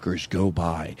the truckers go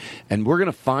by. And we're going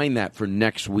to find that for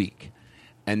next week.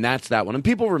 And that's that one. And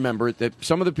people remember that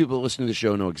some of the people that listen to the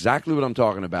show know exactly what I'm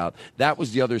talking about. That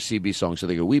was the other CB song. So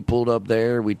they go, we pulled up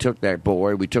there, we took that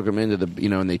boy, we took him into the,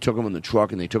 and they took him in the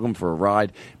truck and they took him for a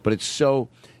ride. But it's so,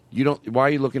 why are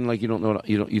you looking like you don't know,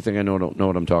 you think I don't know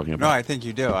what I'm talking about? No, I think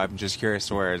you do. I'm just curious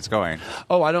to where it's going.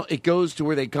 Oh, it goes to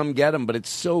where they come get him, but it's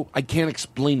so, I can't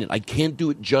explain it. I can't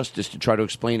do it justice to try to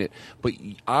explain it. But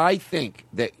I think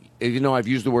that, I've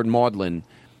used the word maudlin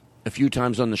a few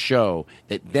times on the show,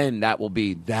 that will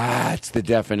be, that's the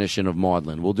definition of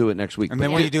maudlin. We'll do it next week. And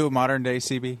then when you do modern day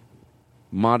CB?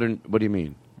 Modern, what do you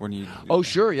mean? When you? Oh,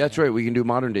 sure, that's right. We can do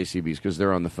modern day CBs because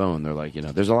they're on the phone. They're like,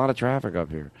 there's a lot of traffic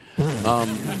up here. They're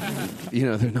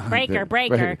not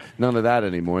Breaker. None of that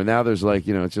anymore. Now there's like,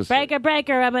 it's just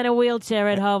Breaker, I'm in a wheelchair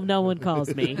at home. No one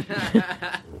calls me.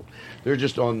 they're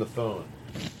just on the phone.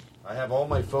 I have all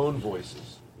my phone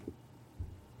voices.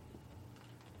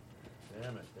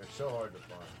 Damn it, they're so hard to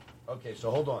find. Okay, so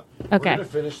hold on. Okay. We're going to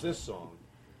finish this song.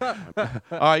 All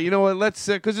right, you know what? Let's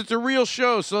because it's a real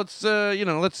show, so let's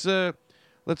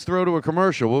throw to a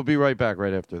commercial. We'll be right back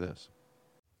right after this.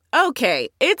 Okay,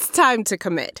 it's time to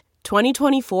commit.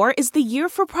 2024 is the year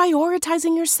for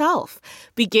prioritizing yourself.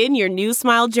 Begin your new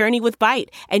smile journey with Byte,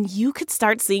 and you could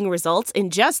start seeing results in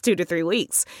just 2 to 3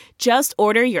 weeks. Just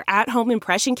order your at-home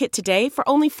impression kit today for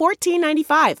only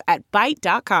 $14.95 at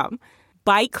Byte.com.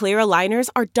 Byte Clear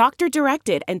aligners are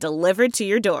doctor-directed and delivered to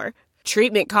your door.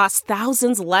 Treatment costs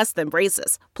thousands less than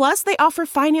braces. Plus, they offer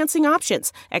financing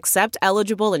options, accept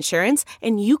eligible insurance,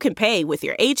 and you can pay with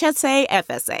your HSA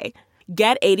FSA.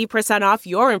 Get 80% off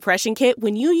your impression kit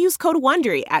when you use code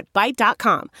WONDERY at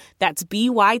Byte.com. That's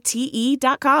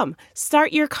BYTE.com.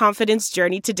 Start your confidence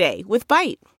journey today with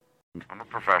Byte. I'm a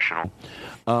professional.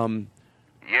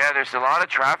 Yeah, there's a lot of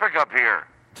traffic up here.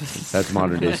 That's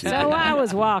modern day. So I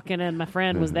was walking, and my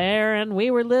friend was there, and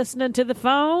we were listening to the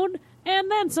phone,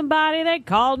 and then somebody, they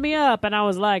called me up, and I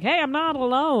was like, hey, I'm not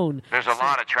alone. There's a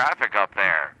lot of traffic up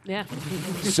there. Yeah.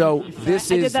 So this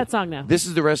I is did that song now. This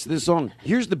is the rest of this song.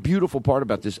 Here's the beautiful part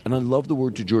about this, and I love the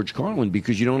word to George Carlin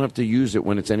because you don't have to use it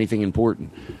when it's anything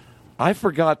important. I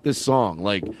forgot this song.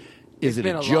 Like, is it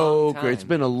been a a long joke? Or time. it's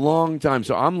been a long time,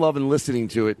 so I'm loving listening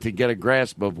to it to get a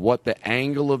grasp of what the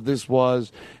angle of this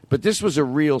was. But this was a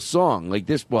real song, like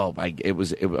this. Well,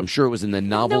 I'm sure it was in the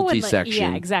novelty section.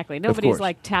 Yeah, exactly. Of Nobody's course.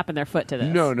 like tapping their foot to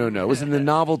this. No. It was in the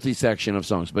novelty section of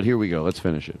songs. But here we go. Let's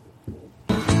finish it.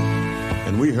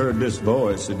 And we heard this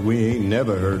voice that we ain't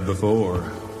never heard before,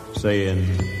 saying,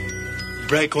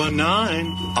 Break 19,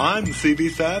 I'm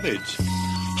CB Savage.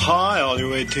 Hi, all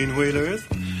you 18-wheelers.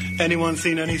 Anyone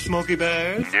seen any Smoky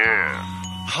Bears? Yeah.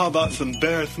 How about some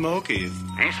Bear Smokies?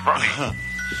 He's funny.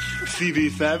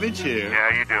 CB Savage here. Yeah,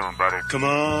 how you doing, buddy? Come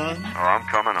on. Oh, I'm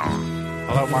coming on.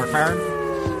 Hello, Mark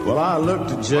Farron. Well, I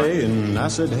looked at Jay and I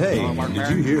said, hey, did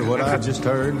you hear what I just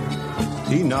heard?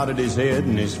 He nodded his head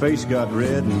and his face got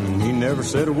red and he never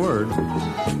said a word.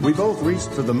 We both reached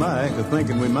for the mic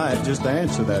thinking we might just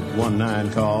answer that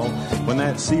 19 call when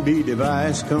that CB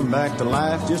device come back to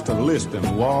life just a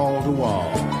lisping wall to wall.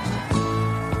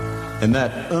 And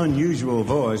that unusual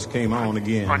voice came on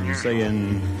again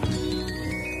saying,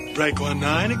 Break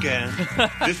 19 again.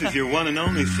 This is your one and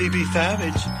only CB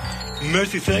Savage.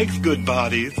 Mercy sakes, good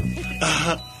bodies.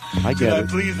 I Could get I it.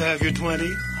 please have your 20?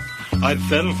 I'd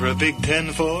settle for a big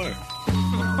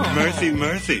 10-4. Mercy,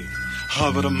 mercy. How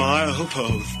about a mile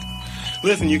post?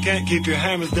 Listen, you can't keep your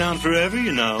hammers down forever,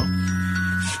 you know.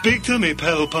 Speak to me,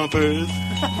 pedal pumpers.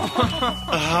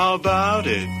 How about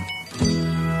it?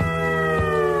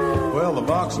 well, the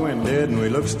box went dead and we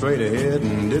looked straight ahead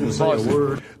and didn't say a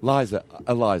word. Eliza,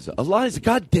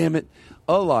 God damn it,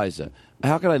 Eliza.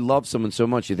 How could I love someone so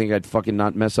much? You think I'd fucking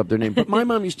not mess up their name? But my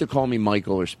mom used to call me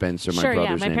Michael or Spencer, my sure, brother's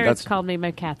yeah. My name. parents That's, called me my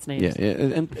cat's name. yeah,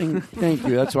 and thank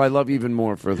you. That's why I love you even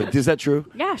more for that. Is that true?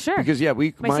 Yeah, sure. Because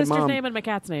my sister's mom, name and my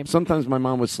cat's name. Sometimes my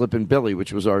mom would slip in Billy,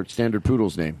 which was our standard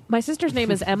poodle's name. My sister's name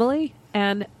is Emily,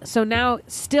 and so now,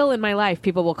 still in my life,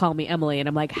 people will call me Emily, and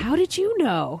I'm like, how did you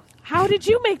know? How did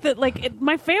you make that? Like,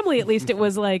 my family, at least, it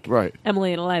was like right.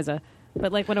 Emily and Eliza.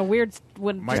 But like when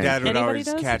my dad would always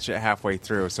catch it halfway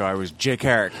through, so I was Jake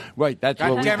Eric. Right, that's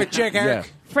God what damn it, Jake Eric.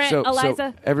 Fran,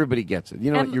 Eliza. So everybody gets it.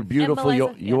 You know what? You're beautiful.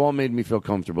 Eliza, You all made me feel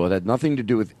comfortable. It had nothing to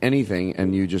do with anything,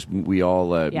 and we all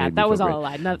made me that was feel all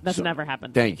a great. line. That's never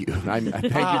happened. Thank you. Thank you both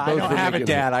I don't for have making it,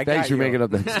 Dad. I Thanks got for you. making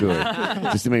up that story,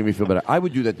 just to make me feel better. I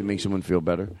would do that to make someone feel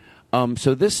better.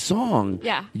 So this song,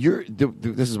 yeah,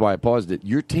 this is why I paused it.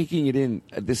 You're taking it in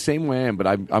the same way I am, but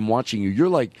I'm watching you. You're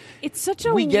like, it's such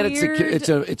a we get weird...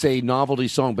 it's a novelty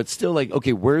song, but still like,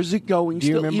 okay, where's it going? Do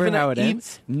you remember how it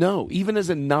ends? No, even as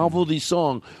a novelty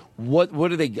song, what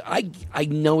are they? I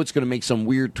know it's going to make some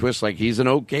weird twist, like he's an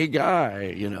okay guy,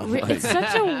 you know. It's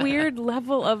such a weird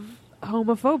level of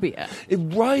homophobia,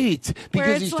 right?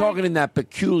 Because he's talking in that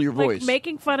peculiar voice, like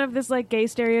making fun of this like gay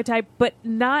stereotype, but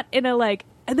not in a like.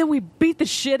 And then we beat the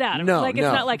shit out of him. No, like it's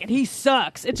not like, and he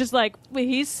sucks. It's just like, well,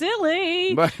 he's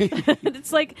silly. Right.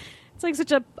 it's like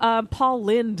such a Paul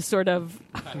Lind sort of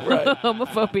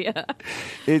homophobia.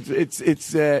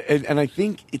 It's and I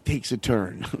think it takes a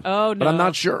turn. Oh no, but I'm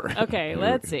not sure. Okay,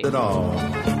 let's see. At all.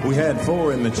 We had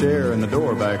 4 in the chair and the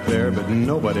door back there, but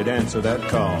nobody'd answer that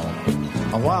call.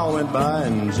 A while went by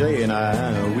and Jay and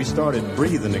I, we started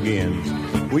breathing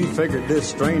again. We figured this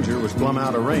stranger was plumb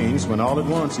out of range when all at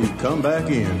once he'd come back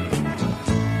in.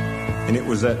 And it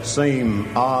was that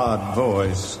same odd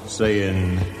voice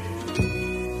saying,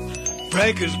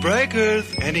 Breakers,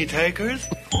 breakers, any takers?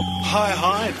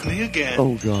 Hi, it's me again.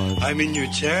 Oh, God. I'm in your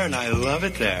chair and I love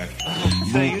it there.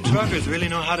 Say, you truckers really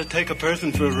know how to take a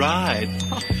person for a ride.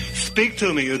 Speak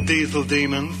to me, you diesel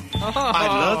demons. I'd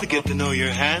love to get to know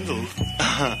your handles.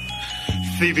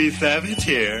 CB Savage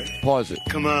here. Pause it.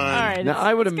 Come on. All right, now,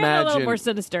 I would it's getting a little imagine more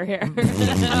sinister here.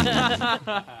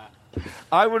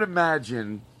 I would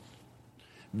imagine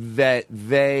that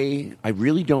I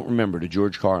really don't remember to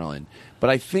George Carlin, but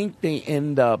I think they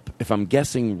end up, if I'm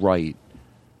guessing right,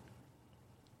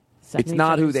 it's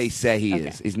not who they say he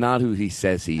is. He's not who he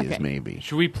says he is, maybe.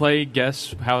 Should we play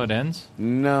Guess How It Ends?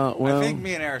 No, well... I think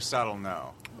me and Aristotle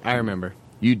know. I remember.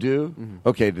 You do? Mm-hmm.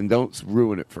 Okay, then don't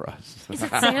ruin it for us. Is it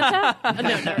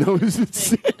Santa? No, is it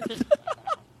Santa?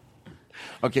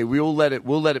 Okay, we'll let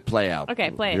it play out. Okay,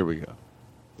 play it. Here we go.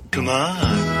 Come on.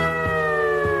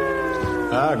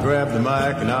 I grabbed the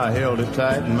mic and I held it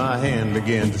tight and my hand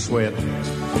began to sweat.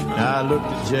 Now I looked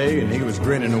at Jay and he was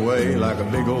grinning away like a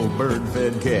big old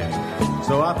bird-fed cat.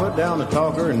 So I put down the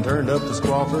talker and turned up the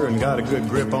squawker and got a good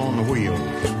grip on the wheel.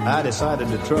 I decided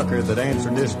the trucker that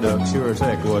answered this duck sure as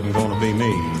heck wasn't gonna be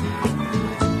me.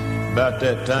 About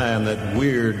that time, that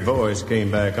weird voice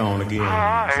came back on again.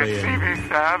 Hi, saying, it's CB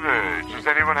Savage. Does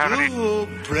anyone have any... Oh,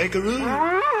 breakaroo.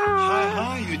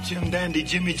 Hi, you Jim Dandy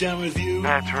Jimmy Jam with you.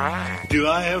 That's right. Do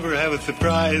I ever have a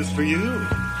surprise for you?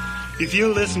 If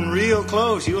you listen real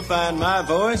close, you'll find my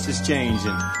voice is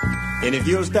changing. And if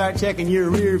you'll start checking your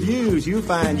rear views, you'll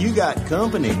find you got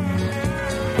company.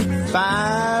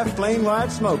 5 plain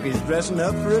white smokies dressing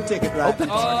up for a ticket ride.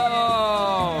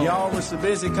 Y'all were so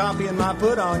busy copying my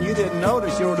put on, you didn't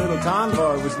notice your little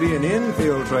convoy was being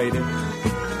infiltrated.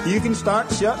 You can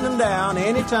start shutting them down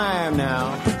anytime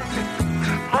now.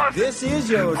 This is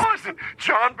yours. Listen,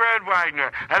 John Brad Wagner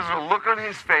has a look on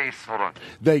his face. Hold on.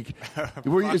 Like,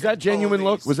 is that genuine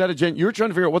look? Was that a you were trying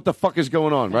to figure out what the fuck is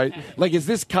going on, right? Like, is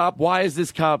this cop? Why is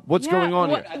this cop? What's going on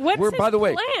here? What's By the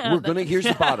way, plan? we're gonna. Here's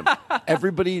the bottom.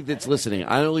 Everybody that's listening,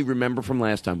 I only remember from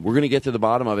last time. We're gonna get to the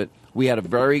bottom of it. We had a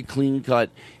very clean cut.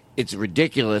 It's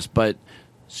ridiculous, but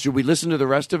should we listen to the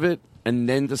rest of it and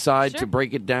then decide to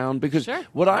break it down? Because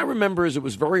what I remember is it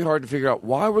was very hard to figure out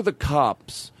why were the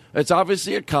cops. It's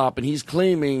obviously a cop, and he's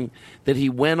claiming that he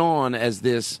went on as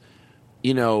this,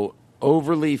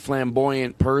 overly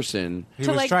flamboyant person. He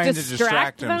was trying to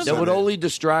distract him. That would only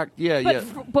distract,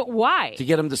 But why? To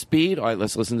get him to speed? All right,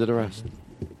 let's listen to the rest.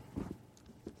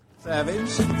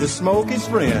 Savage, the smoky's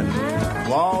friend.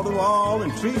 Wall to wall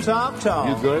and treetop tall.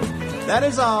 You good? That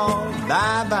is all.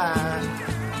 Bye-bye.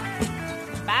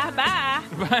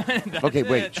 Bye-bye. Okay,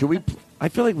 wait. Should we... I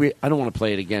feel like I don't want to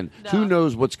play it again. No. Who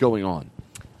knows what's going on?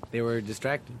 They were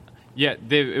distracted. Yeah,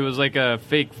 it was like a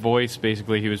fake voice.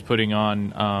 Basically, he was putting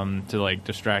on to like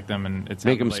distract them, and it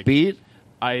Make them like, speed.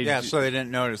 So they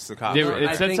didn't notice the cops.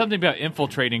 It said something about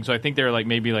infiltrating, so I think they were like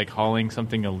maybe like hauling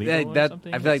something illegal. I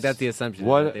feel like that's the assumption.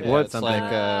 What's like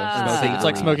it's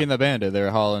like Smoking the Bandit.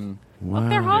 They're hauling. Well,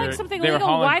 they're hauling something they were illegal.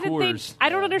 hauling Why did Coors. they? I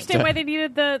don't understand why they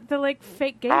needed the like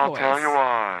fake gay I'll voice. tell you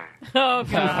why. Oh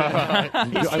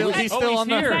god. He's still on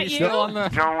the. He's still on the.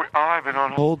 John, I've been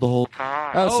on Hold the whole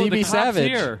time. Oh, the CB cop's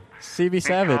Savage. here. CB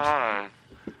Savage. Because,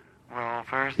 well,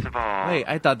 first of all... Wait,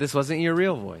 I thought this wasn't your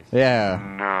real voice. Yeah.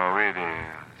 No, it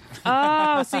is.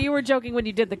 Oh, so you were joking when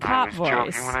you did the cop I was voice.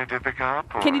 joking when I did the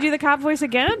cop voice. Can you do the cop voice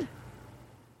again?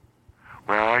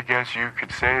 Well, I guess you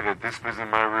could say that this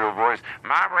wasn't my real voice.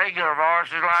 My regular voice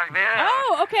is like this.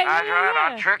 Oh, okay. That's yeah, right.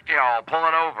 yeah. I tricked y'all. Pull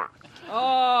it over.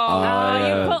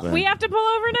 We have to pull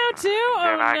over now too.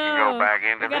 Then I can go back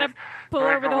into we gotta this. pull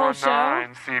over the whole show.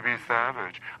 319 CB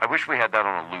Savage. I wish we had that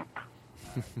on a loop.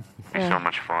 It's so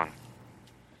much fun.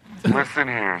 Listen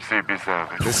here, CB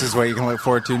Savage. This is what you can look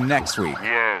forward to next week.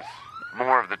 Yes.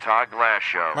 More of the Todd Glass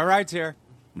Show. My ride's here.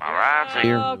 My ride's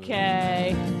here.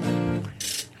 Okay.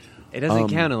 It doesn't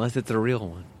count unless it's a real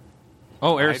one.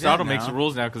 Oh, Aristotle makes the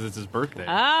rules now because it's his birthday.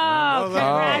 Oh,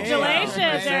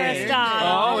 congratulations, Aristotle.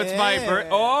 Oh, it's my birthday.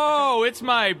 Oh, it's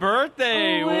my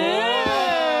birthday.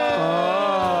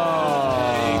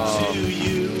 To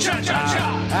you.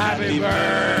 Cha-cha-cha. Happy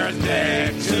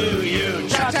birthday to you.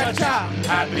 Cha-cha-cha.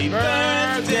 Happy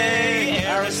birthday,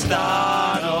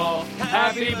 Aristotle.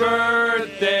 Happy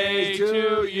birthday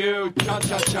to you.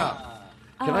 Cha-cha-cha.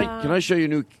 Can I show you a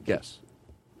new guess?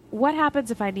 What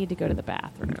happens if I need to go to the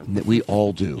bathroom? That we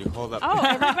all do. Hold up. Oh,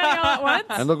 everybody all at once?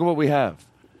 And look at what we have.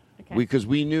 Okay. Because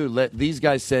we knew these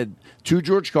guys said to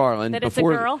George Carlin that it's a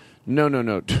before. girl? No.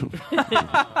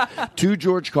 To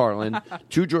George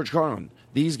Carlin.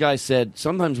 These guys said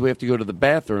sometimes we have to go to the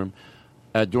bathroom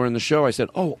during the show. I said,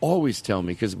 always tell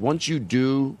me, because once you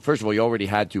do, first of all, you already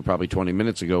had to probably 20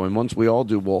 minutes ago, and once we all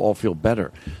do, we'll all feel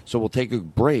better. So we'll take a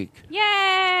break.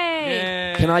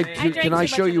 Yay! Can I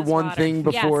show you one thing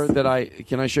before that?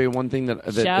 Can I show you one thing that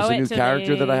is a new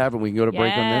character that I have, and we can go to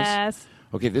break on this?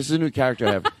 Okay, this is a new character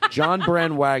I have. John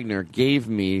Brand Wagner gave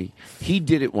me. He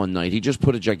did it one night. He just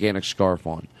put a gigantic scarf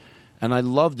on, and I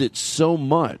loved it so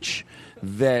much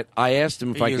that I asked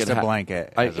him if I could use a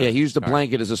blanket. He used a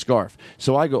blanket as a scarf.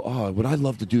 So I go, would I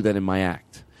love to do that in my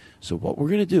act? So what we're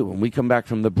going to do when we come back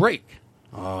from the break?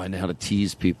 Oh, I know how to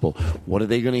tease people. What are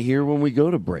they going to hear when we go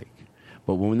to break?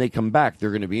 But when they come back,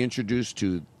 they're going to be introduced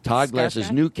to Todd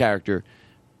Glass's new character,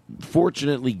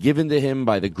 fortunately given to him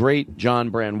by the great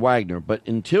John Brand Wagner. But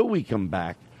until we come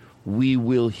back, we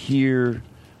will hear,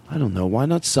 I don't know, why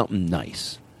not something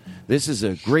nice? This is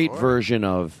a great version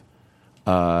of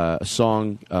a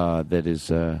song that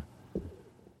is I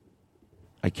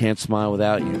Can't Smile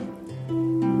Without You.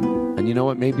 And you know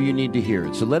what? Maybe you need to hear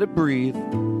it. So let it breathe.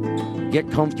 Get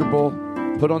comfortable.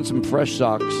 Put on some fresh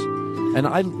socks.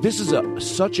 And this is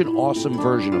such an awesome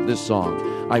version of this song.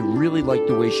 I really like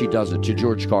the way she does it to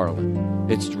George Carlin.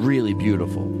 It's really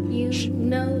beautiful. You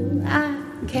know I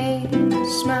can't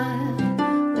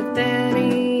smile without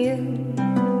you.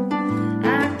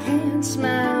 I can't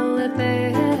smile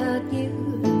without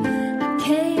you. I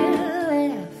can't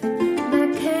laugh and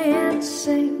I can't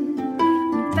sing.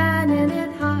 I'm finding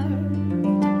it hard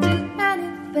to do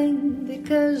anything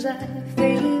because I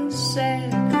feel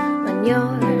sad when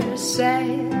you're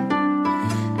sad.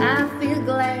 I feel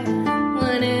glad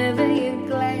whenever you're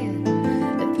glad.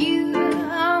 If you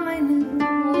only knew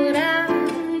what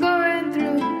I'm going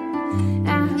through, I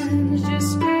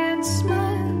just can't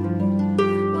smile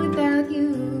without you.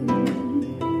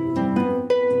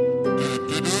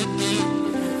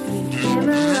 You came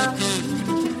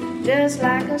along just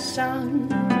like a song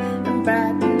and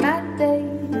brightened my day.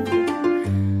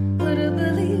 Would have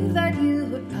believed that you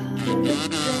would probably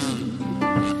sing.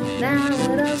 Now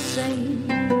what I'll sing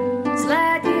is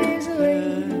like years away.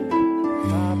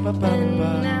 And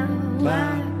now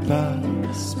I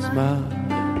can't smile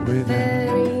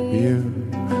without you.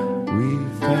 We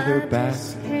feather back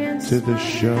to the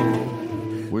show.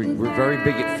 We're very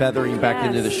big at feathering back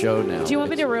into the show now. Do you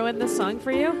want me to ruin this song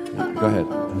for you? Go ahead.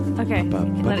 Okay,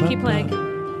 let it keep playing.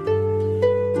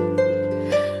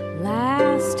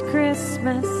 Last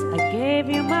Christmas, I gave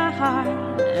you my heart,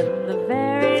 and the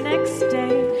very next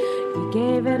day, you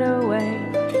gave it away.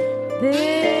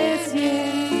 This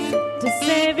year, to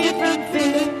save you from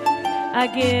fear, I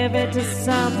give it to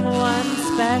someone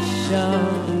special.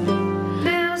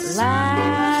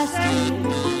 Last year,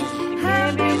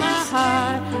 I gave you my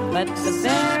heart, but the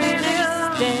very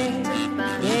next day,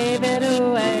 gave it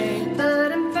away.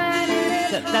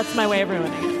 That's my way of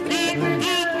ruining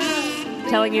it.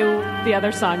 Telling you the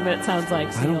other song that it sounds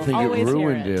like. So I don't think it always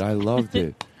ruined it. I loved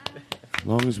it. As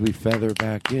long as we feather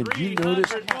back in. Do you notice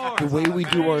the way we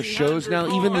do our shows now?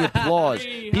 Even the applause.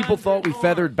 People thought we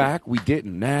feathered back. We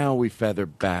didn't. Now we feather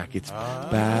back. It's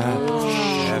back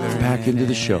into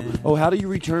the show. Oh, how do you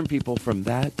return people from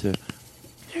that to...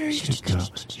 There you go.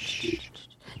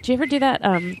 Did you ever do that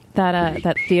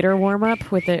that theater warm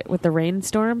up with the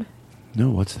rainstorm? No,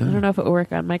 what's that? I don't know if it will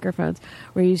work on microphones.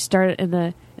 Where you start in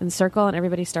the circle and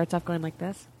everybody starts off going like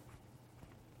this.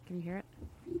 Can you hear it?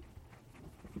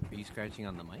 Are you scratching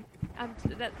on the mic?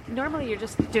 Normally you're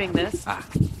just doing this.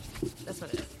 That's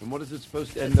what it is. And what is it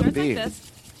supposed to So end it up starts being? like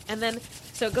this, and then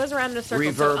so it goes around in a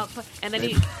circle. Reverb. So and then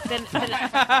you then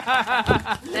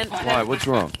Why? What's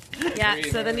wrong? Yeah.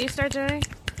 So then you start doing.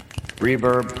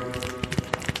 Reverb.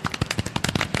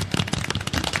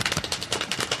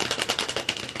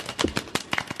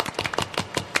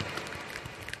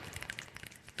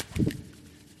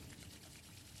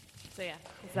 So yeah.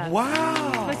 It's that. Wow.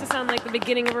 It's supposed to sound like the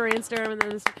beginning of a rainstorm, and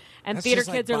then That's theater just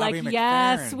like kids are like, Bobby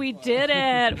 "Yes, McFerrin." we did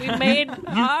it. We made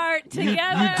art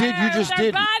together. You did. You just with our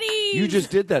did. Bodies. You just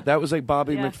did that. That was like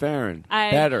Bobby Yeah. McFerrin.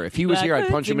 I- Better. If he was here, I'd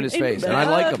punch him in his face, and I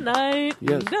like him.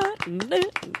 Yes.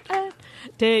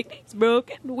 Take these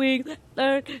broken wings and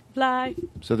learn to fly.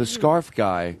 So the scarf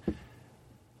guy,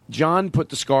 John put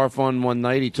the scarf on one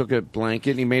night. He took a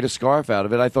blanket and he made a scarf out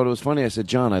of it. I thought it was funny. I said,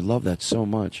 John, I love that so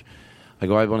much. I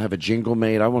go, I want to have a jingle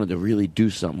made. I wanted to really do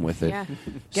something with it. Yeah.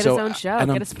 Get his own show.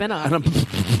 and Get a spin-off.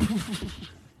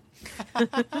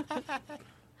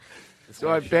 So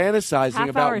I'm fantasizing Half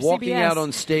about hour walking CBS. out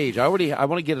on stage. I want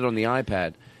to get it on the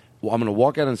iPad. Well, I'm going to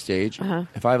walk out on stage.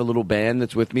 If I have a little band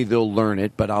that's with me, they'll learn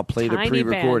it, but I'll play Tiny the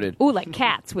pre-recorded. band. Ooh, like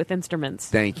cats with instruments.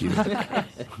 Thank you.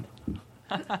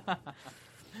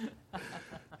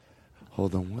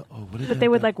 Hold on. What did But they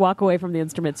would like walk away from the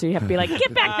instrument, so you have to be like,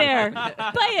 "Get back there,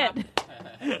 play it."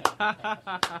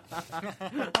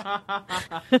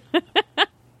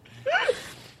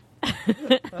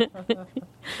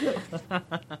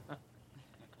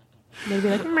 Maybe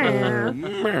like,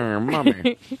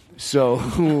 Mommy.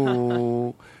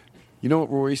 So, you know what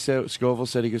Rory Scovel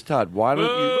said? He goes, Todd, why don't you...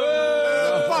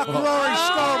 Fuck Rory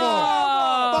Scovel!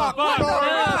 Fuck Rory!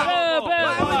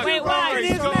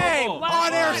 His name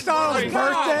on Aristotle's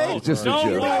birthday. It's just a Don't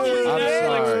joke. ruin his I'm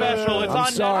Netflix sorry. special. It's I'm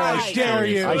on sorry. Netflix. I dare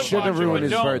you. I shouldn't have ruined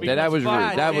his birthday. That was rude.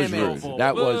 That was rude.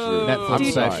 That was rude. Netflix I'm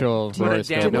special. sorry. Rory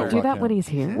do they do that when he's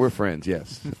here? We're friends,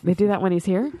 yes. They do that when he's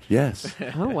here. Yes.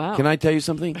 Oh wow! Can I tell you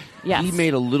something? Yes. He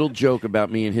made a little joke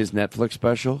about me in his Netflix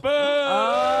special.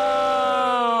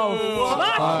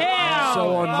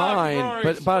 So on mine,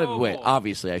 but by the way,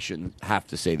 obviously I shouldn't have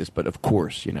to say this, but of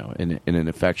course, you know, in an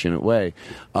affectionate way,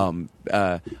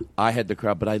 I had the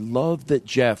crowd. But I love that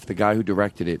Jeff, the guy who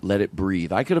directed it, let it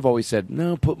breathe. I could have always said,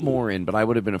 no, put more in, but I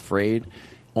would have been afraid.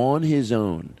 On his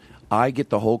own, I get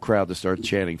the whole crowd to start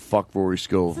chanting "Fuck Rory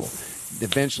Scovel."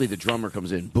 Eventually, the drummer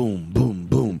comes in. Boom, boom,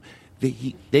 boom.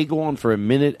 They go on for a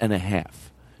minute and a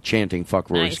half chanting "Fuck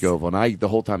Rory Scovel," and I the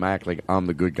whole time I act like I'm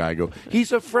the good guy. I go,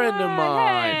 he's a friend of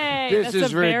mine. Hey, This that's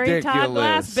is a very Todd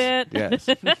ridiculous. Glass bit. Yes.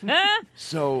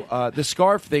 So the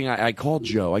scarf thing, I called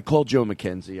Joe. I called Joe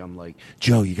McKenzie. I'm like,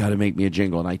 Joe, you got to make me a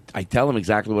jingle, and I tell him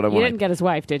exactly what I You want. didn't get his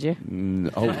wife, did you?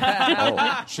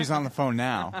 Oh, she's on the phone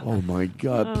now. Oh my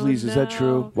God! Oh, Please, is that no.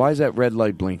 true? Why is that red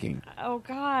light blinking? Oh,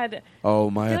 God. Oh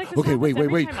I my! feel like this Okay, happens every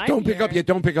wait! time I'm Don't pick here. up yet!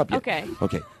 Don't pick up yet! Okay.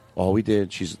 Okay. All we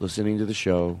did, she's listening to the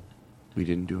show. We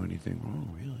didn't do anything. Oh,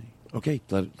 really? Okay.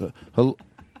 Hello.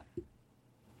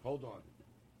 Hold on.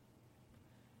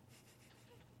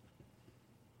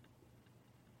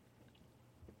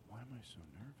 Why am I so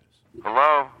nervous?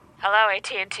 Hello? Hello,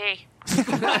 AT&T.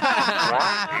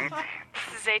 What?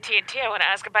 This is AT&T. I want to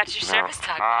ask about your service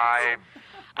talk. I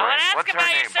want to ask what's about her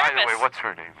your name? By the way, service. what's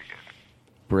her name again?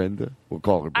 Brenda. We'll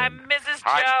call her Brenda. I'm Mrs.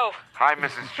 Joe. Hi,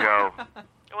 Mrs. Joe.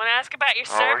 I want to ask about your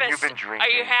Oh, service. you've been drinking. Are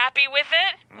you happy with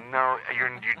it? No, you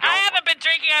don't. I haven't been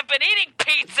drinking. I've been eating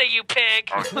pizza, you pig.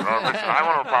 Oh, listen, I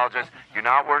want to apologize. You're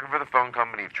not working for the phone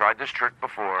company. You've tried this trick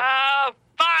before. Oh,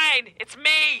 fine. It's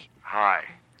me. Hi.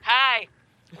 Hi.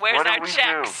 Where's What did our we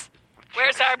checks? do?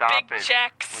 Where's our Stop big it.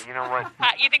 checks? Well, you know what?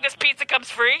 You think this pizza comes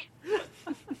free?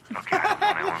 Okay,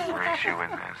 I want to race you in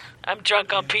this. I'm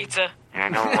drunk on pizza. You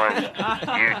know what?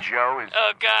 You, Joe, is...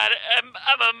 Oh, God.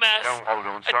 I'm a mess. Don't I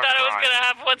start thought I was crying. going to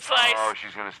have one slice. Oh,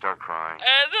 she's going to start crying.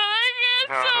 And then I get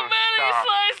No, so many stop.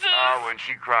 slices. Oh, when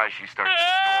she cries, she starts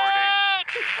snorting.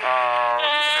 Oh,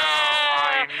 no,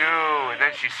 I knew. And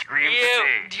then she screams at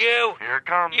me. You. Here it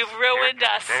comes. You've ruined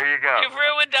us. There you go. You've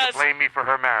ruined us. You blame me for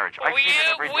her marriage. I see it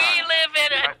every We time. live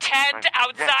in a tent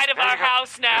outside of there our you go.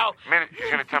 house now. In a minute,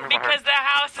 she's going to tell me about her... Because the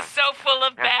house is so full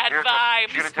of bad here it comes. vibes.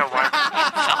 She's going to tell why... It's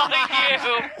all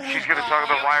you. She's going to talk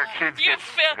about why our kids You get...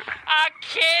 feel our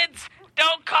kids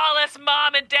don't call us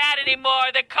mom and dad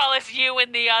anymore. They call us you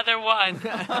and the other one.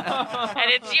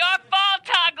 And it's your fault,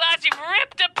 Todd Glass. You've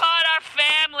ripped apart our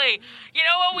family. You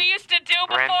know what we used to do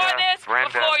before this?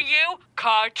 Brenda. Before you?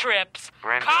 Car trips.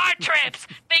 Brenda. Car trips.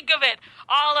 Think of it.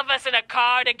 All of us in a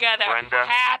car together. Brenda.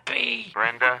 Happy.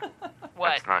 Brenda? What?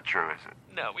 That's not true, is it?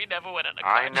 No, we never went on a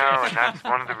car I trip. know, and that's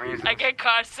one of the reasons. I get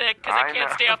car sick because I can't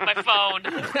know. stay off my phone.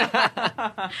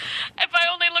 If I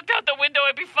only looked out the window,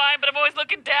 I'd be fine, but I'm always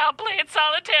looking down, playing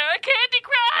solitaire or Candy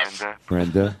Crush.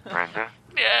 Brenda. Brenda. Brenda,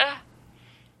 Yeah,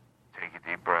 take a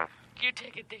deep breath. you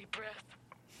take a deep breath.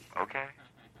 Okay?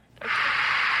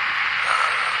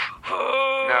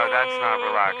 No, that's not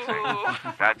relaxing.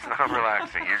 That's not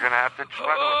relaxing. You're going to have to... Well,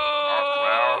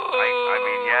 I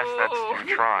mean, yes,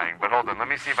 you're trying. But hold on, let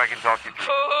me see if I can talk you through this.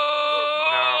 No,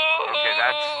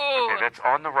 okay, that's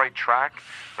on the right track,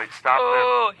 but stop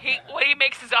Oh, he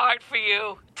makes his art for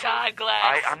you, Todd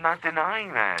Glass. I'm not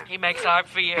denying that. He makes art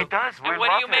for you. He does. We And what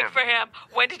do you love make him. for him?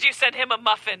 When did you send him a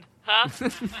muffin? Huh?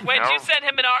 When did No. you send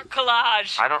him an art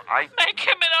collage? Make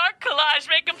him an art collage.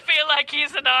 Make him feel like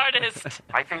he's an artist.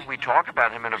 I think we talk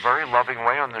about him in a very loving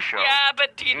way on the show. Yeah,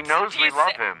 but He knows we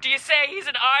love him. Do you say he's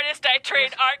an artist? I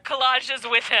trade art collages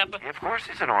with him. Of course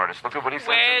he's an artist. Look at what he says.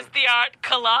 Where's the art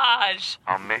collage?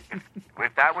 I'll make...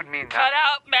 If that would mean Cut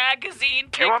out magazine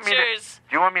Do you want me to- pictures.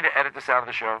 Do you want me to edit this out of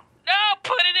the show? No,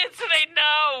 put it in so they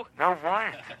know. No,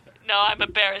 what? No, I'm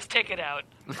embarrassed. Take it out.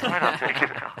 Fine, I'll take it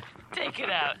out. Take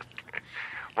it out.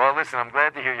 Well, listen, I'm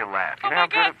glad to hear you laugh. You Oh know my how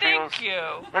good God, it feels? thank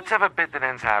you. Let's have a bit that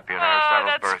ends happy on Oh, Aristotle's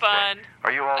that's birthday. fun.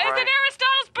 Are you all Is right? it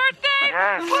Aristotle's birthday?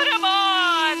 Yes. Put him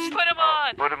on. Put him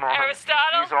on. Put him on.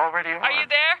 Aristotle? He's already on. Are you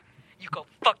there? You go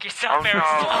fuck yourself, Oh, no.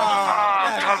 Aristotle.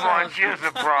 Oh, come on. She has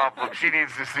a problem. She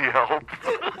needs to see help.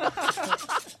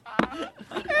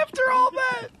 After all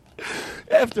that.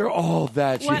 After all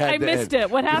that, she What? had I to missed end.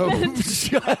 it. What happened?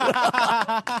 Shut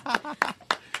up.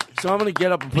 So I'm going to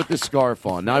get up and put this scarf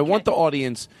on. Now, I want the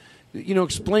audience,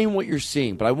 explain what you're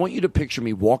seeing, but I want you to picture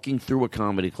me walking through a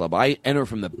comedy club. I enter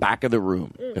from the back of the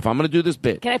room. If I'm going to do this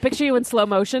bit. Can I picture you in slow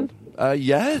motion?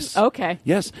 Yes. Okay.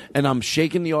 Yes. And I'm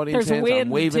shaking the audience There's hands. I'm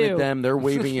wind, waving too. at them. They're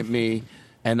waving at me.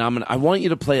 And I want you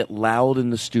to play it loud in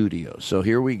the studio. So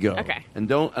here we go. Okay.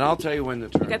 And I'll tell you when to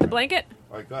turn. Got the blanket?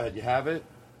 All right, go ahead. You have it?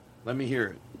 Let me hear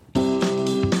it.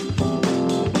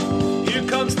 Here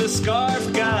comes the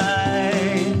scarf guy.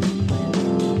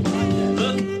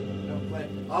 Look.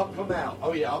 I'll come out.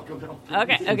 Oh, yeah, I'll come out.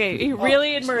 Okay. You're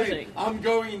really immersing. I'm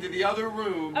going into the other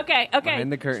room. Okay.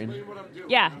 Behind the curtain.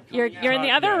 Yeah, you're in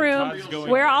the other room.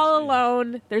 We're all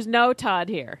alone. There's no Todd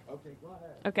here. Okay, go ahead.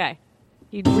 Okay.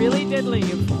 He really did leave.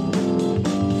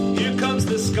 Here comes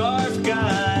the scarf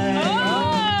guy.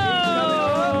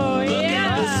 Oh, Look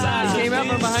at the size Came of out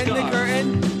from his behind the scarf.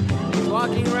 curtain.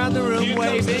 walking around the room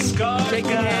waving, shaking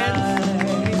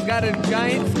hands. He's got a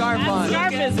giant scarf on.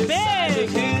 Scarf is big.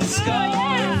 His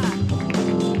scarf.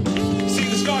 See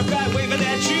the scarf guy waving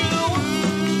at you.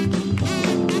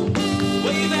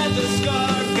 Wave at the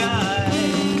scarf guy.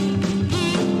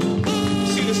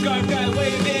 See the scarf guy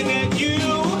waving at you.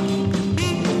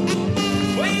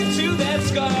 Wave to that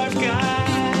scarf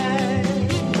guy.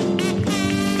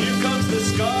 Here comes the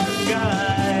scarf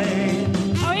guy.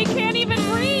 Oh, he can't even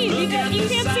breathe. You can't see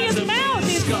his mouth.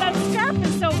 That scarf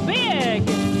is so big.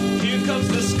 Here comes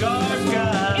the scarf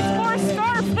guy. It's more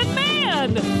scarf than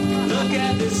man. Look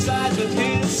at the size of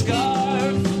his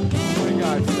scarf. Oh my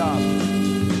God, stop.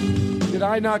 Did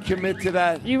I not commit to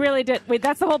that? You really did. Wait,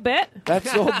 that's the whole bit? That's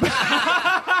the whole bit.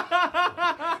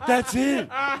 That's it.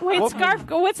 Wait, scarf.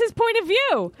 What's his point of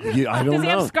view? Yeah, I don't know. Does he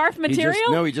have scarf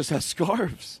material? He just has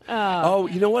scarves. Oh,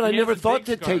 you know what? I never thought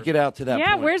to take it out to that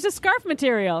yeah, point. where's the scarf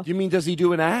material? You mean, does he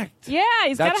do an act? Yeah,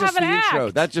 he's got to have an act.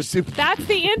 Intro. That's just super. That's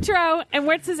the intro. And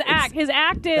what's his act? His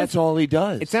act is. That's all he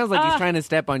does. It sounds like he's trying to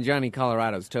step on Johnny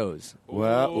Colorado's toes.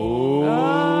 Well,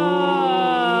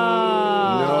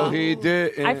 no, he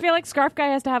didn't. I feel like Scarf Guy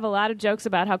has to have a lot of jokes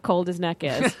about how cold his neck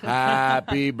is.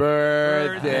 Happy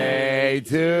birthday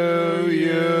to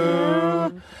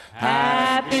you.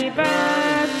 Happy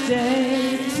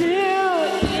birthday to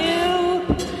you.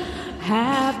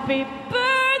 Happy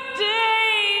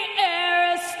birthday,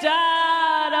 Aristotle.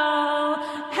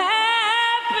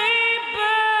 Happy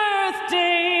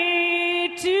birthday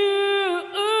to you.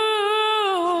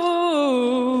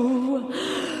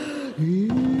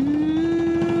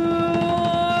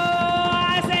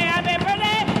 I say happy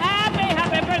birthday,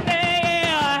 happy birthday,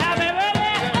 yeah. Happy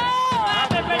birthday, oh,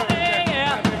 happy birthday,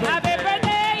 yeah. Happy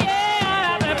birthday,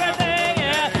 yeah. Happy birthday,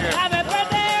 yeah. Happy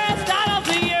birthday, Aristotle,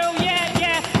 to you, yeah,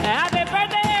 yeah. Happy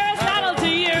birthday, Aristotle, to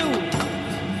you.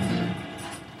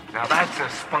 Now that's a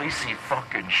spicy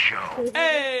fucking show.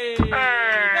 Hey! That's a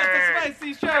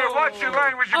spicy show. Hey, watch your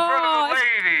language in front of the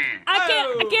lady.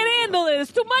 I can't handle it.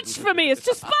 It's too much for me. It's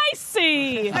too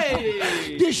spicy.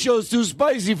 Hey! This show's too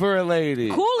spicy for a lady.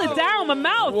 Cool it down, my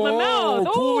mouth, Whoa, my mouth.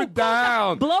 cool Ooh, it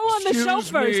down. Blow on the show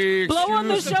Excuse me, first. Blow on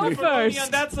the excuse show me. first.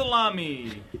 On that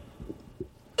salami.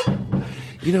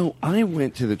 You know, I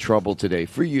went to the trouble today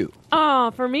for you.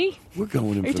 Oh, for me? We're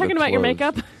going in Are you for talking the about your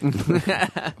clothes.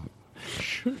 makeup?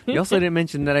 You also didn't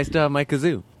mention that I still have my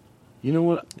kazoo. You know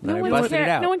what? No I one busted it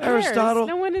out. No one cares. Aristotle.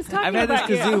 No one is talking I've had this about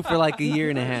you. kazoo for like a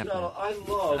year and a half. I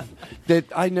love that.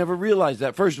 I never realized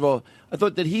that. First of all, I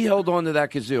thought that he held on to that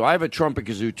kazoo. I have a trumpet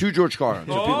kazoo, 2 George Carlins.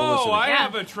 So people Oh, listening. I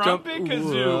have a trumpet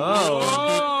kazoo.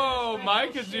 Whoa, my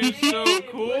kazoo's so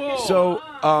cool.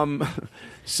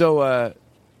 So,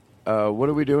 what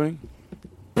are we doing?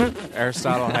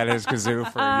 Aristotle had his kazoo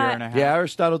for a year and a half. Yeah,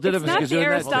 Aristotle did have It's his not kazoo. the and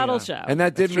that- Aristotle show. And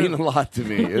that did mean a lot to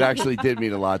me. It actually did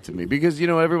mean a lot to me because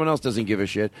everyone else doesn't give a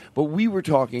shit. But we were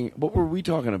talking. What were we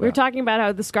talking about? We were talking about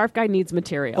how the Scarf Guy needs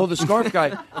material. Oh, the scarf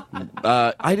guy.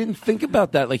 I didn't think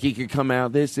about that. Like he could come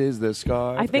out. This is the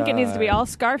scarf. I think it needs to be guy." all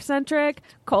scarf centric,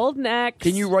 cold necks.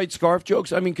 Can you write scarf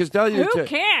jokes? I mean, because tell you. Who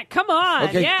can't? Come on.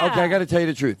 Okay, yeah. okay. I got to tell you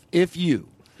the truth. If you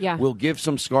Yeah. will give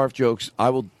some scarf jokes, I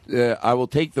will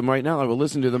take them right now. I will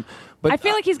listen to them. But I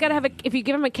feel like he's got to have a. If you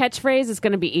give him a catchphrase, it's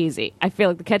going to be easy. I feel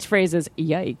like the catchphrase is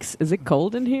 "Yikes! Is it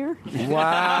cold in here?"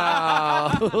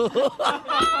 Wow.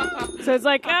 So it's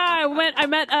like, I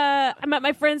met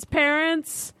my friend's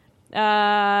parents.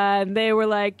 And they were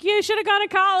like, "You should have gone to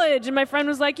college." And my friend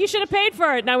was like, "You should have paid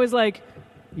for it." And I was like,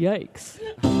 "Yikes!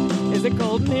 Is it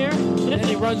cold in here?" And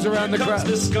he runs around the Here comes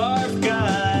crowd. the scarf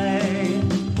guy.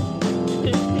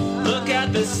 Look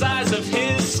at the size of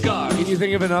his scarf. Can you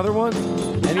think of another one?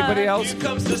 Anybody else? Here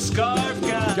comes the scarf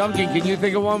guy. Duncan, can you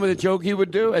think of one with a joke he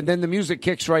would do? And then the music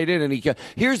kicks right in, and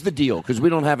here's the deal, because we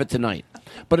don't have it tonight.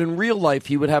 But in real life,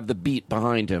 he would have the beat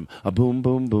behind him, a boom,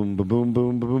 boom, boom, boom, boom,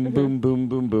 boom, boom, boom, boom,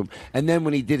 boom, boom. And then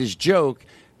when he did his joke,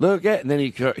 look at, and then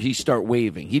he start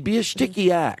waving. He'd be a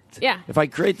sticky act. Yeah. If I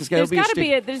create this guy, There's it'll got to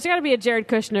be a sticky. there's got to be a Jared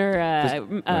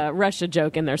Kushner Russia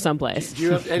joke in there someplace. Do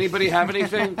you have, anybody have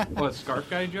anything? What, Scarf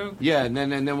Guy joke? Yeah, and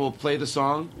then we'll play the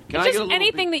song. Can I Just get a little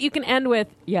anything that you can end with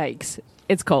 "Yikes!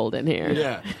 It's cold in here."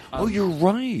 Yeah. Oh, you're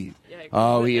right.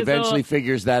 Oh, he It's a eventually little-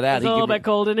 figures that out. It's He a little can bit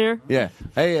cold in here. Yeah.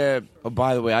 Hey,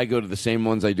 by the way, I go to the same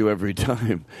ones I do every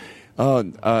time.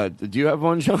 Do you have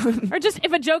one, Sean? Or just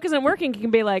if a joke isn't working, you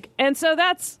can be like, "And so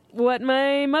that's what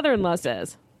my mother-in-law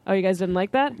says." Oh, you guys didn't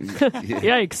like that?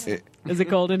 Yikes! Is it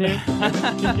cold in here?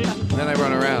 Then I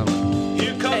run around.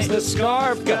 Here comes the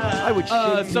scarf guy. I would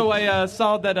So I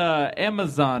saw that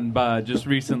Amazon just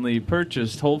recently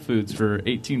purchased Whole Foods for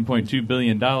 $18.2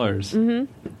 billion.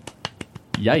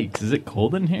 Mm-hmm. Yikes! Is it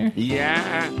cold in here?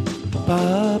 Yeah.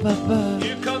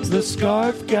 Here comes the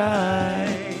scarf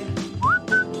guy.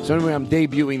 So anyway, I'm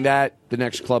debuting that. The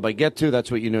next club I get to,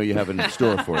 that's what you know you have in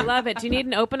store for I you. love it. Do you need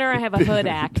an opener? I have a hood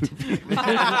act.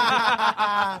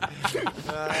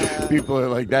 People are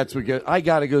like, "That's what I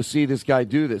got to go see this guy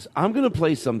do this." I'm going to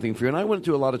play something for you, and I went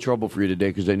through a lot of trouble for you today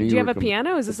because I knew Do you were have a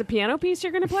piano? Is this a piano piece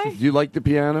you're going to play? Do you like the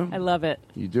piano? I love it.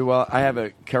 You do well. I have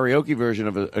a karaoke version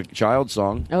of a child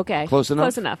song. Okay, close enough.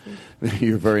 Close enough.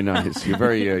 You're very nice. You're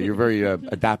very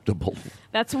adaptable.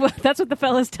 That's what the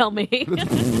fellas tell me.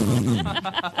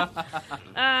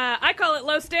 I call it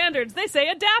low standards. They say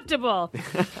adaptable.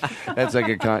 That's like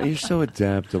you're so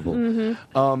adaptable.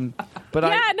 Mm-hmm. But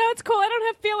yeah, no, it's cool. I don't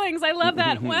have feelings. I love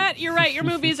that. What? You're right. Your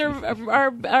movies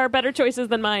are better choices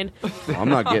than mine. I'm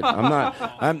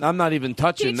not even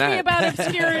touching Teach that. me about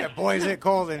obscure. Boy, is it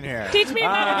cold in here. Teach me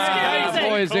about obscure music.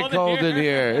 Boy, is it cold in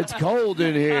here. It's cold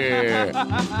in here.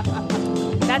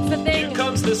 That's the thing. Here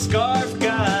comes the scarf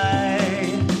guy.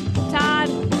 Todd.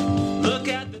 Look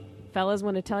at the Fellas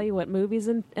want to tell you what movies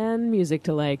and music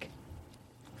to like.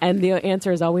 And the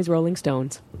answer is always Rolling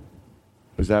Stones.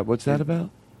 What's that about?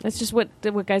 That's just what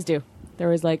guys do. They're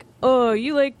always like, oh,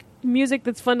 you like music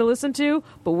that's fun to listen to?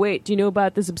 But wait, do you know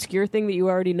about this obscure thing that you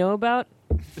already know about?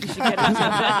 You should get into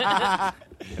that.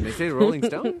 And they say Rolling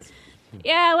Stones?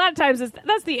 Yeah, a lot of times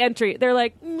that's the entry. They're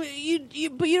like, but you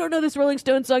don't know this Rolling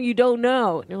Stones song you don't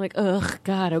know. And you're like, ugh,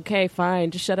 God, okay,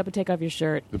 fine. Just shut up and take off your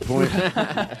shirt. The point,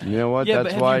 you know what? Yeah,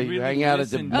 that's but why have you you really hang out at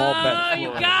the listened- mall. Oh, you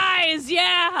guys,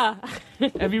 yeah.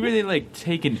 Have you really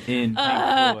taken in Pink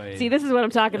Floyd? See, this is what I'm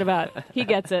talking about. He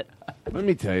gets it. Let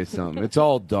me tell you something. It's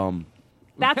all dumb.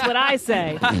 That's what I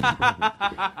say.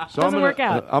 Doesn't work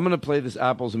out. I'm going to play this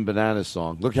Apples and Bananas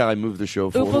song. Look how I move the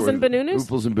show forward. Ooples and Bananas?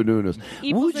 Ooples and Bananas.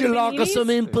 Eeples Would you and like bananas? some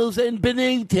impulse and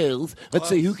bananas? Let's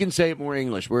see who can say it more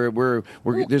English.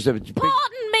 There's a big,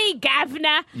 Pardon me,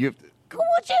 Governor. you,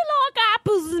 Would you like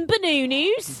apples and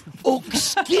bananas?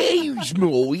 excuse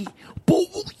me, but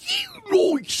would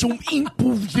you like some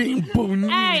impulse and bananas?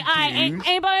 Hey,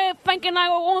 anybody thinking I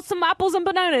want some apples and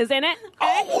bananas in it?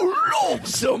 I would love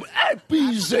some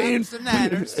apples and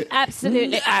bananas.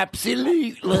 Absolutely.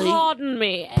 Absolutely. Pardon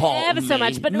me Pardon ever so me.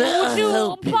 much, but May I would you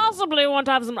help you? possibly want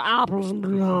to have some apples and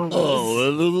bananas?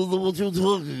 Oh, I don't know what you're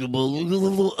talking about. Look at the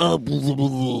little apples and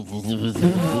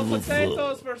bananas.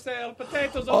 potatoes for sale.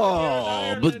 Potatoes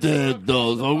Oh,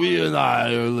 potatoes. Are we in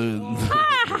Ireland?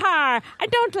 I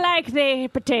don't like the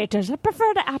potatoes. I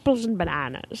prefer the apples and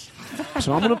bananas.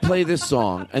 So I'm going to play this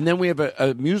song, and then we have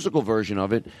a musical version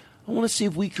of it. I want to see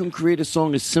if we can create a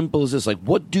song as simple as this. Like,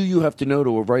 what do you have to know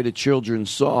to write a children's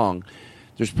song?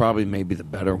 There's probably maybe the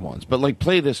better ones, but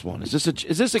play this one. Is this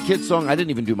a kid's song? I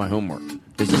didn't even do my homework.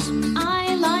 Is this?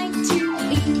 I like to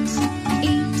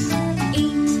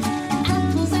eat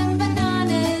apples and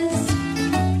bananas.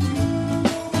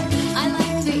 I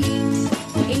like to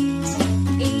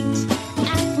eat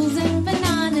apples and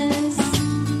bananas.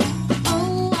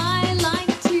 Oh, I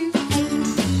like to eat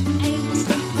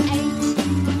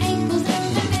apples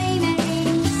and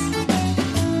bananas.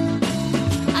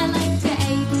 I like to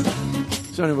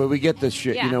eat. So anyway, we get this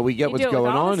shit. Yeah, We get you what's do it with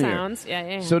going all on the here. sounds.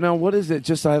 Yeah. So now, what is it?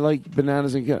 Just I like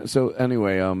bananas and so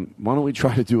anyway. Why don't we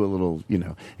try to do a little?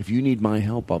 If you need my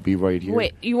help, I'll be right here.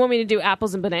 Wait, you want me to do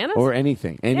apples and bananas? Or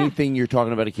anything you're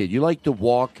talking about a kid. You like to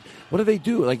walk. What do they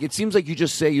do? It seems like you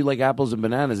just say you like apples and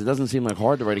bananas. It doesn't seem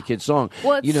hard to write a kid's song.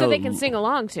 Well, it's so they can sing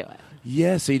along to it.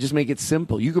 Yeah, so you just make it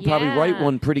simple. You could probably Yeah. write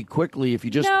one pretty quickly if you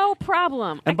just. No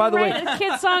problem. And I by can the way- write a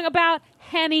kid's song about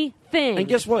anything. And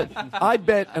guess what? I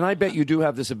bet you do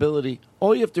have this ability.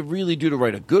 All you have to really do to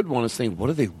write a good one is think, what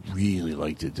do they really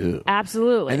like to do?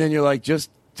 Absolutely. And then you're like, just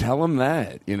tell them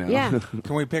that, Yeah.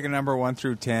 Can we pick a number 1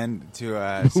 through 10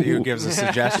 to see who gives a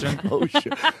suggestion? Oh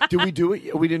shit! Did we do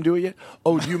it? We didn't do it yet.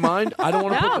 Oh, do you mind? I don't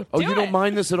want to. No, you don't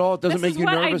mind this at all? It doesn't This make is you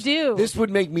what I nervous. do. This would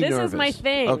make me This is nervous. my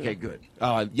thing. Okay, good.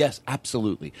 Yes,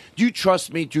 absolutely. Do you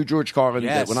trust me, to George Carlin,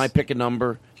 Yes. that when I pick a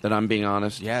number, that I'm being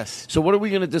honest? Yes. So what are we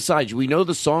going to decide? We know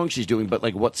the song she's doing, but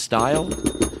what style?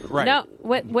 Right. No,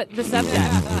 what the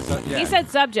subject? He said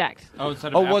subject. Oh, instead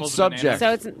of Oh, what apples and subject?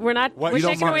 bananas. So we're not What we're you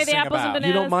don't taking mind away the sing apples and about. bananas.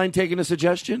 You don't mind taking a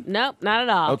suggestion? Nope, not at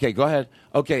all. Okay, go ahead.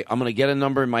 Okay, I'm going to get a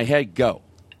number in my head. Go.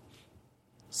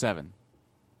 7.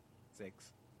 6.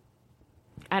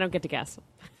 I don't get to guess.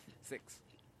 6.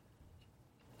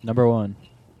 Number 1.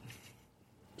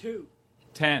 2.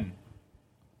 10.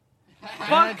 Fuck!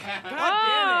 God damn it! That's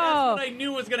Oh. what I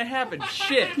knew was gonna happen.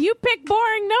 Shit. You pick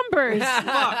boring numbers.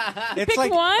 It's Pick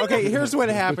like, one? okay, here's what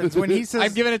happens. When he says...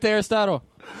 I'm giving it to Aristotle.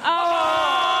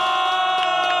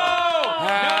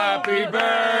 Happy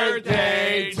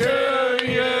birthday to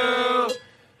you.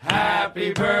 Happy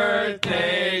Happy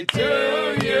birthday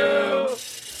to you.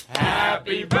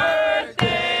 Happy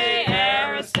birthday,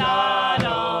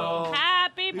 Aristotle.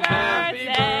 Happy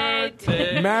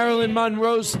birthday. Marilyn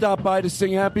Monroe stopped by to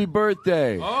sing Happy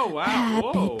Birthday. Oh, wow.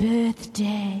 Happy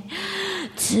birthday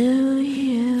to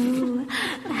you.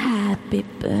 Happy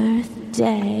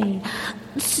birthday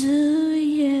to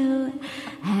you.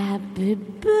 Happy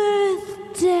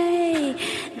birthday,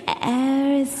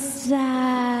 Aristotle.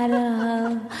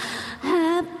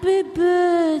 Happy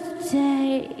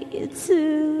birthday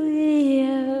to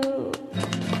you.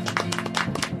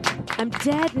 I'm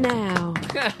dead now.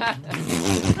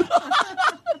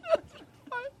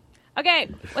 Okay,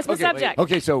 what's my subject?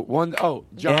 Okay, so John.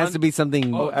 It has to be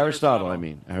something. Oh, Aristotle, I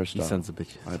mean. Aristotle. You sons of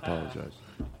bitches. I apologize.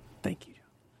 Thank you.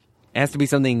 It has to be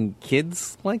something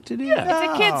kids like to do? Yeah.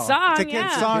 It's a kid's song. It's a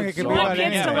kid's song. It could be We want about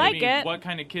kids to anything. like it. What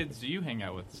kind of kids do you hang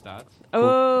out with, Stotts?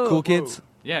 Oh, Cool kids?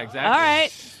 Yeah, exactly. All right.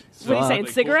 What are you saying?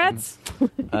 Cool. Cigarettes?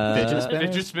 Fidget spinners?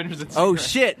 Fidget spinners and Oh, cigarettes.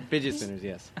 shit. Fidget spinners,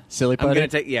 yes. Silly I'm putty? going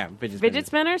to take, fidget spinners. Fidget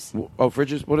spinners? Oh,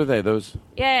 fridges? What are they? Those?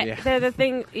 Yeah, they're the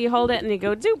thing you hold it and you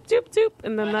go doop doop doop,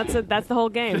 and then that's the whole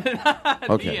game.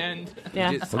 Okay. The end. Yeah.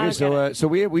 I Okay, don't so get it. so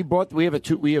we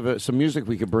have some music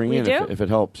we could bring We in do? if it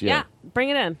helps. Yeah, bring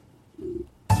it in.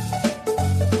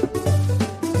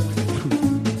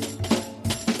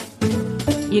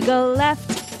 You go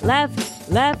left, left,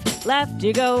 left, left.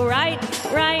 You go right,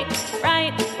 right,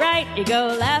 right, right. You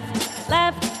go left,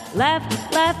 left,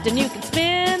 left, left. And you can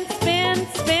spin, spin,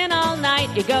 spin all night.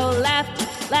 You go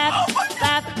left, left,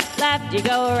 left, left. You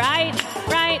go right,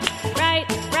 right, right,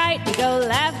 right. You go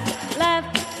left,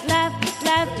 left, left,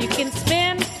 left. You can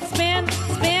spin, spin,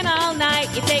 spin all night.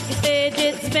 You take a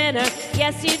fidget spinner.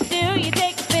 Yes, you do. You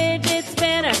take a fidget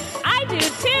spinner. I do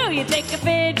too. You take a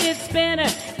fidget spinner.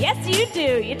 Yes, you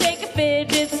do. You take a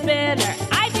fidget spinner.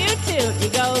 I do too. You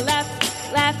go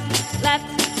left, left,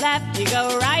 left, left. You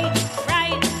go right,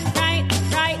 right, right,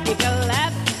 right. You go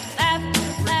left, left,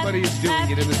 left. Everybody's doing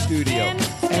left. it in the studio. Spin,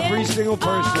 spin Every single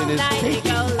person all is night. You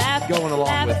taking, go left, going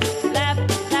along left, with it.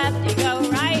 left, left. You go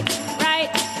right, right,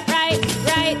 right,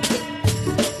 right.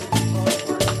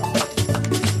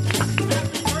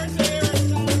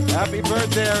 Happy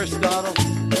birthday, Aristotle.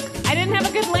 I didn't have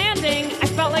a good landing. I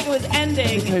felt like it was ending.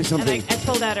 Let me tell you something. And I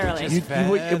pulled out early.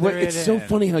 It's so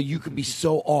funny how you could be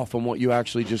so off on what you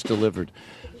actually just delivered.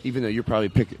 Even though you're probably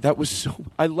picking, that was so.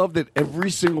 I love that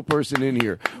every single person in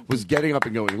here was getting up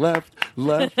and going left,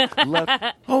 left,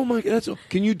 left. Oh my God!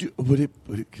 Can you do? Would it?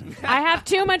 I have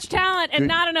too much talent and Good.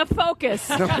 not enough focus.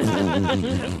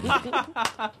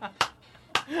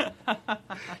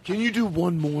 Can you do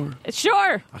one more?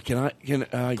 Sure. Can I? Can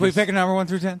we pick a number 1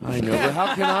 through 10? I know, but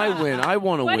how can I win? I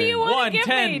want to win. What do you want to give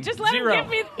me? Just let him give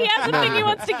me. He has the thing he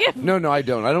wants to give me. No, I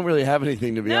don't. I don't really have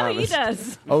anything to be No, honest. he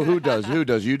does. Oh, who does? Who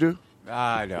does? You do?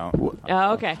 I don't.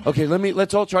 Oh, okay. Okay,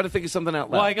 let's all try to think of something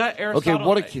out loud. Well, I got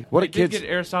Aristotle. Okay, what a I did kid's. get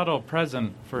Aristotle a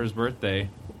present for his birthday.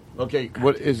 Okay,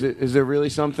 what is it? Is there really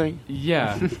something?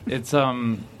 Yeah, it's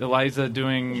Eliza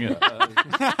doing doing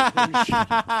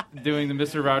the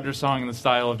Mr. Rogers song in the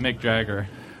style of Mick Jagger.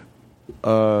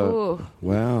 Ooh.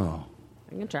 Wow.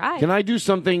 I can try. Can I do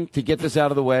something to get this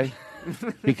out of the way?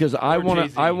 Because I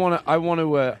want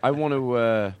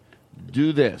to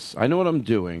do this. I know what I'm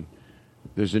doing.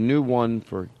 There's a new one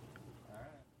for,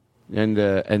 and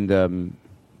let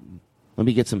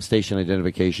me get some station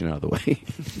identification out of the way.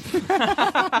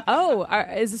 Oh,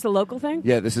 is this a local thing?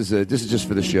 Yeah, this is just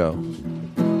for the show.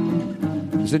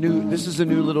 This is a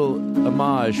new little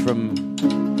homage from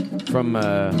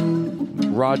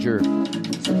Roger,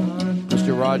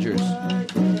 Mr. Rogers,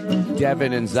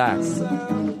 Devin and Zach.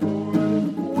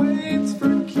 Waits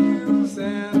for cues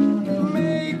and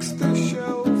makes the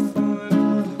show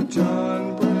fun.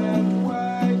 John Brand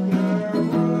Wagner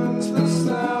runs the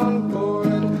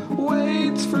soundboard.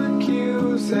 Waits for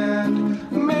cues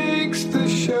and makes the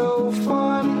show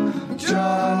fun.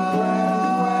 John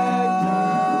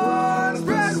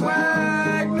Brand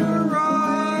Wagner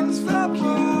runs the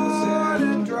board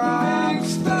and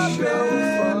drives the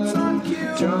show fun.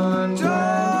 John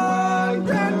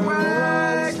Brand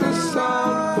Wagner the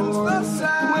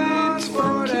soundboard. Waits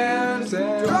for cues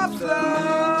and drops the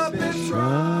bitch.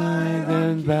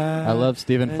 I love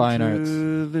Stephen Fine Arts.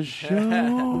 The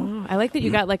show. I like that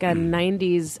you got like a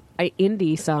 90s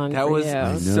indie song. That for was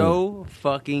you. so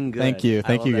fucking good. Thank you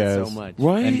I love that guys. so much.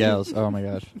 Right? And gals. Oh my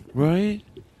gosh. Right?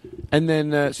 And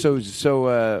then, Zach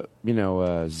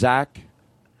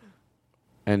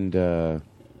and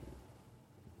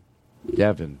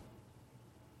Devin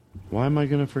Why am I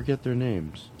going to forget their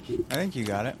names? I think you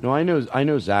got it. No, I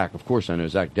know Zach. Of course I know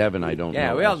Zach. Devin, I don't know.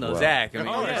 Yeah, we all as know well. Zach. I mean,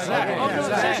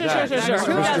 Sure.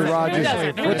 Mr. Rogers.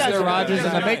 Mr. Rogers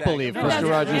and the Make Believe. Mr.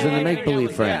 Rogers and the Make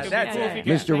Believe Friends.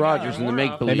 Mr. Rogers and the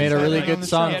Make Believe. They made a really good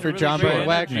song for John Bryan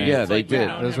Wagner. Yeah, they did.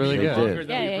 It was really good.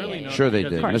 Yeah. Sure, they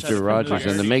did. Mr. Rogers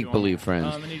and the Make Believe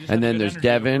Friends. And then there's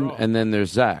Devin, and then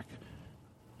there's Zach.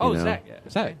 Oh, You know?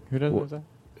 Zach. Who does that?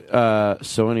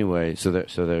 So anyway, so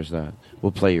there's that.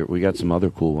 We'll play we got some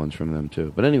other cool ones from them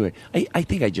too. But anyway, I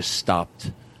think I just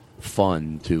stopped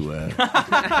fun to.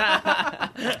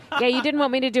 Yeah, you didn't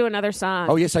want me to do another song.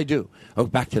 Oh yes, I do. Oh,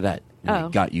 back to that. Oh. I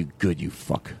got you good, you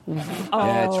fuck. Oh,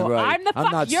 That's right. I'm the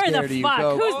fuck. not You're scared the of you. fuck.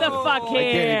 Go. Who's the fuck here?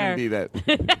 I can't even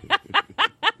do that.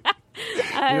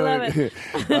 I love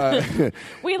it.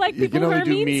 We like You people can who only are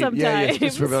do mean me. sometimes. Yeah, it's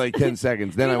just for like 10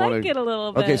 seconds. Then We I want like to it a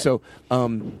little bit. Okay, so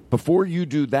before you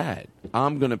do that,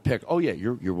 I'm going to pick. Oh yeah,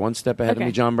 you're one step ahead of Okay.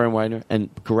 me, John Bryan Wagner,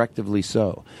 and correctively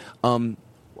so.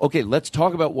 Okay, let's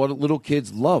talk about what little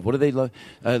kids love. What do they love?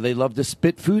 They love to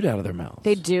spit food out of their mouths.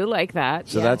 They do like that.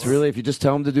 So that's really, if you just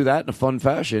tell them to do that in a fun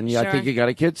fashion, I Sure. think you got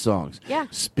a kid's songs. Yeah.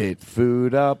 Spit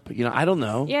food up. I don't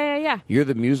know. Yeah. You're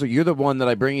the music. You're the one that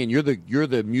I bring in. You're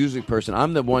the music person.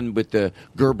 I'm the one with the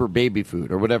Gerber baby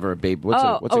food or whatever. Baby, what's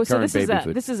a so current this baby is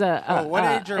food? This is an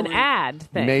ad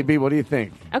thing. Maybe. What do you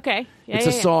think? Okay. Yeah, It's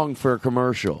a song for a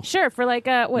commercial. Sure, for like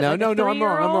a what? No, like no, a no. I'm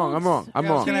wrong. I'm wrong. I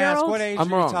was going to ask, what age I'm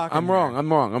are you wrong. talking I'm wrong. I'm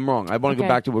wrong. I want to Okay. go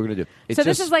back to what we're going to do. It's So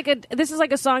just, this is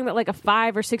like a song that like a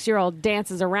 5 or 6 year old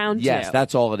dances around yes, to.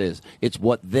 that's all it is. It's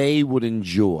what they would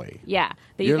enjoy. Yeah,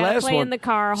 that you Your gotta last play one, in the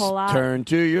car a whole lot. Turn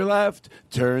to your left,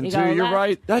 turn You to go your left,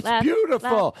 right. That's left,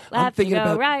 beautiful. left, I'm left, thinking you go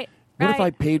about right, what if I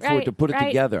right, paid for it right, to put it right.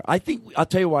 together. I'll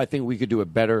tell you why I think we could do a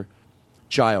better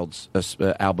child's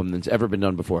album than's ever been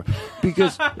done before.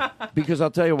 Because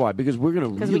I'll tell you why. Because we're going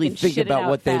to 'Cause we really can think shit it about out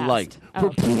what they fast. liked.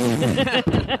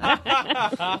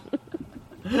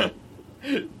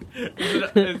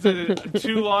 It's a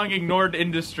too long ignored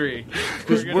industry.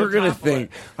 Because we're going to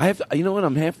think. You know what?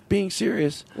 I'm half being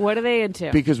serious. What are they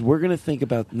into? Because we're going to think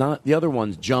about not the other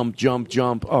ones. Jump, jump,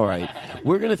 jump. All right,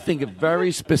 we're going to think of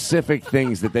very specific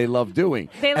things that they love doing,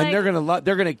 They and like- they're going to.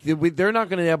 They're not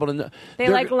going to be able to. Know. They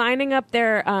they're like go- lining up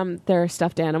their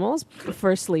stuffed animals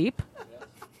for sleep.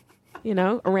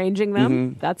 Arranging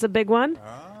them. Mhm. That's a big one.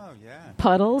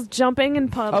 Puddles, jumping in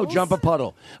puddles. Oh, jump a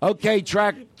puddle. Okay,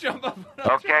 track.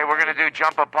 Okay, we're going to do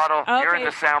Jump a Puddle. You're in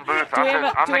the sound booth. Do we I'm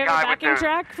have the a guy with backing the...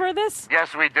 track for this?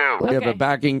 Yes, we do. We have a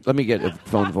backing. Let me get a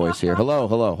phone voice here. Hello.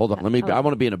 Hold on. I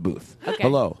want to be in a booth. Okay.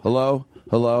 Hello. Hello?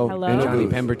 In a Johnny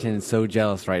booth. Pemberton is so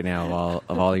jealous right now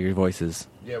of all your voices.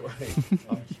 Yeah, right.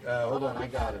 Hold on, I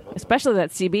got it. Especially that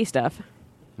CB stuff.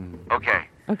 Okay.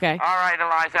 Okay. All right,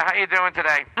 Eliza, how you doing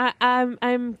today?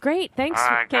 I'm great. Thanks, All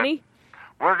right, good. Kenny.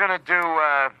 We're going to do...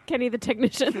 Kenny the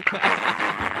technician.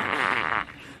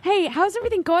 Hey, how's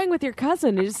everything going with your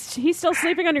cousin? Is he still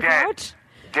sleeping on your couch?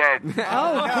 Dead. Oh,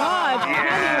 God. Kenny,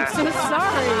 I'm so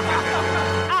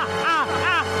sorry.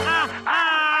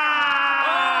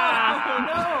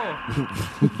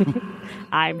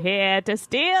 I'm here to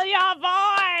steal your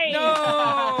voice.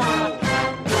 No.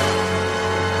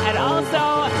 And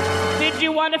also, did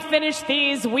you want to finish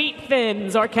these wheat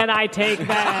thins, or can I take them?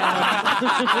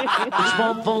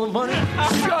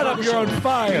 Shut up, you're on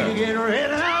fire.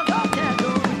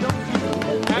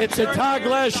 It's a Todd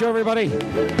Glass show, everybody.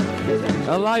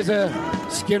 Eliza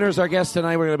Skinner's our guest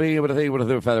tonight. We're going to be able to think with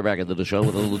a feather back into the show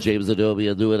with a little James Adobe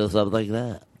and doing something like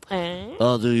that.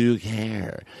 Oh, do you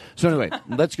care? So anyway,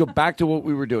 let's go back to what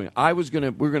we were doing.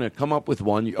 We're gonna come up with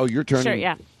one. Oh, your turn. Sure,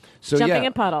 yeah. So Jumping yeah,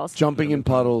 in puddles. Jumping in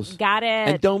puddles. Got it.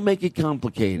 And don't make it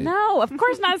complicated. No, of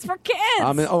course not. It's for kids.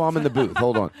 I'm in the booth.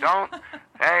 Hold on. Don't.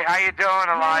 Hey, how you doing,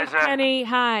 Eliza? Kenny,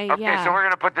 hi. Okay, yeah. so we're going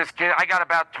to put this kid... I got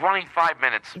about 25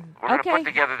 minutes. We're going to Okay. put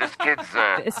together this kid's...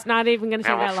 It's not even going to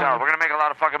take and we'll that sell. long. We're going to make a lot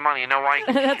of fucking money. You know why?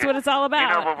 That's what it's all about.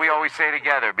 You know what we always say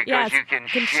together? Because Yes, you can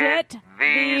shit shit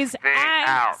these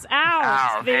things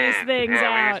out. These things yeah, we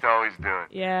out. used to always do it.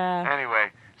 Yeah. Anyway,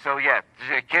 so yeah,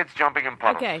 kids jumping in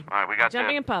puddles. Okay. All right, we got Jumping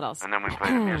the, in puddles. And then we play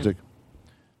the music.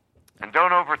 And don't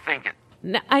overthink it.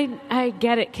 No, I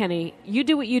get it, Kenny. You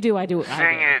do what you do. I do what Sing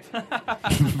I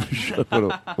it. Shut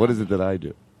up. What is it that I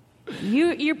do? do.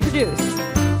 You produce.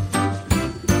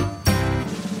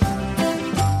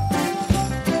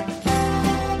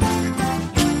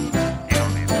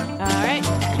 All right.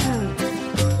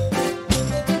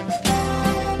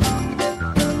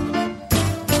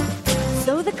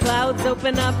 So the clouds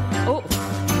open up. Oh.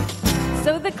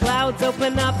 So the clouds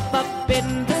open up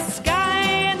in the sky,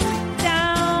 and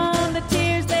down the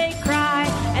tears they cry,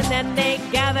 and then they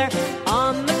gather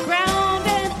on the ground,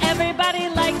 and everybody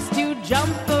likes to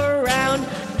jump around.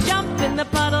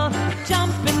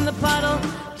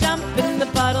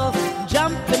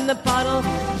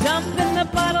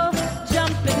 puddle,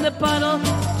 jump in the puddle,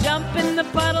 jump in the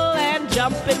puddle and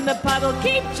jump in the puddle.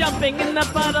 Keep jumping in the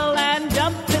puddle and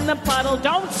jump in the puddle.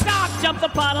 Don't stop, jump the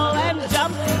puddle and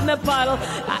jump in the puddle.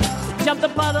 Jump the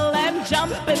puddle and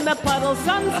jump in the puddle.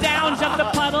 Sun's down, jump the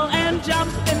puddle and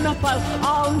jump in the puddle.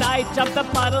 All night, jump the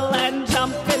puddle and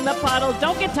jump in the puddle.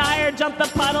 Don't get tired, jump the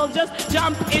puddle, just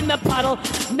jump in the puddle.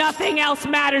 Nothing else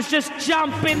matters, just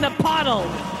jump in the puddle.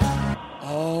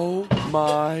 Oh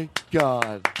my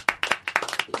God.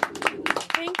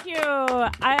 Thank you.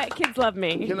 Kids love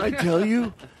me. Can I tell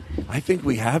you? I think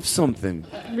we have something.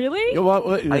 Really? You know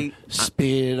what?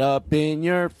 Spit up in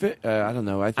your I don't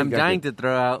know. I think I'm dying to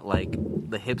throw out like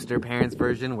the hipster parents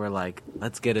version where like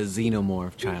let's get a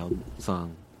xenomorph child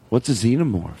song. What's a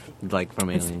xenomorph? Like from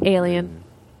Alien. Alien.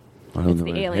 I don't know.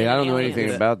 alien Hey, I don't know aliens.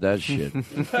 anything about that shit.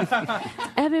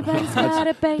 Everybody's got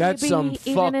a baby. That's some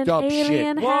even fucked an up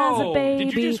alien shit. has a Whoa, baby.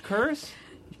 did you just curse?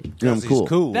 Yeah, I'm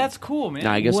cool. That's cool, man.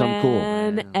 Nah, I guess I'm cool.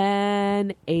 When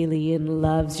an alien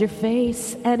loves your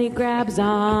face and he grabs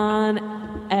on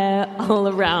all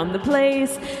around the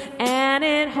place and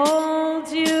it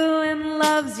holds you and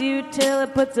loves you till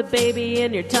it puts a baby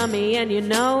in your tummy, and you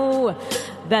know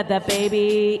that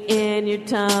baby in your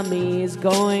tummy is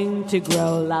going to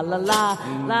grow. La la la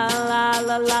la la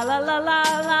la la la la la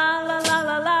la la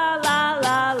la la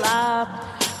la la.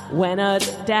 When a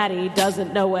daddy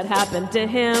doesn't know what happened to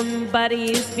him, but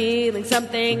he's feeling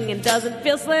something and doesn't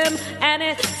feel slim, and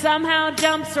it somehow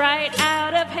jumps right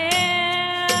out of him.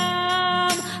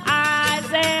 I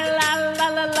say la la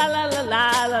la la la la la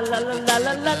la la la la la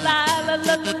la la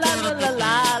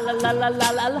la la la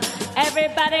la la.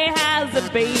 Everybody has a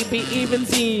baby, even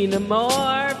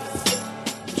xenomorphs.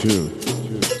 True.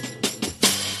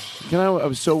 I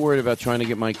was so worried about trying to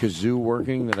get my kazoo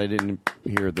working that I didn't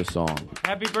hear the song.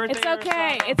 Happy birthday, It's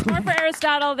okay. It's more for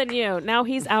Aristotle than you. Now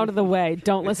he's out of the way.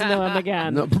 Don't listen to him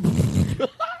again. No.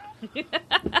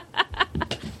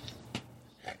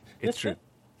 It's true.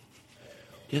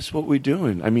 Guess what we're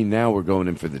doing? I mean, now we're going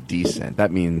in for the descent.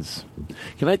 That means...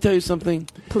 Can I tell you something?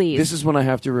 Please. This is when I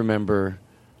have to remember,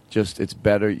 it's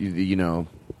better, you know,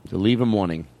 to leave them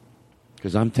wanting.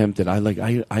 Because I'm tempted. I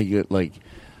get like...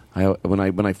 when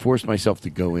I force myself to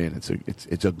go in, it's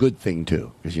a good thing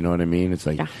too, because you know what I mean. It's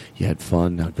like you had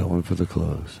fun, now go in for the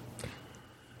close.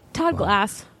 Todd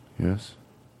Glass. Yes.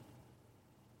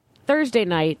 Thursday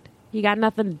night, you got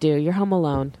nothing to do. You're home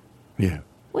alone. Yeah.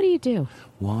 What do you do?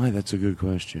 Why? That's a good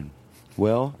question.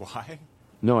 Well, why?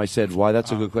 No, I said why.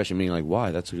 That's a good question. Meaning like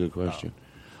why? That's a good question.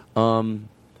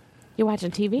 You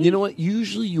watching TV? You know what?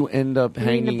 Usually you end up Reading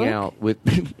a hanging book? out with.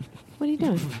 What are you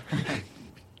doing?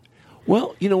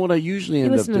 Well, you know what I usually You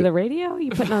end up listen to the radio?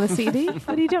 You putting on a CD?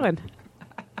 What are you doing?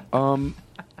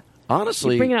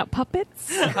 Honestly, You bringing out puppets?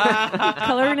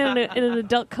 Coloring in an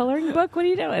adult coloring book? What are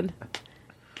you doing?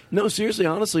 No, seriously,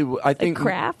 honestly, I think Like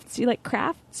crafts? You like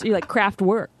crafts? You like craft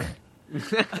work?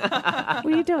 What are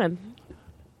you doing?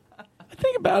 I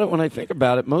think about it when I think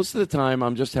about it. Most of the time,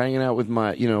 I'm just hanging out with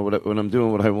my, you know, when I'm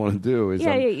doing what I want to do. Is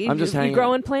I'm just hanging. You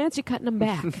growing plants? You cutting them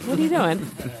back? What are you doing?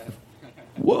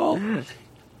 Well,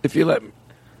 if you let me.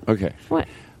 Okay. What?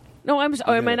 No, I'm.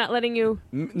 Oh, am I not letting you?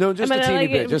 No, just Am a I not teeny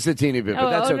letting bit. you- Just a teeny bit. But Oh,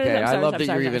 that's oh, no, okay. no, I'm I sorry, love I'm that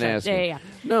sorry, you're I'm even sorry. asking. Yeah.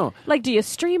 No. Like, do you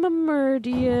stream them or do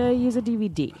you use a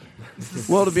DVD?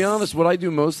 Well, to be honest, what I do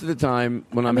most of the time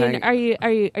when I'm hanging. Are you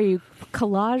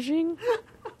collaging?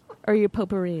 Or are you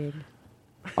potpourriing?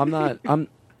 I'm not. I'm.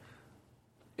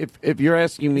 If you're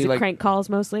asking me Is it like crank calls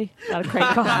mostly? A lot of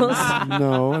crank calls.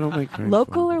 No, I don't make crank.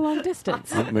 Local or long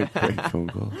distance? I don't make crank phone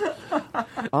calls.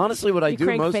 Honestly, what I You do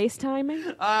crank most.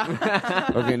 FaceTiming?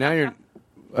 Okay, now you're.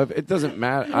 It doesn't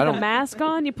matter. With I don't. a mask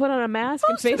on? You put on a mask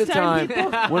Most and of the time, FaceTime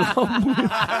people? when I'm with-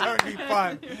 That would be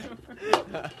fun.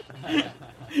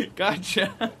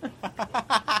 Gotcha.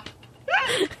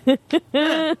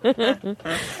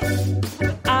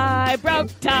 I broke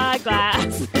Todd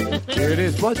Glass. Here it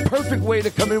is. What perfect way to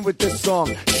come in with this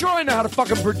song. Sure, I know how to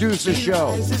fucking produce a show.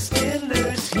 Eliza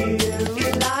Skinner's here.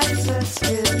 Eliza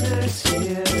Skinner's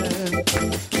here.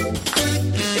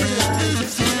 Eliza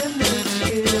Skinner's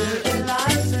here.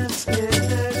 Eliza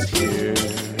Skinner's here.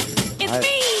 It's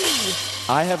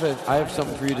me. I have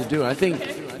something for you to do. I think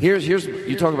here's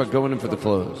you talk about going in for the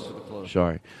close.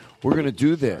 Sorry, we're gonna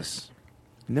do this,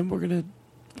 and then we're gonna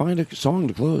find a song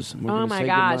to close. And we're Oh gonna my say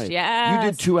gosh, goodnight. yes.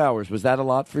 You did 2 hours. Was that a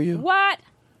lot for you? What?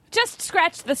 Just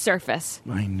scratch the surface.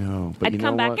 I know, but I'd you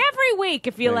come know back what? every week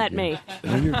if you let me.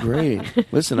 Oh, you're great.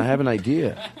 Listen, I have an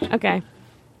idea. Okay.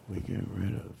 We get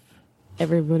rid of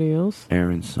Everybody else?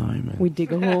 Aaron Simon. We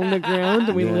dig a hole in the ground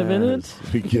and we live in it?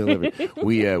 Yes, we kill every.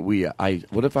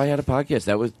 What if I had a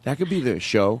podcast? That could be the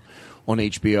show on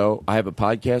HBO. I have a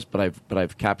podcast, but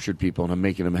I've captured people and I'm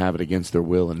making them have it against their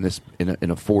will in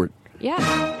a fort. Yeah.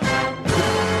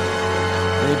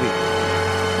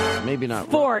 Maybe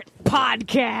not. Fort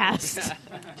podcast.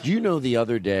 Do you know the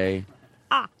other day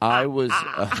I was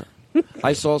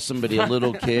I saw somebody, a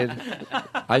little kid.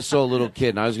 I saw a little kid,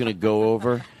 and I was going to go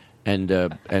over and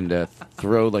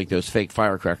throw like those fake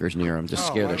firecrackers near him to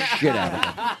scare the shit out of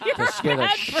him. To scare the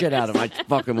shit out of him. I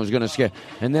fucking was going to scare.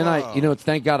 And then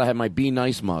thank God I had my Be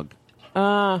Nice mug.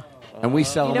 And we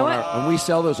sell we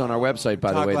sell those on our website,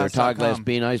 by the way. They're Todd Glass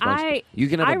Be Nice mugs. You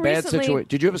can have a bad situation.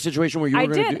 Did you have a situation where you were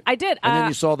going to do? I did. And then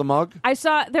you saw the mug? I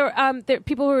saw there were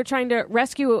people who were trying to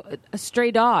rescue stray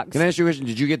dogs. Can I ask you a question?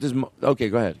 Did you get this? Okay,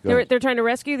 go ahead. They're trying to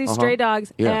rescue these stray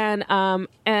dogs, and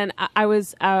I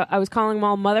was calling them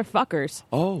all motherfuckers.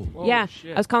 Oh, yeah,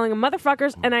 shit. I was calling them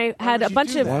motherfuckers, and I had a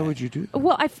bunch of. Why would you do that?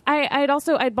 Well,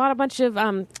 I'd bought a bunch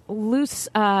of loose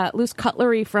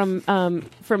cutlery from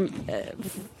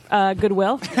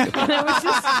Goodwill. And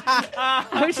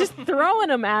I was just throwing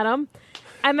them at them,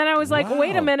 and then I was like,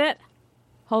 "Wait a minute,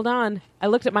 hold on." I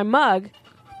looked at my mug,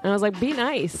 and I was like, "Be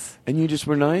nice." And you just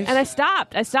were nice? And I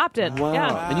stopped it. Wow.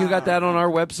 Yeah. And you got that on our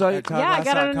website? Yeah, I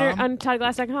got it on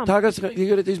ToddGlass.com. Todd Glass, you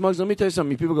good at these mugs? Let me tell you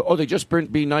something. People go, oh, they just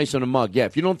print Be Nice on a mug. Yeah,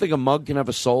 if you don't think a mug can have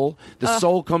a soul, the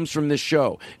soul comes from this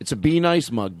show. It's a Be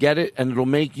Nice mug. Get it, and it'll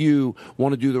make you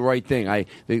want to do the right thing.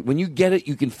 When you get it,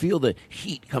 you can feel the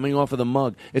heat coming off of the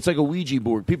mug. It's like a Ouija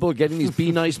board. People are getting these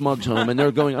Be Nice mugs home, and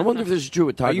they're going, I wonder if this is true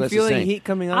what Todd Glass is saying. Are you feeling heat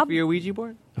coming off of your Ouija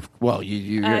board? Well,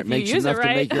 it makes you use enough it right.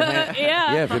 to make your hand.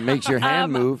 Yeah. If it makes your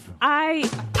hand move. I'll be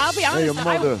honest. Hey, your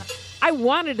mother. I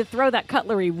wanted to throw that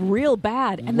cutlery real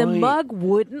bad, and the mug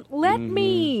wouldn't let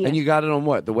me. And you got it on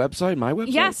what? The website? My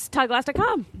website? Yes,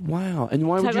 ToddGlass.com. Wow. And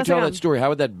why would you tell that story? How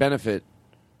would that benefit?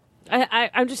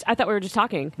 I thought we were just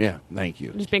talking. Yeah, thank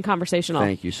you. Just being conversational.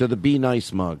 Thank you. So the Be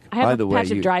Nice mug. I have by the a way,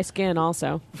 patch of dry skin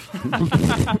also.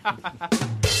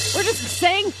 We're just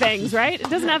saying things, right? It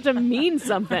doesn't have to mean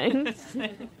something.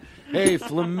 Hey,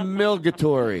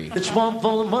 Flamilgatory. It's one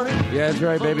full of money. Yeah, that's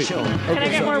right, baby. Can I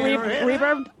get more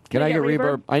reverb? Can I get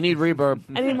reverb? I need reverb.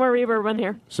 I need more reverb on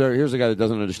here. So here's a guy that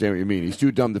doesn't understand what you mean. He's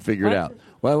too dumb to figure it out.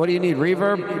 Well, what do you need?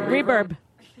 Reverb? Reverb.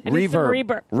 I need some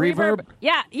Reverb. Reverb.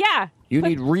 Yeah. You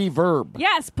need reverb.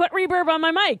 Yes, put reverb on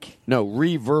my mic. No,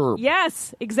 reverb.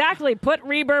 Yes, exactly. Put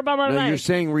reverb on my mic. No, you're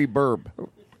saying reverb.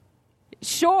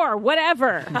 Sure,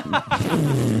 whatever.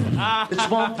 It's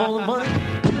one full of money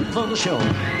for the show.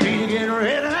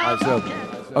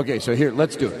 Okay, so here,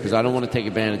 let's do it, because I don't want to take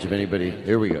advantage of anybody.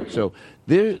 Here we go. So,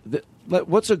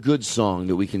 what's a good song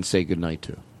that we can say goodnight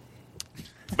to?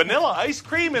 Vanilla ice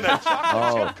cream in a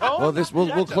chocolate chip cone. Well,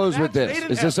 we'll close with this.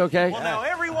 Is this okay? Well, now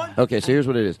everyone. Okay, so here's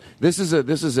what it is. This is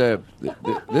a.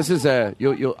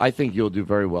 I think you'll do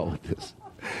very well with this.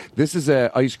 This is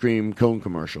a ice cream cone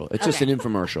commercial. It's just an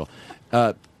infomercial.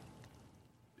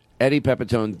 Eddie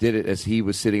Pepitone did it as he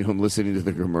was sitting home listening to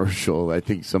the commercial. I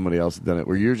think somebody else had done it.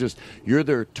 Where you're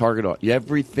their target audience.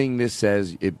 Everything this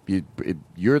says,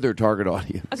 you're their target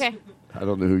audience. Okay. I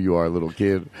don't know who you are, little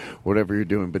kid, whatever you're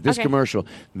doing. But this commercial,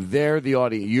 they're the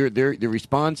audience. The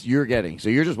response you're getting. So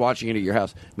you're just watching it at your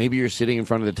house. Maybe you're sitting in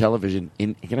front of the television.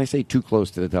 Can I say too close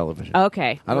to the television?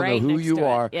 Okay. I don't know who you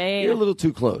are. Yeah. You're a little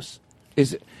too close.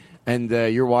 Is it? And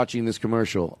you're watching this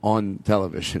commercial on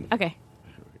television. Okay.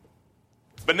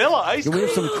 Vanilla ice cream. Can we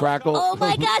have some crackle? Oh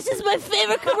my gosh, this is my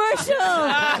favorite commercial.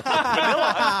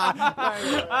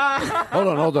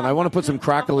 Hold on. I want to put some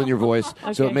crackle in your voice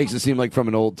so it makes it seem like from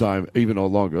an old time, even no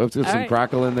longer. Let's get some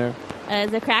crackle in there.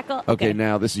 The crackle? Okay,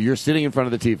 now you're sitting in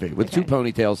front of the TV with two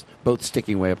ponytails, both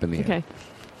sticking way up in the air. Okay.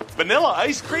 Vanilla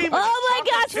ice cream. Oh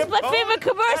my gosh, this is my favorite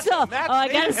commercial. Oh, I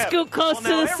gotta scoot close to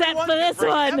the set for this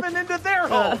one. Heaven into their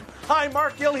home. Hi,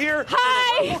 Mark Gill here.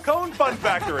 Hi. The Cone Fun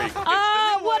Factory.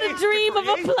 Oh, what a dream of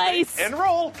a place.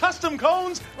 Enroll custom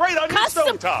cones right on your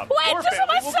stovetop. Wait, Your just on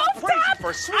my family will go crazy stovetop?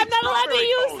 for sweet I'm not allowed to strawberry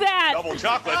use cones, that. Double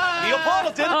chocolate,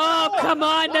 Neapolitan. Oh, come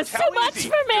on, that's Watch too how much easy.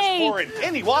 for me. Just pour in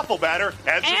any waffle batter.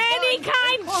 Add some Any fine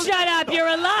kind? close Shut to up, the you're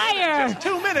a dough. liar. In just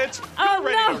 2 minutes, Oh, you're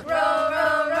ready no. to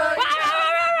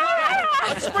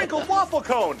a sprinkled waffle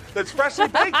cone that's freshly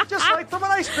baked, just like from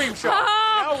an ice cream shop.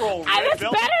 Now roll red That's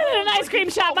velvet better than an ice cream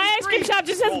shop. My ice cream shop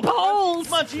just has bowls.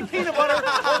 Munchy peanut butter or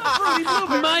fruity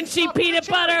blueberry. Munchy peanut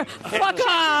butter. Fuck Check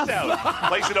off. this out.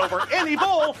 Place it over any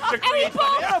bowl to create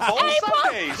banana bowl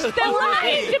sundaes. They're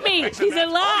lying to me. These are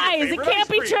lies. It can't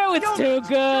be true. It's too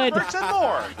good. And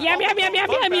more. Yum, yum, yum,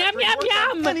 yum, yum, yum, yum,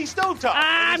 yum. Mini stovetop.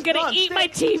 I'm going to eat my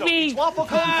TV. Waffle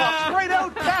cone pops right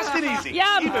out, fast and easy.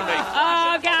 Yum. Even make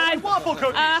Oh, God. waffle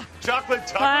cookies. Chocolate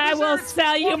top I will dessert.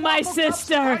 sell you my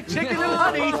sister. Chicken and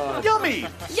honey. Yummy.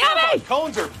 Yum, Store-bought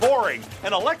cones are boring,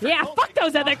 and electric Yeah, fuck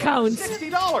those other cones.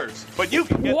 $60. But you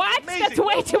can get What? That's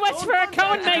way too much for a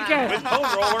cone maker. with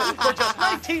cone roller for just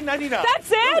 $19.99.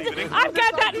 That's it? I've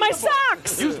got that in my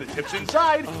socks. Use the tips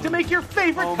inside to make your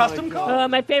favorite custom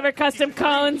cone. My favorite custom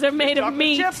cones are made of Chocolate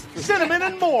meat. chips, cinnamon,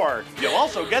 and more. You'll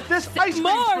also get this ice cream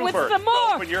More scooper. with the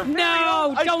more. Open your very No,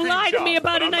 own ice don't cream lie to shop. me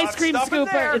about But an I'm ice not cream stopping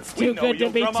scooper. there. It's We too know good to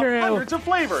you'll be drum up true. Hundreds of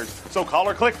flavors. So call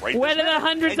or click right What this are the minute,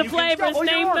 hundreds and of you can flavors? double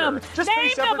your Name order. them. Just pay Name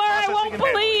separate them or I processing won't and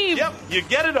handling. believe. Yep, you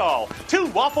get it all. 2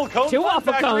 waffle cones, 2 from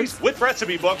waffle factories cones. with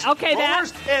recipe books, Okay, that.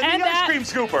 rollers, and And the that. ice cream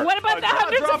scooper. What about A the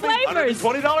hundreds of jaw-dropping flavors?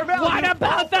 $120 value. What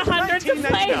about the all for hundreds of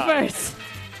 $19.99. flavors?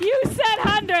 You said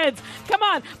hundreds. Come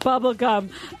on. Bubblegum,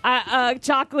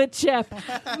 chocolate chip,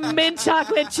 mint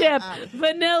chocolate chip,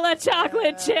 vanilla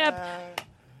chocolate chip.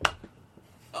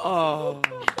 Oh.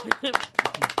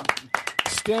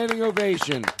 Standing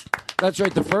ovation. That's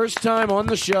right. The first time on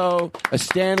the show, a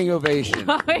standing ovation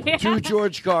Oh, yeah. to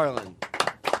George Carlin.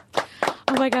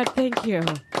 Oh my God! Thank you,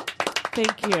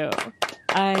 thank you.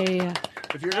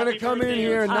 If you're gonna come in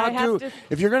here and I not have do, to-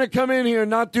 if you're gonna come in here and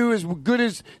not do as good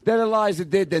as that Eliza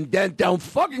did, then don't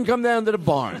fucking come down to the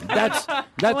barn. That's I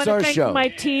want to our thank show. my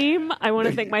team. I want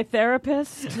to thank my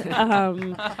therapist.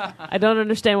 I don't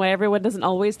understand why everyone doesn't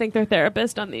always thank their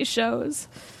therapist on these shows.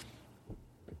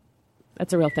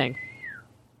 That's a real thing.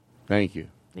 Thank you.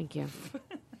 Thank you.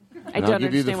 And I'll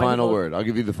give you the final word. I'll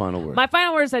give you the final word. My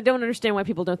final word is I don't understand why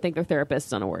people don't thank their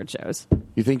therapists on award shows.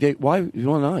 You think they? Why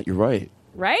not? You're right.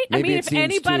 Right? Maybe I mean, it if seems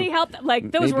anybody too- helped,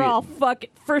 like, those were maybe- all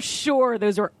for sure,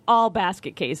 those were all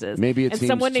basket cases. Maybe it and seems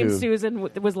someone named too- Susan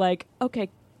was like, okay,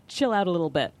 chill out a little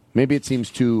bit. Maybe it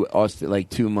seems too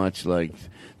too much. Like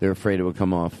they're afraid it would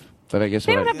come off. But I guess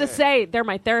They what don't have to say they're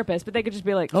my therapist, but they could just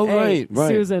be like, Oh, hey, right.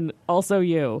 Susan, also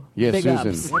you. Yeah, Big Susan.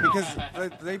 ups.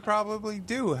 Because they probably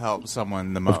do help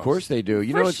someone the most. Of course they do.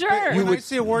 You For know, it's- sure. You When I would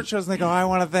see award shows and they go, I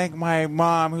want to thank my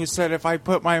mom who said if I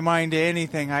put my mind to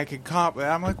anything, I could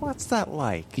I'm like, what's that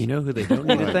like? You know who they don't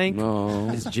need to thank? No.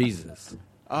 Is Jesus.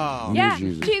 Oh. Yeah,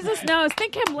 Jesus. Jesus knows.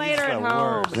 Thank him later at the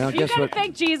home. worst. Now, If you guess got to what?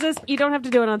 thank Jesus, you don't have to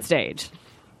do it on stage.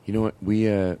 You know what?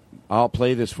 I'll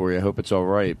play this for you. I hope it's all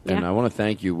right. And Yeah. I want to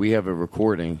thank you. We have a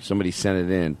recording. Somebody sent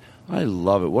it in. I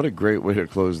love it. What a great way to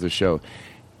close the show.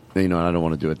 You know, I don't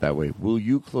want to do it that way. Will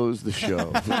you close the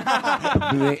show?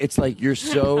 It's like you're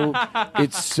so.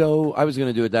 It's so. I was going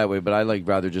to do it that way, but I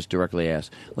rather just directly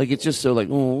ask. Like it's just so it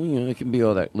can be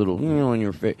all that little on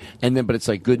your face, and then but it's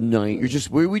like good night. We just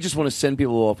want to send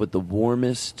people off with the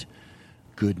warmest.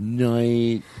 Good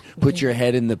night. Put your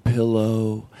head in the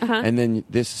pillow. And then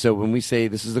this. So when we say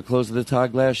this is the close of the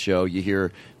Todd Glass show, you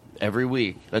hear every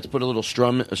week. Let's put a little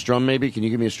strum. A strum, maybe. Can you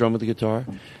give me a strum with the guitar?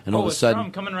 And all of a sudden,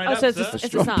 strum coming right Oh, up, so sir. it's a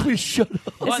strum. song. Please shut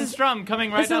up. One strum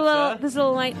coming right This is a up, little, sir. this is a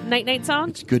little night song.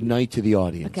 It's good night to the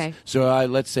audience. Okay. So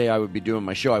let's say I would be doing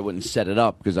my show. I wouldn't set it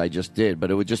up because I just did, but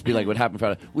it would just be like what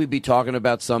happened. We'd be talking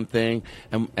about something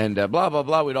and blah blah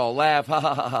blah. We'd all laugh. Ha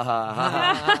ha ha ha ha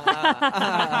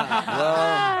ha.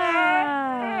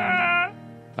 Well,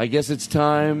 I guess it's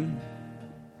time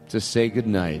to say good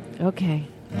night. Okay.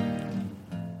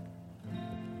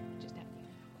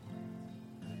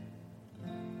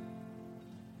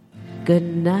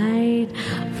 Good night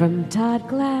from Todd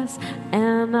Glass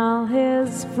and all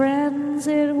his friends.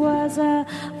 It was a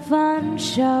fun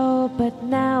show, but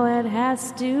now it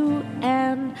has to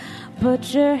end.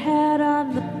 Put your head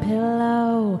on the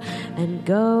pillow and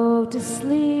go to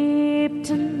sleep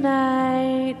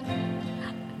tonight.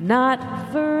 Not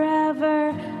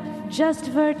forever, just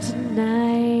for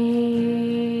tonight.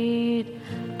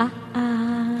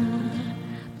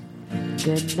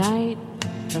 Good night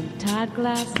from Todd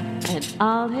Glass and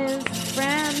all his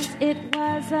friends. It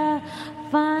was a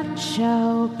fun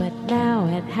show, but now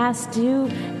it has to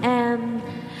end.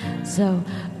 So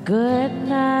good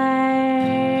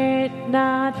night,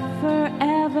 not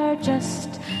forever,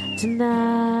 just tonight.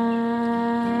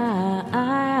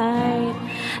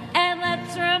 And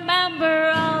let's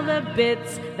remember all the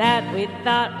bits that we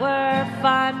thought were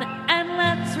fun. And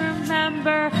let's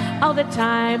remember all the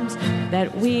times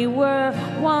that we were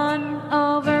won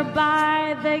over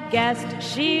by the guest.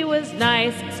 She was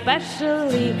nice,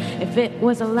 especially if it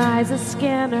was Eliza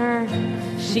Skinner.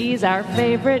 She's our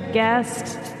favorite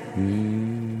guest.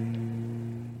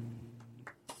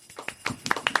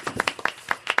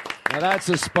 Now that's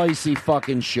a spicy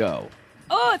fucking show.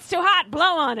 Oh, it's too hot.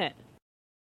 Blow on it.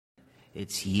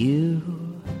 It's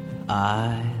you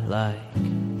I like.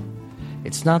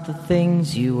 It's not the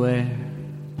things you wear,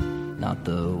 not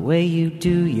the way you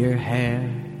do your hair,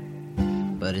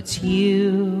 but it's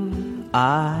you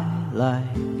I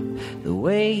like. The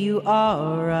way you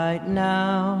are right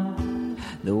now,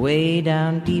 the way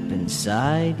down deep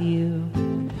inside you.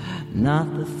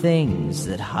 Not the things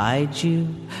that hide you,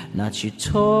 not your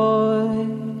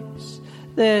toys,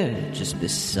 they're just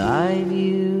beside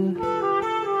you.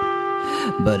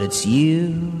 But it's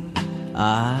you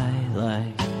I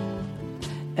like,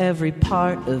 every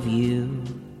part of you.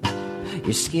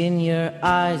 Your skin, your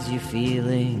eyes, your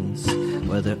feelings,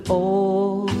 whether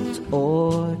old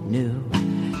or new.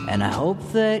 And I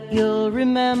hope that you'll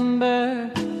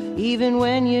remember, even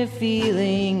when you're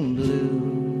feeling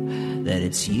blue, that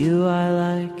it's you I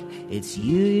like, it's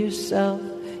you yourself,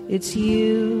 it's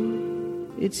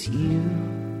you, it's you,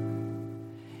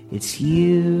 it's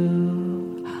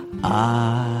you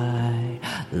I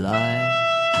like.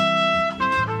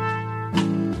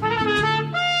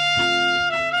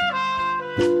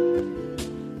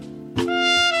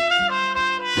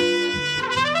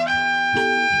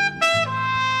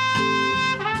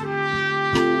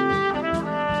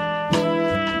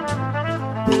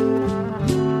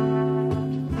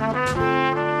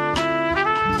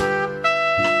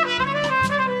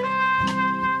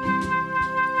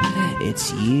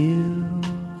 It's you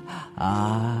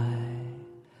I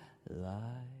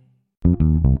like.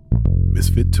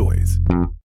 Misfit Toys.